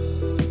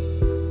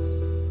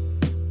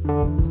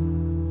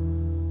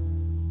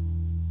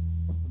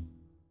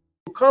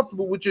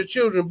comfortable with your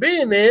children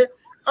being there,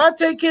 I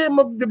take care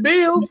of the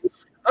bills.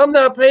 I'm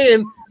not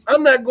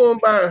going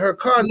by her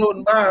car note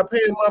and buy her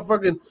paying my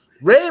fucking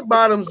red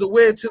bottoms to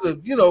wear to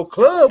the,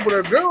 club with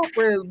her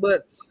girlfriends,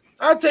 but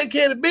I take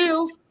care of the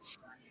bills.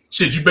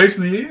 Shit, you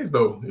basically is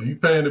though. If you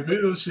paying the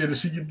bills, shit, and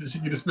she get to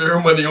spend her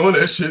money on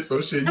that shit. So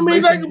shit, you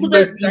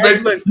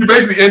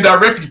basically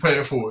indirectly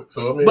paying for it.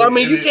 So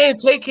you can't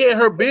take care of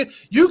her bill.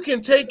 You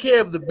can take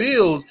care of the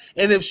bills,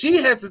 and if she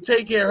has to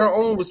take care of her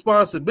own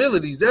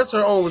responsibilities, that's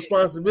her own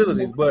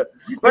responsibilities. But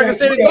like I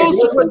said, it goes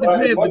to what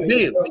degree of the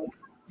bill.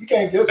 You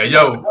can't get. Hey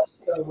yo.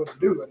 What to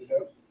do with it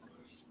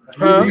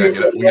though.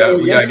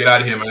 We gotta get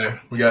out of here, man.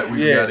 We gotta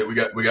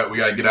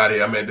get out of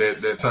here. I'm at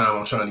that time.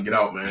 I'm trying to get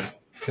out, man.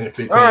 10,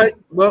 15. All right.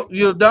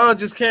 Well, Don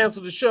just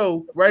canceled the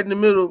show right in the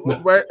middle,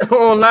 right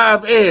on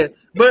live air.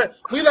 But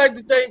we like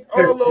to thank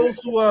all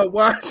those who are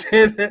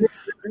watching.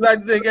 We like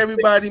to thank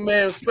everybody,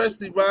 man,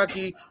 especially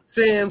Rocky,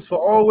 Sam's, for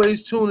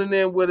always tuning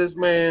in with us,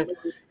 man,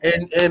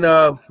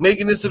 and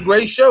making this a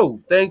great show.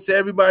 Thanks to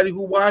everybody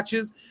who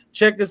watches.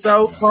 Check us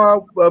out,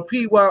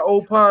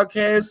 PYO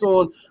Podcast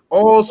on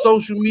all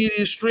social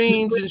media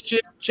streams and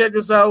shit. Check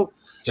us out.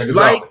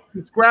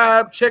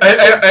 Subscribe, check Hey,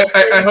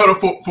 hold on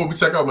before we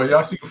check out, man.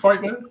 Y'all see the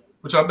fight, man?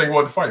 What y'all think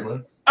about the fight,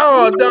 man?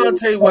 Oh,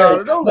 Deontay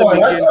Wilder, don't let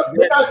me get into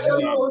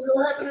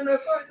that.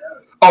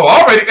 Oh,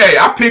 already. Hey,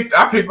 I picked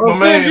my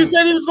man. You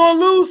said he was gonna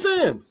lose,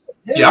 Sam.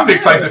 Yeah, I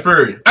picked Tyson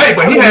Fury. Hey,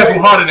 but he had some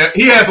heart in that.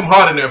 He had some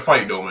heart in that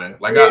fight, though, man.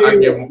 Like I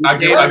give him. And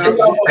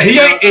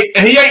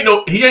he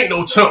ain't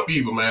no chump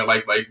either, man.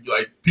 Like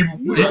people.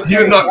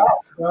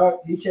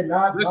 He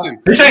cannot. Listen,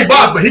 box. He can't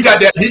box, but he got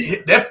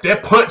that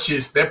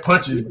punches. That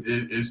punches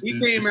is. He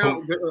came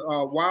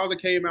out. Wilder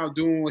came out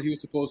doing what he was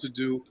supposed to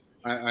do.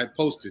 I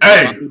posted.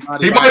 Hey,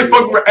 he might have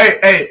fucked.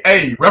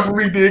 Hey,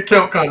 referee did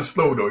count kind of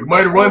slow though. He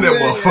might have run that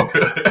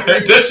motherfucker.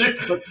 That shit.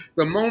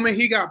 The moment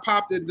he got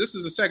popped in, this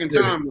is the second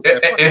time.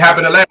 It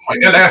happened the last fight.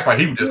 That last fight,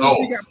 he was just off.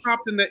 He got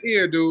popped in the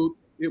ear, dude.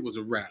 It was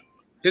a wrap.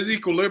 His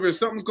equilibrium,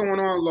 something's going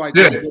on like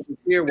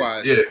ear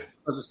wise. Yeah.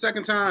 Because the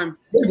second time,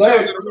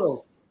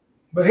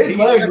 but his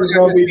legs was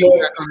gonna be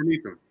there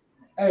underneath him.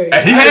 Hey,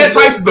 he had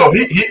Tyson though.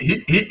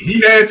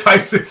 He had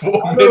Tyson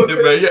for a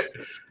minute, man. Yeah.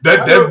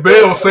 That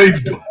bell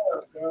saved him.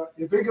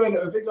 If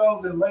it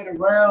goes in later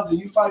rounds and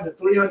you fight a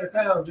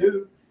 300-pound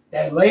dude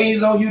that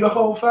lays on you the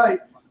whole fight,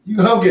 you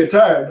gonna get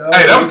tired, dog.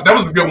 Hey, that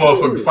was a good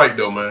motherfucking fight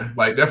though, man.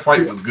 Like that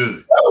fight was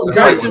good. That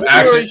fight was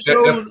actually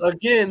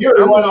again. He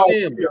won off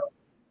him.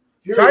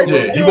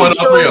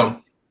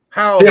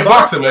 How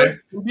boxing, man,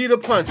 be the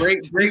punch.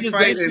 Great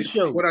fight.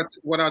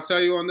 What I'll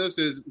tell you on this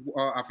is,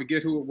 I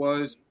forget who it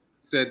was,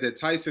 said that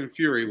Tyson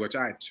Fury, which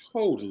I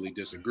totally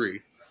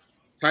disagree.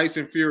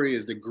 Tyson Fury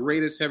is the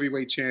greatest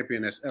heavyweight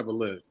champion that's ever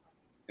lived.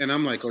 And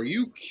I'm like, are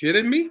you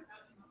kidding me?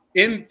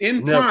 In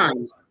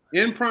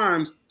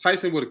primes,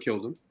 Tyson would have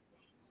killed him.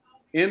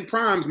 In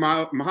primes,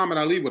 Muhammad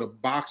Ali would have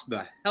boxed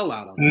the hell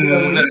out of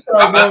him.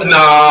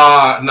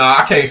 Nah,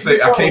 I can't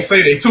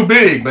say they too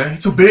big, man.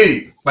 Too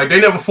big. Like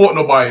they never fought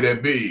nobody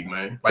that big,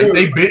 man. Like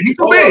they big. He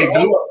too big,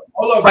 dude.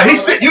 Like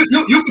he's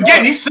you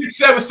forgetting he's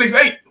 6'7",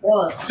 6'8",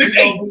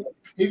 6'8".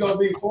 He gonna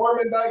be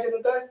Foreman back in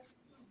the day.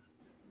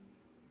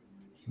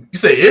 You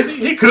say is he?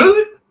 He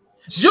could.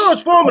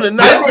 George Foreman and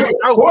I'm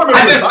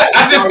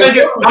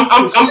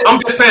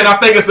just saying. I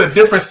think it's a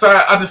different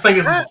side. I just think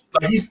it's like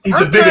he's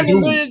a bigger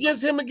dude.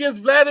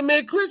 Against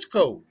Vladimir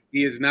Klitschko.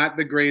 He is not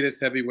the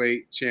greatest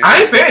heavyweight champion. I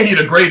ain't saying he's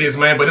the greatest,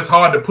 man, but it's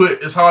hard to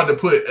put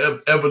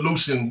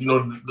evolution. You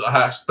know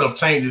how stuff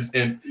changes,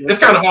 and it's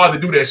kind of hard to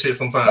do that shit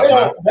sometimes.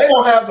 They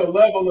don't have the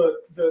level of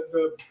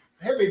the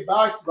heavy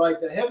box. Like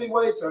the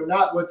heavyweights are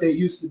not what they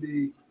used to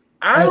be.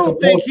 I don't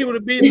think he would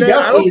have been. I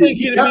don't think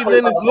he'd have been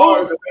Lennox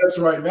Lewis. That's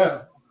right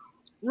now.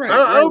 Right.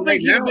 I don't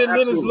think he'd have been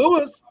Lennox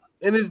Lewis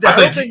in his day. I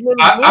think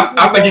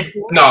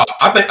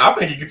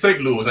he could take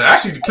Lewis. And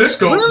actually, the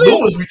Klitschko,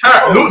 Lewis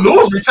retired.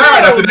 Lewis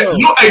retired after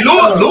that. Hey,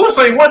 Lewis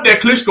ain't want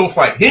that Klitschko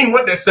fight. He ain't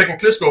want that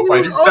second Klitschko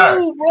fight. He retired.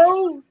 Old,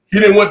 bro. He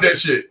didn't want that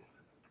shit.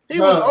 He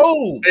was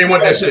old. He didn't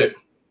want that shit.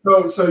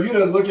 So you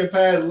just looking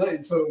past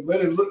Lennox. So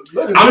Lennox.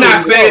 I'm not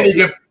saying he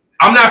can.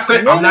 I'm not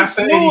saying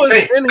he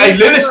can't. Hey,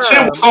 Lennox's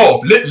chin was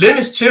soft.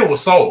 Lennox's chin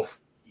was soft.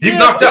 He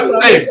knocked out.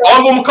 Hey,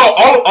 all of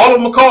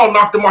McCall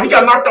knocked him out. He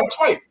got knocked out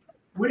twice.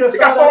 He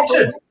got soft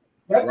shit.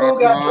 That fool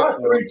got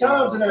dropped 3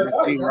 times in that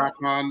fight.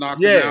 Rockman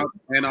knocked him out,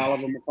 and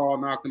Oliver McCall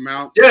knocked him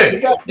out. Yeah, he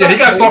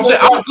got soft shit.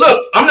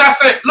 I'm not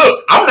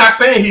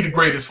saying he's the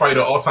greatest fighter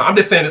of all time. I'm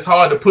just saying it's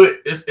hard to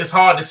put. It's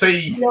hard to say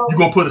you're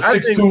gonna put a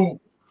 6'2".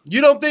 You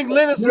don't think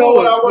Lennox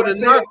Lewis would have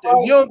knocked?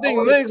 You don't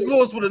think Lennox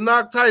Lewis would have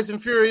knocked Tyson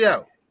Fury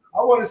out?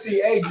 I want to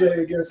see AJ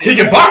against. He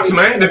can box,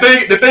 man. The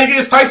thing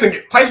is,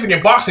 Tyson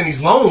can box and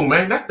he's long,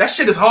 man. That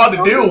shit is hard to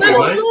deal with,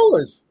 man.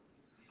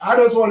 I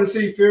just want to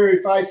see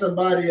Fury fight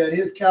somebody at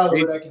his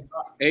caliber that can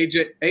box.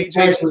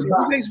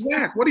 AJ's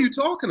whack. What are you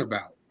talking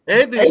about?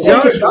 Anthony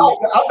Joshua.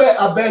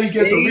 I bet he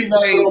gets a rematch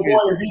with a boy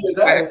and beat his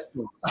ass.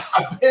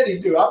 I bet he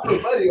do. I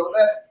put money on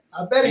that.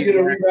 I bet he get a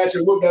rematch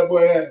and whoop that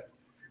boy ass.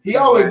 He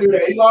always do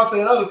that. He lost to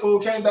that other fool,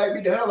 came back,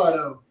 beat the hell out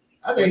of him.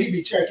 I think he'd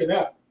be checking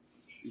out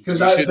because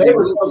they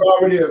were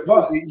already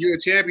advanced. You're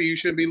a champion. You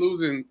shouldn't be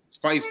losing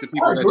fights to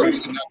people that you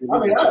should not be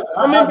losing.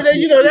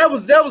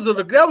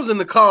 That was in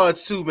the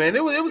cards too, man.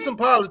 It was some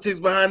politics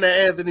behind that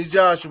Anthony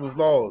Joshua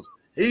flaws.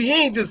 He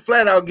ain't just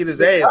flat out get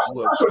his ass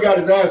whooped. Joshua got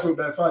his ass whooped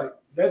that fight.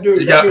 That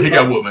dude, he got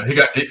whooped, man. He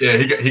got his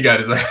ass. He got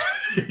his ass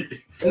whooped.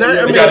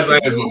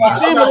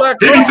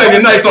 He be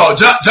taking nights off.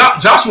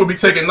 Joshua be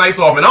taking nights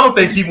off, and I don't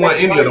think he won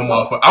any of them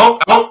motherfuckers.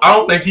 I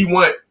don't think he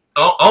won.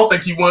 I don't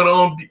think he won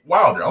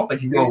Wilder. I don't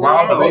think he won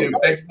Wilder. I don't even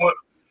think he won.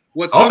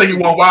 I don't think he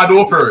won Wilder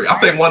or Fury. I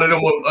think one of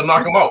them will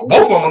knock him out.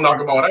 Both of them will knock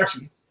him out,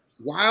 actually.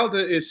 Wilder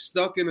is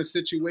stuck in a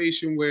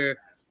situation where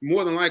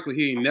more than likely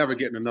he ain't never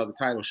getting another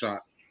title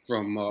shot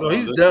from.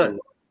 He's done.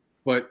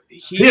 But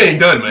he ain't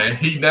done, man.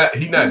 He not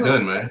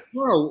done, man.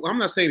 No, I'm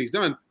not saying he's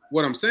done.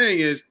 What I'm saying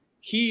is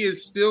he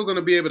is still going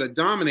to be able to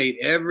dominate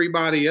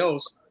everybody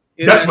else.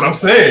 That's what I'm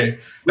saying.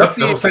 That's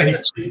what I'm saying.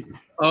 He's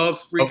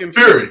of freaking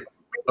Fury.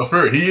 Of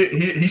Fury.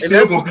 He's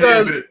still going to be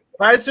able to.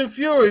 Tyson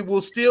Fury will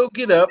still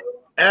get up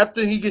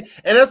after he get,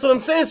 and that's what I'm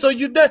saying. So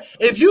you done.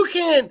 If you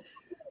can't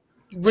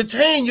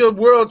retain your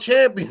world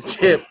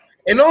championship,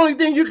 and the only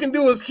thing you can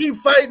do is keep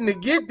fighting to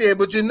get there,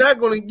 but you're not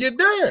going to get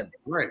done.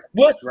 Right.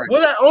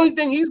 The only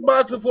thing he's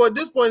boxing for at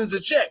this point is a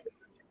check.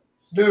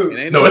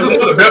 Dude. No, it's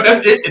another belt.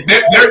 That's it.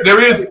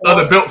 There is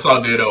other belts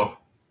out there, though.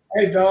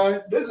 Hey,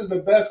 Don, this is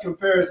the best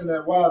comparison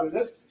that Wilder.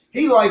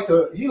 He like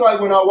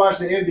when I watch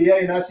the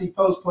NBA and I see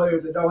post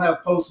players that don't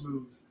have post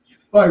moves.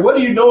 Like, what are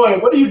you doing?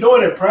 What are you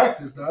doing in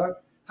practice, dog?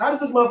 How does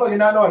this motherfucker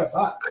not know how to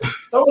box?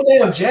 Throw a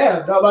damn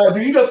jab, dog. Like,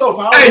 do you just throw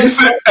power? Hey, you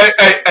see,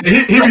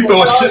 he be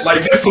throwing shit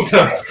like this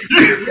sometimes.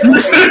 You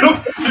see him?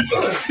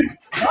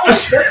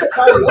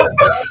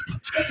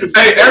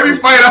 Hey, every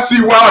fight I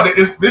see Wilder,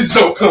 this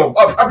joke come.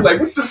 I be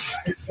like, what the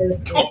fuck is he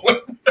doing?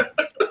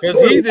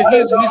 Because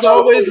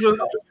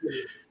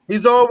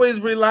he's always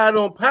relied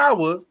on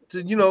power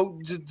to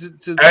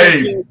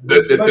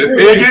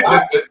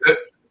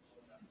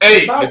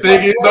Hey, the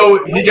thing is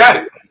though, he got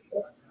it.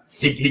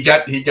 He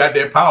got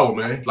that power,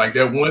 man. Like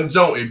that one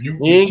joint. If you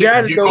ain't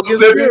got it, don't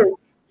get it.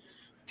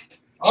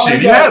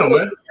 Shit, he had him,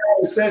 man.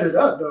 Set it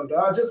up though,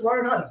 dog. Just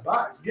learn how to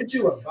box. Get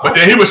you a box. But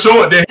then he was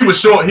showing.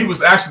 He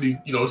was actually,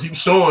 he was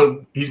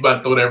showing he's about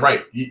to throw that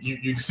right.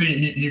 You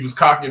see, he was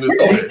cocking it.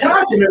 Yeah, he's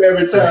cocking it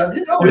every time.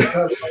 You know he's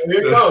coming.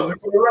 Here it goes. Look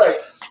for the right.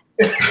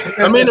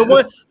 I mean, the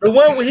one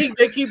where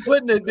they keep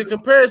putting the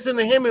comparison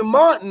to him and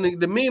Martin,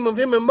 the meme of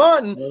him and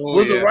Martin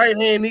was a right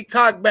hand. He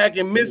cocked back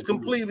and missed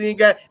completely, and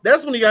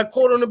that's when he got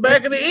caught on the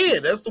back of the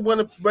head. That's the one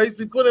that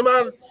basically put him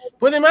out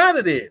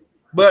of there.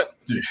 But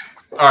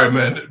all right,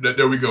 man.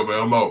 There we go, man.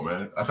 I'm out,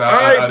 man. I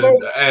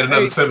add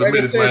another 7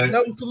 minutes, man.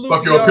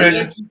 Fuck your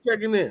opinion.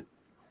 Checking in.